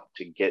want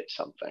to get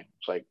something.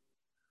 It's like,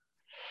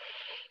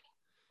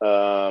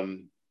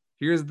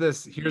 here's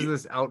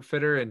this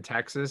outfitter in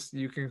Texas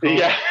you can call.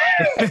 Yeah.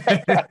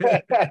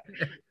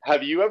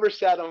 Have you ever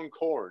sat on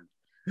corn?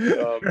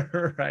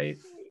 Right.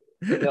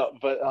 No,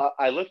 but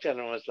I looked at him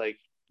and was like,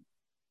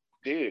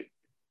 dude,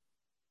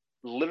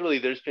 literally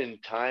there's been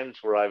times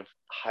where I've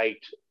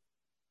hiked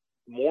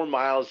more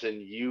miles than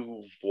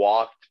you've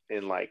walked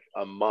in like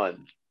a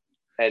month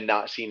and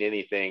not seen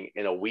anything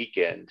in a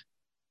weekend.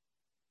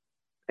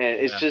 And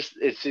it's just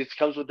it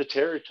comes with the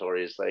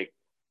territory. It's like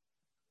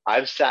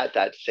I've sat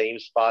that same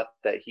spot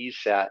that he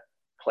sat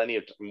plenty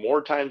of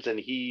more times than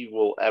he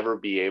will ever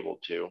be able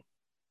to,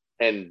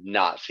 and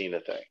not seen a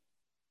thing.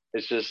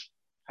 It's just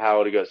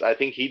how it goes. I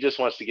think he just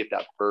wants to get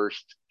that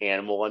first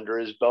animal under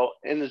his belt,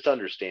 and it's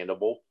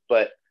understandable.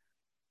 But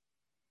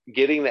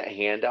getting that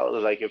handout,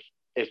 like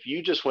if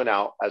you just went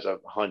out as a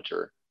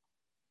hunter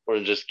or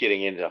just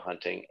getting into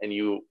hunting and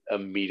you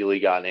immediately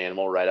got an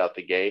animal right out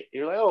the gate,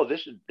 you're like, oh,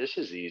 this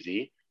is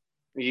easy.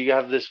 You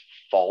have this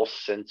false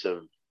sense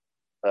of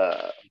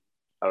I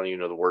don't even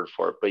know the word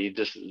for it, but you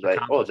just like,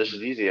 oh, this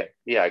is easy.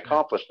 Yeah,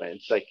 accomplishment.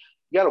 It's like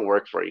you got to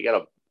work for it. You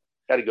got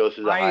to go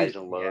through the highs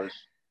and lows.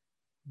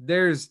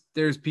 There's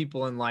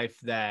people in life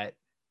that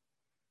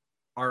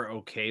are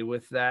okay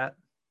with that.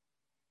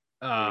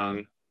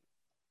 And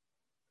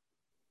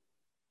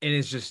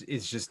it's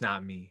just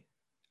not me.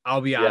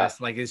 I'll be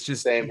honest. Like it's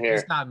just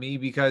not me,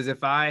 because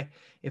if I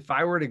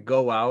were to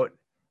go out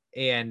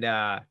and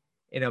a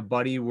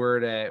buddy were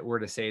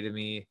to say to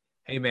me,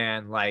 hey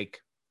man,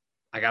 like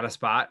I got a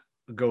spot,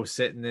 go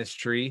sit in this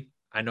tree.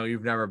 I know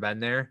you've never been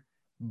there,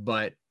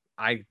 but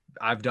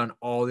I've done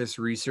all this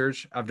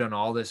research. I've done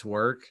all this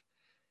work,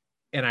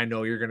 and I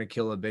know you're going to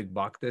kill a big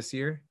buck this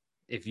year.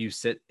 If you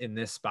sit in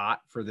this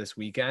spot for this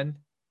weekend,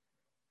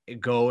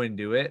 go and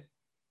do it.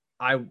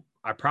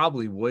 I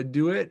probably would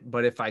do it,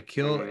 but if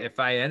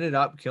I ended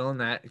up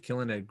killing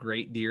a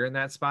great deer in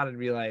that spot, I'd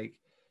be like,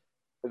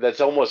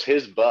 that's almost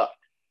his buck.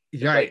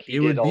 Right. Like it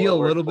would be a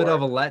little bit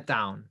of a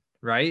letdown,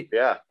 right?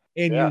 Yeah.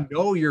 And you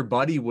know your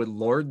buddy would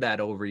lord that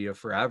over you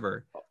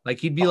forever. Like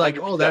he'd be like, 100%.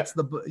 Oh, that's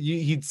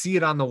he'd see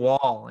it on the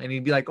wall and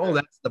he'd be like, oh,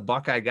 that's the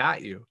buck I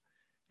got you.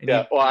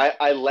 And well,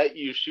 I let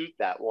you shoot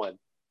that one.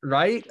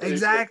 Right?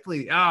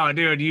 Exactly. Oh,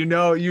 dude, you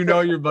know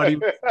your buddy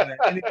would say that.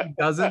 And if he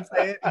doesn't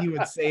say it, he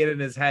would say it in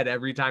his head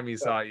every time he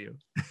saw you.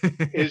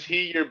 Is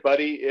he your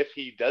buddy if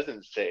he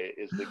doesn't say it,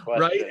 is the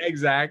question. Right?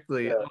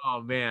 Exactly. Yeah.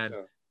 Oh man.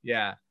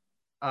 Yeah.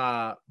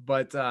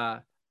 But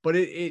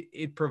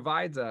it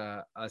provides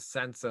a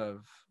sense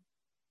of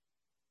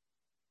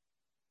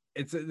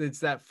it's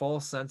that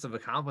false sense of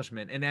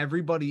accomplishment, and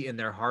everybody in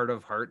their heart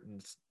of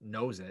hearts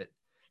knows it.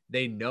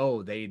 They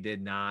know they did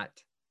not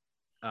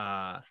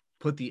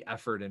put the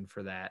effort in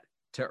for that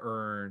to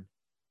earn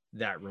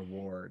that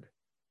reward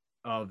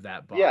of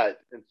that buck. Yeah,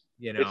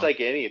 it's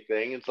like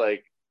anything. It's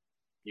like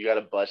you got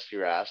to bust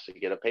your ass to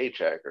get a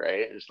paycheck,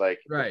 right? It's like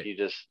if you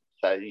just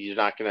you're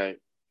not gonna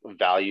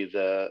value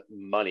the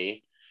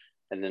money,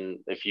 and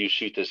then if you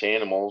shoot this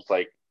animal, it's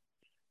like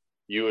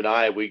you and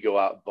I, we go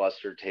out,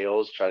 bust our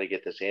tails, try to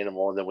get this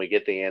animal, and then we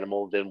get the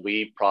animal, then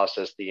we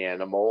process the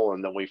animal,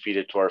 and then we feed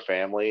it to our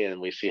family, and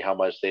we see how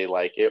much they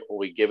like it.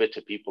 We give it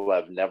to people who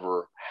have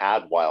never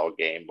had wild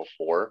game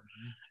before,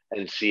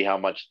 and see how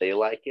much they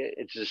like it.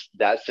 It's just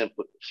that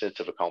simple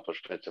sense of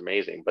accomplishment is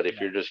amazing. But if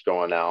you're just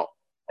going out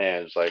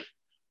and it's like,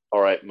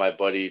 all right, my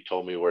buddy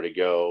told me where to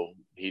go.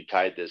 He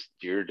tied this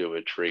deer to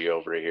a tree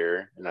over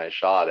here, and I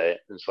shot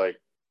it. It's like,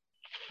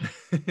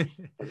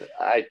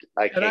 I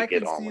can't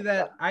get on with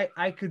that.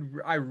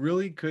 I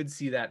really could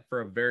see that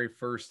for a very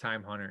first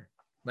time hunter,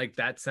 like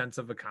that sense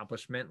of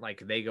accomplishment.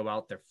 Like they go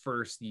out their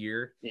first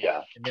year,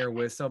 and they're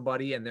with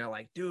somebody, and they're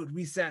like, dude,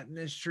 we sat in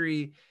this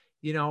tree,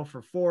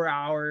 for 4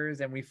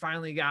 hours, and we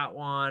finally got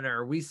one,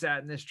 or we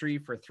sat in this tree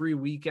for 3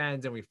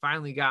 weekends, and we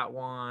finally got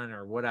one,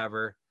 or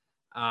whatever.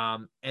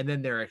 And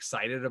then they're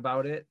excited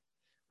about it.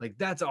 Like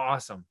that's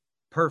awesome,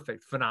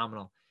 perfect,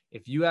 phenomenal.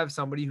 If you have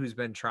somebody who's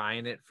been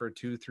trying it for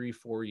 2, 3,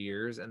 4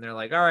 years and they're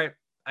like, all right,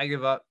 I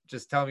give up,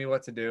 just tell me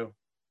what to do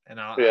and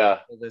I'll do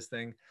this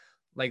thing.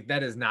 Like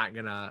that is not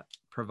going to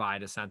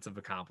provide a sense of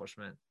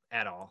accomplishment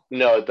at all.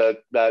 No,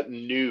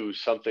 that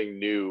something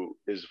new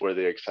is where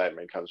the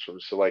excitement comes from.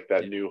 So like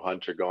that new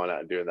hunter going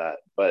out and doing that.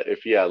 But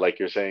if, like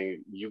you're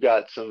saying, you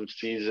got some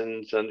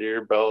seasons under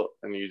your belt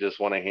and you just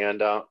want a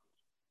handout,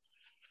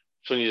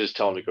 so when you just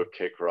tell them to go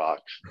kick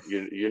rocks,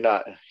 you're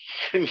not.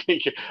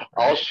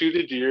 I'll shoot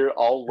a deer.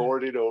 I'll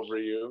lord it over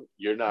you.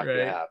 You're not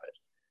gonna have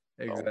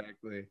it.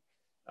 Exactly.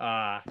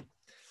 All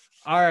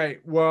right.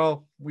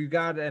 Well, we've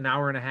got an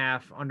hour and a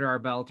half under our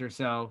belt or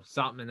so,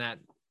 something in that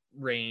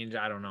range.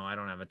 I don't know. I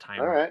don't have a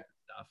timer. All right.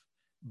 Stuff.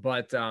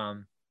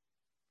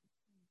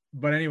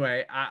 But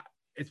anyway,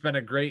 it's been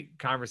a great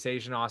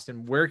conversation,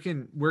 Austin. Where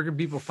can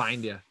people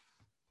find you?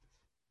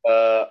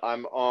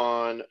 I'm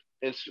on.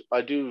 I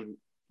do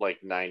like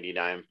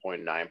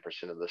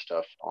 99.9% of the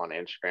stuff on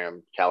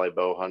Instagram, Cali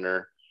Bow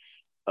Hunter.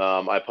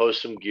 I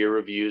post some gear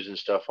reviews and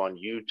stuff on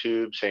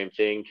YouTube. Same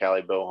thing,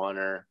 Cali Bow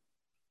Hunter.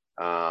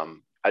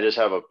 I just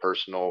have a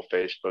personal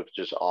Facebook,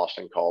 just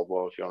Austin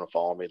Caldwell. If you want to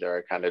follow me there,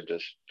 I kind of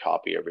just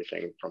copy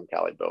everything from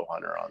Cali Bow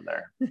Hunter on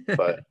there.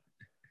 But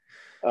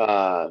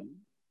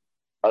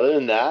other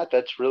than that,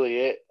 that's really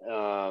it.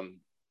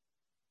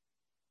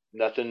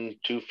 Nothing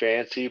too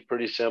fancy,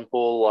 pretty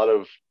simple. A lot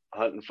of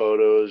hunting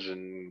photos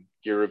and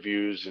gear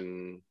reviews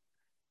and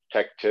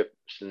tech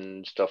tips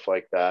and stuff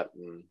like that.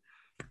 And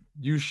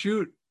you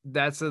shoot,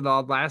 that's the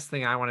last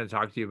thing I want to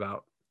talk to you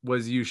about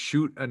was you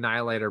shoot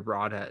Annihilator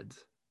broadheads.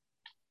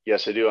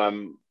 Yes, I do.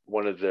 I'm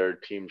one of their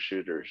team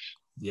shooters.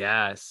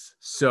 Yes.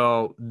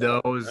 So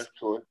those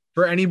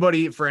for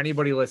anybody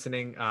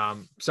listening,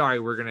 sorry,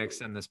 we're gonna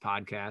extend this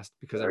podcast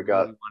because I really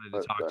wanted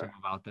to talk to him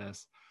about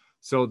this.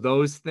 So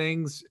those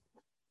things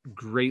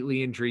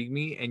greatly intrigue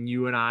me, and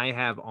you and I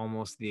have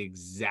almost the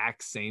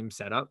exact same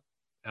setup.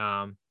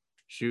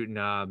 Shooting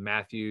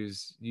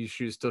Matthews,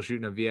 still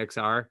shooting a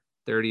VXR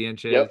 30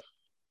 inches.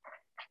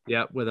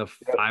 Yep, with a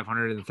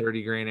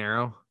 530 grain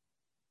arrow.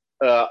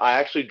 I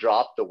actually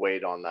dropped the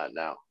weight on that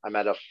now. I'm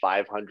at a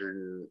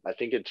 500. I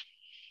think it's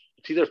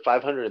either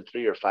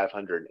 503 or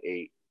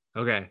 508.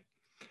 Okay,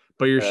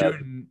 but you're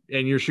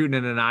shooting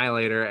an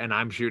Annihilator, and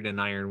I'm shooting an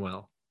Iron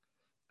Will.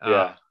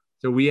 Yeah.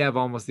 So we have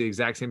almost the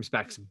exact same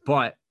specs,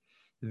 but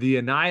the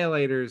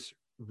Annihilators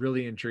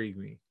really intrigue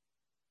me.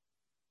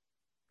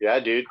 Yeah,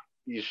 dude,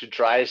 you should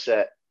try a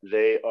set.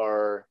 They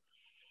are.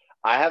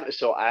 I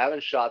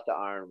haven't shot the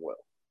Iron Will.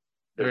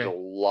 There's a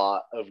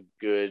lot of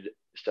good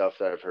stuff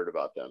that I've heard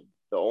about them.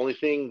 The only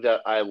thing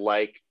that I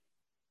like,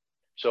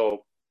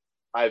 so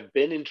I've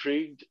been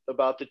intrigued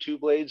about the two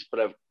blades, but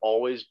I've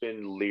always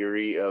been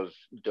leery of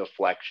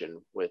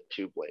deflection with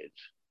two blades.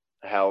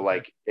 How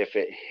like if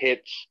it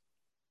hits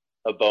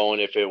a bone,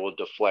 if it will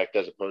deflect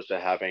as opposed to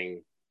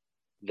having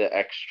the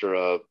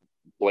extra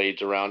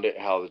blades around it,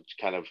 how it's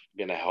kind of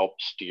going to help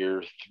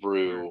steer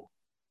through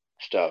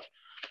stuff.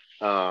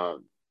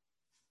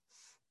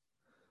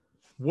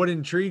 What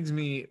intrigues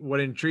me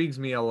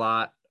a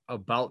lot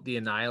about the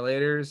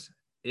Annihilators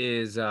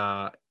is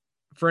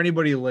for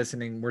anybody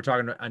listening, we're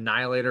talking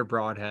Annihilator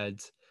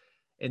broadheads,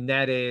 and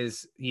that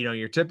is,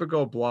 your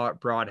typical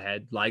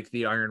broadhead like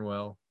the Iron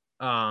Will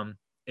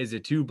is a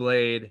two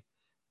blade,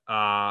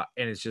 and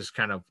it's just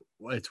kind of,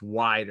 it's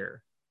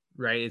wider,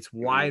 right? It's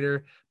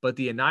wider, but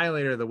the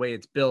Annihilator, the way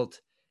it's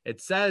built,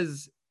 it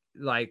says,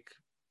 like,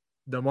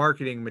 the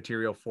marketing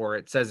material for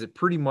it says it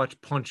pretty much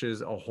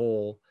punches a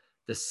hole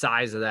the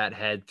size of that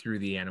head through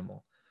the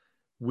animal,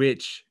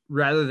 which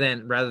rather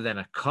than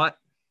a cut,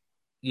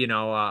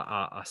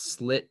 a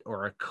slit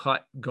or a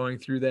cut going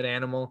through that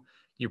animal,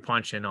 you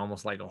punch in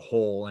almost like a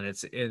hole, and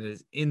it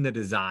is in the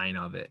design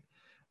of it.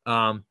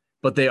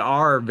 But they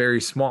are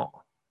very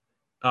small,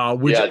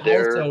 which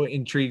also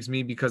intrigues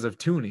me because of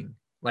tuning.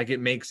 Like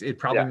it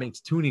probably makes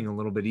tuning a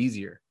little bit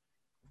easier.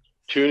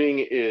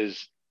 Tuning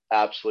is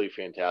absolutely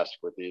fantastic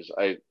with these.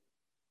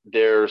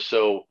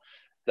 So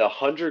the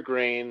 100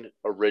 grain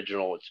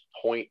original, it's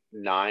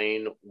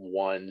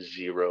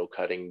 0.910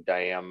 cutting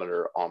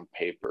diameter on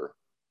paper,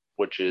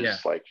 which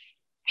is like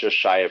just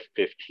shy of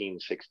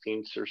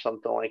 15/16 or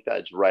something like that.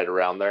 It's right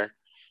around there.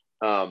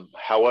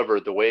 However,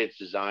 the way it's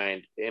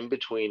designed, in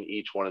between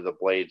each one of the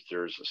blades,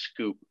 there's a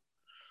scoop.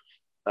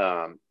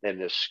 And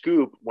the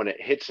scoop, when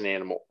it hits an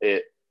animal,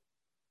 it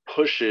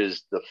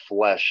pushes the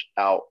flesh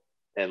out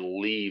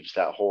and leaves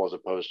that hole, as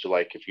opposed to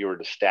like if you were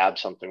to stab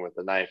something with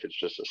a knife, it's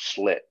just a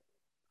slit.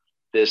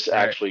 This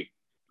actually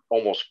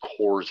almost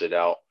cores it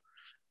out.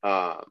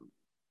 But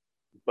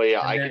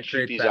yeah, I can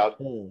shoot these out.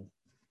 Hole.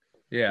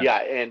 Yeah,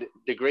 and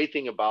the great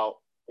thing about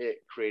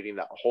it creating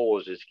that hole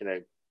is it's going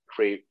to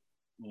create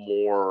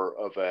more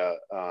of a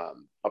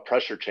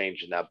pressure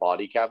change in that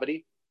body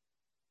cavity,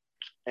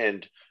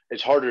 and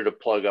it's harder to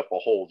plug up a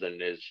hole than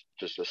it is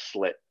just a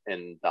slit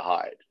in the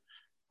hide.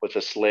 With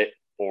a slit,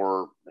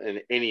 or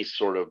in any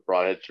sort of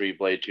broadhead,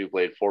 3-blade,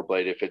 2-blade,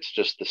 4-blade, if it's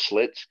just the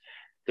slits,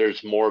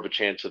 there's more of a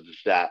chance of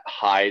that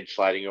hide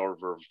sliding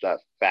over that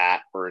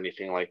fat or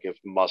anything, like if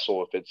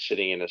muscle, if it's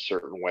sitting in a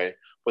certain way.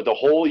 With the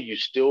hole, you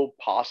still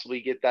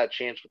possibly get that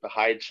chance with the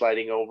hide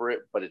sliding over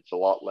it, but it's a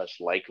lot less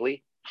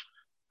likely.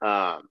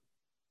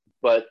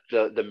 But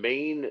the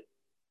main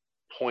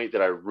point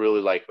that I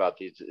really like about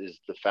these is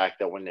the fact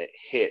that when it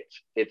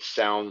hits, it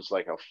sounds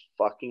like a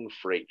fucking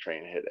freight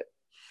train hit it.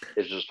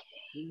 It's just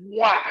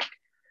whack.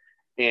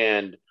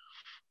 And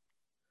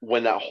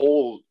when that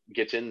hole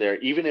gets in there,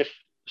 even if,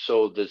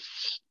 so the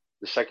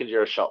second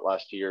deer I shot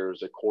last year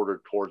was a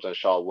quarter towards, I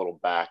shot a little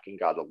back and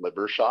got a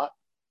liver shot.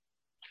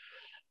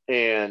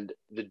 And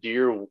the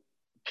deer,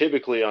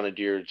 typically on a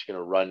deer, it's going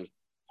to run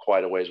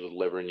quite a ways with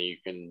liver, and you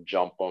can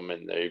jump them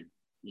and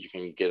you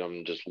can get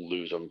them, just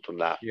lose them from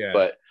that. Yeah.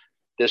 But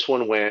this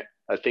one went,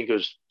 I think it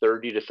was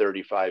 30 to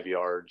 35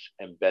 yards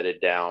and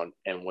bedded down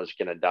and was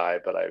going to die,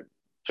 but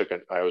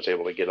I was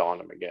able to get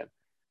on him again.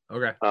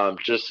 Okay.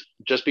 Just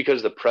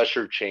because the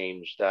pressure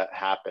change that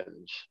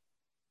happens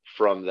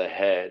from the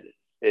head,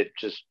 it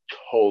just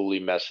totally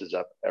messes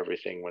up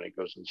everything when it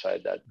goes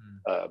inside that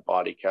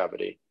body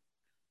cavity.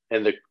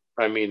 And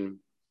I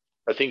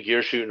think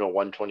you're shooting a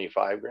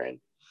 125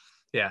 grain.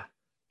 Yeah.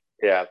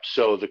 Yeah.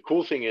 So the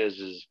cool thing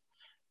is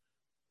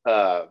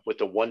with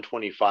the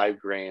 125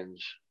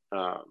 grains,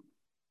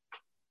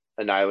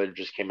 Annihilator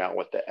just came out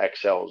with the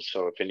XLs.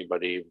 So if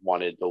anybody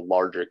wanted the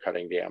larger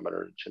cutting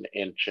diameter, it's an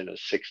inch and a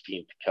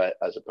 16th cut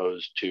as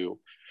opposed to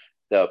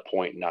the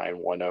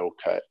 0.910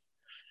 cut.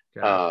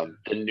 Gotcha.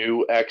 The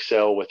new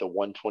XL with a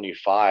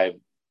 125,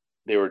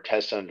 they were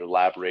tested under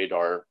lab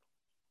radar,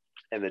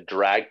 and the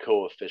drag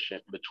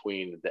coefficient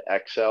between the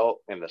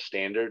XL and the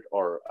standard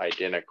are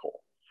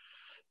identical.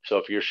 So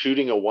if you're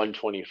shooting a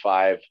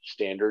 125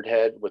 standard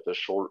head with a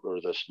short or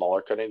the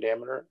smaller cutting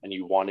diameter, and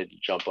you wanted to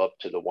jump up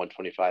to the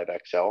 125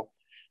 XL,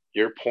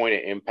 your point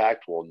of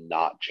impact will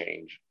not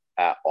change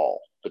at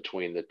all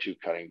between the two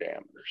cutting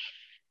diameters.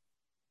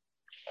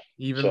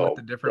 Even with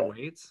the different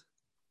weights?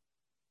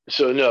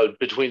 So no,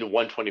 between the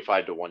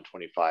 125 to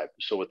 125.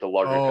 So with the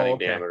larger cutting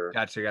diameter,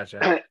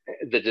 gotcha.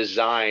 The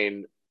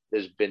design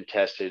has been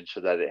tested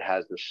so that it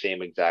has the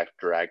same exact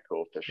drag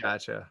coefficient.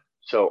 Gotcha.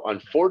 So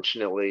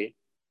unfortunately,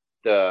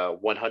 the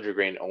 100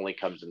 grain only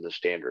comes in the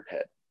standard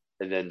head,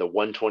 and then the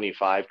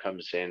 125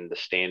 comes in the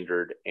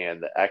standard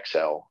and the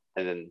XL,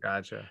 and then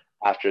gotcha.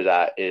 After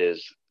that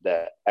is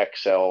the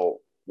XL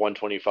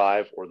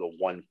 125 or the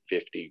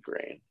 150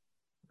 grain.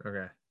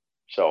 Okay.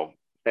 So,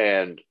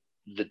 and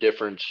the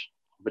difference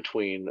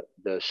between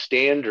the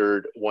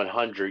standard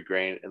 100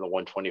 grain and the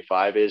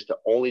 125 is the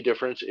only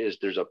difference is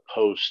there's a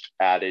post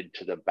added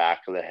to the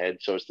back of the head.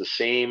 So it's the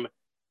same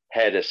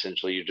head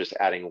essentially. You're just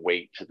adding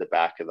weight to the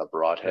back of the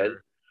broadhead.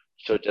 Sure.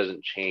 So it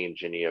doesn't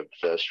change any of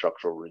the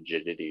structural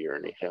rigidity or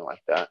anything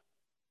like that.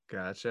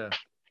 Gotcha.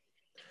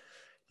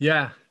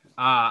 Yeah.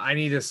 I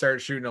need to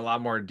start shooting a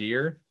lot more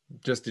deer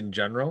just in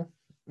general.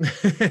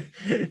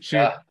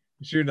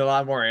 Shooting a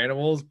lot more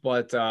animals,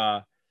 but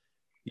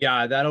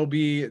yeah,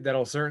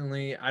 that'll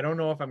certainly, I don't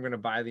know if I'm going to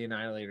buy the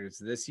Annihilators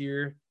this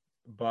year,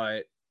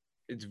 but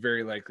it's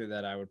very likely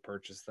that I would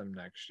purchase them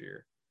next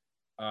year.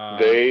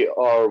 They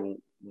are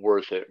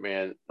worth it,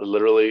 man.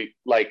 Literally,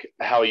 like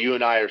how you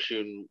and I are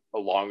shooting a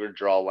longer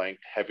draw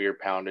length, heavier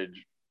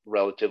poundage,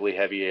 relatively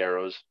heavy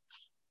arrows.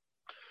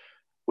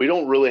 We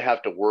don't really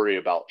have to worry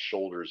about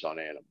shoulders on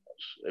animals.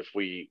 If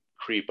we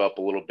creep up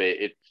a little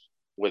bit, it's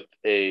with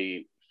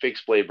a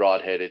fixed blade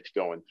broadhead, it's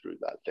going through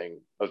that thing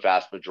a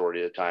vast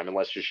majority of the time,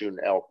 unless you're shooting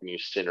elk and you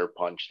center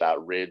punch that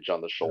ridge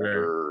on the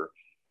shoulder,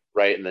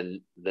 right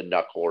in the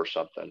knuckle or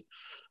something.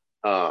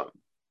 But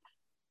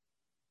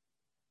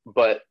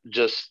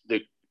just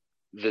the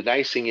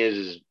nice thing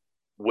is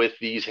with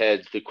these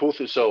heads, the cool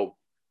thing, so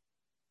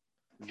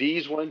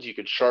these ones you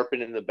could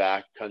sharpen in the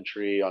back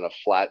country on a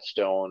flat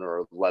stone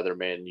or a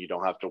Leatherman. You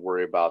don't have to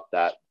worry about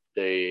that.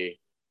 I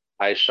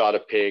shot a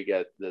pig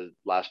at the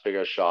last pig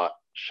I shot.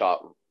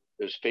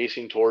 It was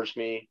facing towards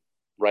me,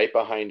 right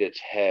behind its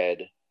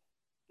head.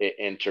 It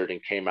entered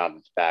and came out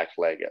its back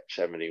leg at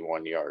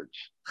 71 yards.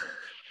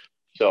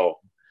 So,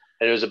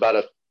 and it was about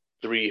a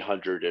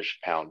 300-ish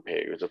pound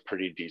pig. It was a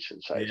pretty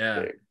decent sized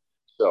pig.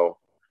 So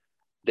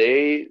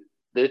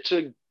it's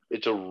a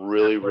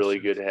really, really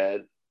good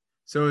head.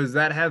 So does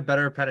that have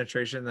better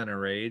penetration than a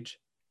Rage?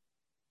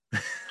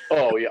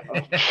 Oh yeah.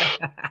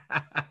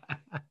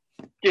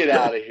 Get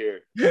out of here.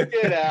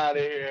 Get out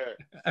of here.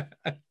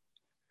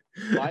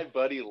 My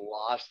buddy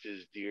lost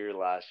his deer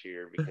last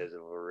year because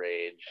of a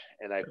Rage,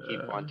 and I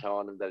keep on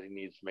telling him that he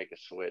needs to make a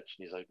switch,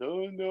 and he's like,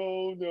 "Oh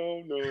no."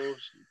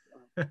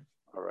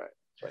 All right,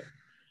 it's like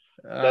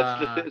that's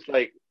the thing. It's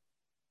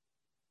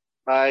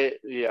like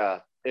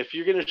if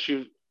you're gonna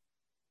shoot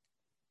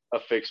a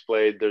fixed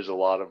blade, there's a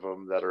lot of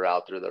them that are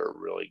out there that are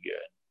really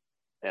good.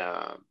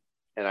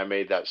 And I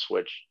made that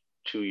switch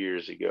 2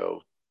 years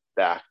ago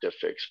back to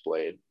fixed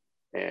blade,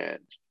 and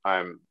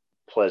I'm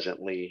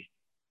pleasantly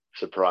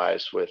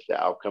surprised with the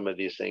outcome of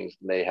these things.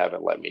 They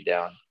haven't let me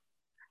down.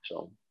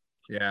 So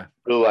yeah,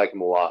 really like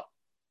them a lot.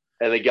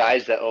 And the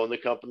guys that own the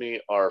company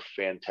are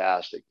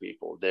fantastic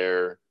people.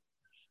 They're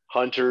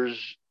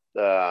hunters.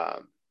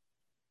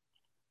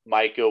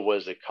 Micah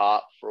was a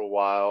cop for a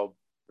while.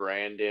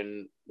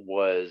 Brandon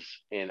was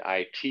in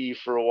IT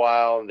for a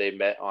while, and they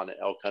met on an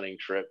elk hunting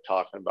trip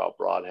talking about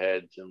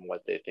broadheads and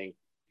what they think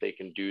they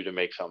can do to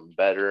make something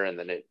better. And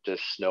then it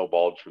just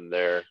snowballed from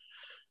there.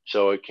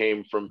 So it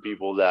came from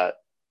people that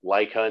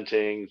like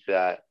hunting,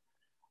 that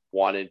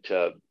wanted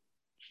to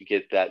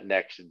get that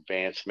next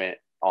advancement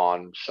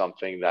on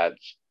something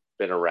that's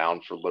been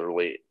around for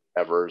literally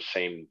ever,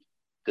 same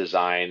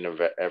design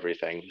of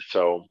everything.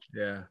 So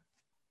yeah,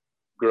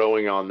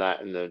 growing on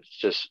that, and it's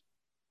just,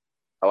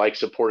 I like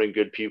supporting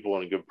good people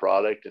and a good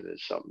product, and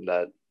it's something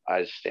that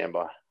I stand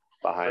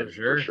behind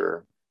for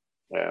sure.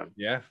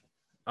 Yeah.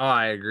 Oh,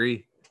 I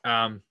agree.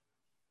 Yeah,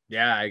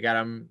 I got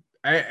them.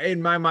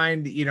 In my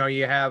mind,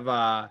 you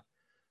have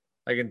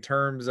like in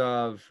terms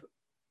of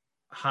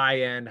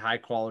high-end,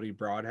 high-quality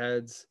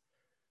broadheads,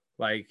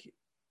 like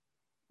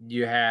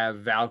you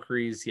have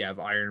Valkyries, you have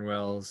Iron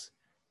Wills,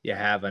 you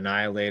have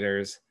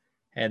Annihilators,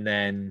 and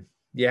then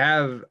you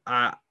have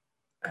off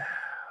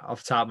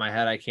the top of my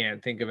head, I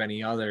can't think of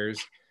any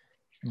others,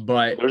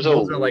 but those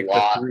are like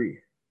lot. The three.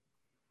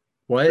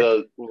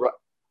 What?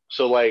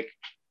 So like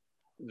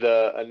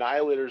the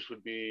Annihilators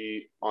would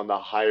be on the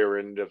higher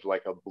end of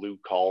like a blue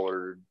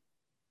collared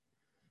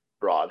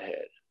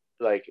broadhead.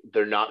 Like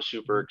they're not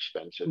super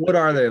expensive. What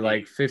are they,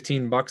 like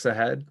 $15 a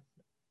head?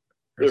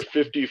 They're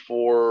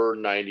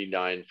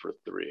 $54.99 for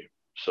 3.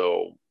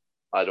 So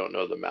I don't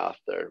know the math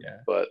there,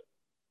 but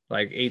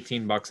like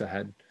 $18 a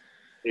head.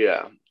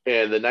 Yeah.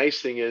 And the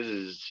nice thing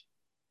is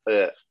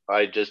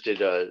I just did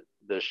the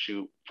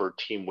shoot for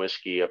Team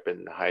Whiskey up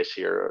in High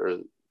Sierra, or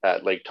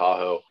at Lake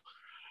Tahoe.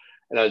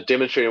 And I was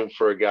demonstrating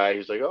for a guy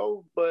who's like,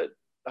 oh, but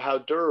how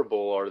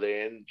durable are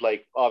they? And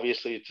like,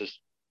 obviously it's just,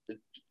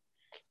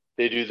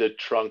 they do the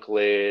trunk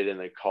lid and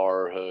the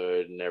car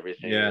hood and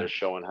everything. And they're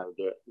showing how to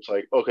do it. It's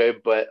like, okay,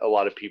 but a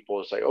lot of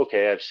people, it's like,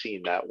 okay, I've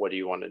seen that. What do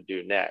you want to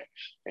do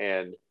next?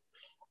 And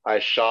I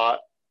shot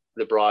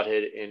the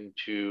broadhead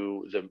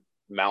into the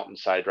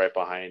mountainside right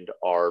behind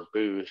our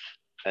booth,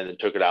 and then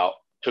took it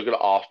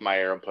off my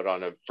arrow and put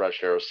on a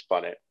fresh arrow,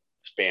 spun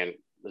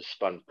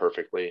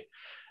perfectly. I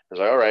was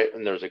like, all right.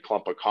 And there's a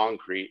clump of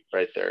concrete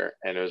right there,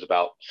 and it was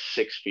about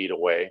 6 feet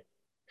away.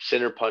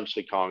 Center punched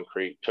the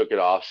concrete, took it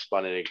off,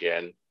 spun it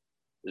again.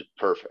 It was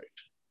perfect.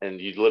 And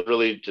you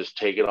literally just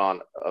take it on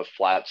a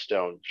flat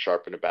stone,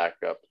 sharpen it back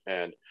up.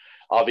 And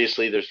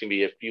obviously there's going to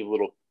be a few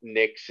little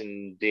nicks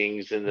and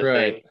dings in the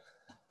thing,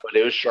 but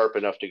it was sharp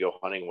enough to go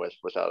hunting with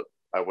without,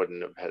 I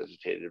wouldn't have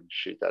hesitated to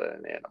shoot that at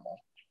an animal.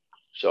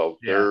 So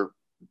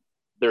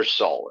they're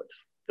solid.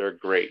 They're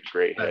great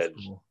heads.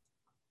 Cool.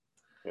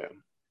 Yeah.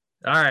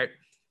 All right.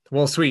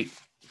 Well, sweet.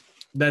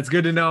 That's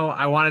good to know.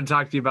 I wanted to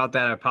talk to you about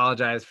that. I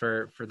apologize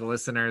for the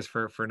listeners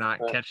for not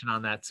catching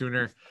on that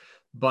sooner.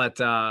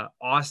 But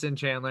Austin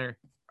Chandler,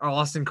 or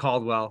Austin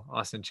Caldwell,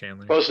 Austin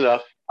Chandler. Close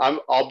enough.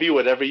 I'll be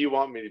whatever you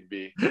want me to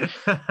be.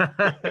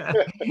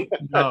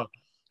 No,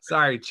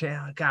 sorry,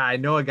 Chandler. God, I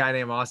know a guy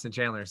named Austin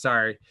Chandler.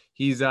 Sorry,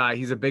 he's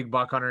a big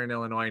buck hunter in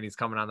Illinois, and he's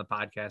coming on the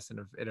podcast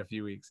in a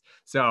few weeks.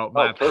 So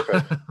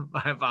perfect.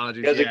 My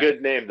apologies. He has a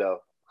good name though.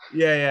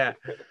 Yeah.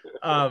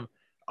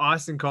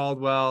 Austin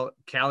Caldwell,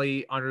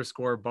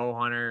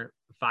 Kelly_bowhunter.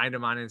 Find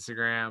him on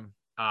Instagram.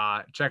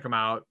 Check him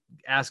out.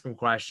 Ask him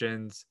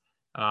questions.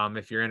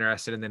 If you're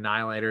interested in the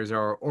annihilators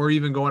or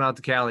even going out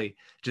to Cali,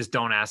 just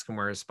don't ask him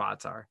where his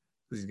spots are.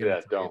 He's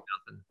gonna don't.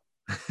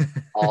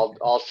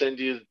 I'll send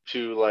you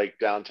to like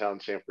downtown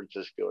San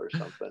Francisco or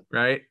something.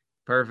 Right?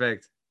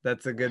 Perfect.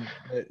 That's a good.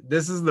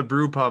 This is the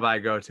brew pub I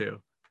go to.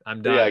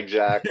 I'm done. Yeah,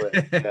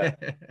 exactly. Yeah.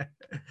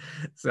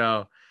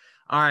 So,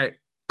 all right.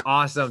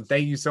 Awesome.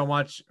 Thank you so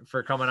much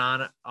for coming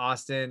on,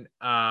 Austin.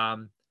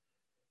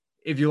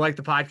 If you like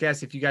the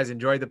podcast, if you guys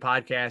enjoyed the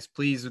podcast,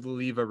 please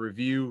leave a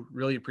review.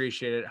 Really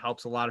appreciate it. It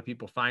helps a lot of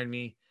people find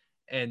me.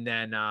 And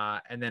then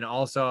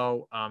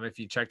also, if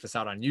you check this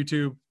out on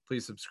YouTube,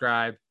 please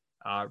subscribe.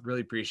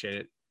 Really appreciate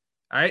it.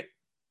 All right.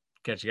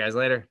 Catch you guys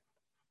later.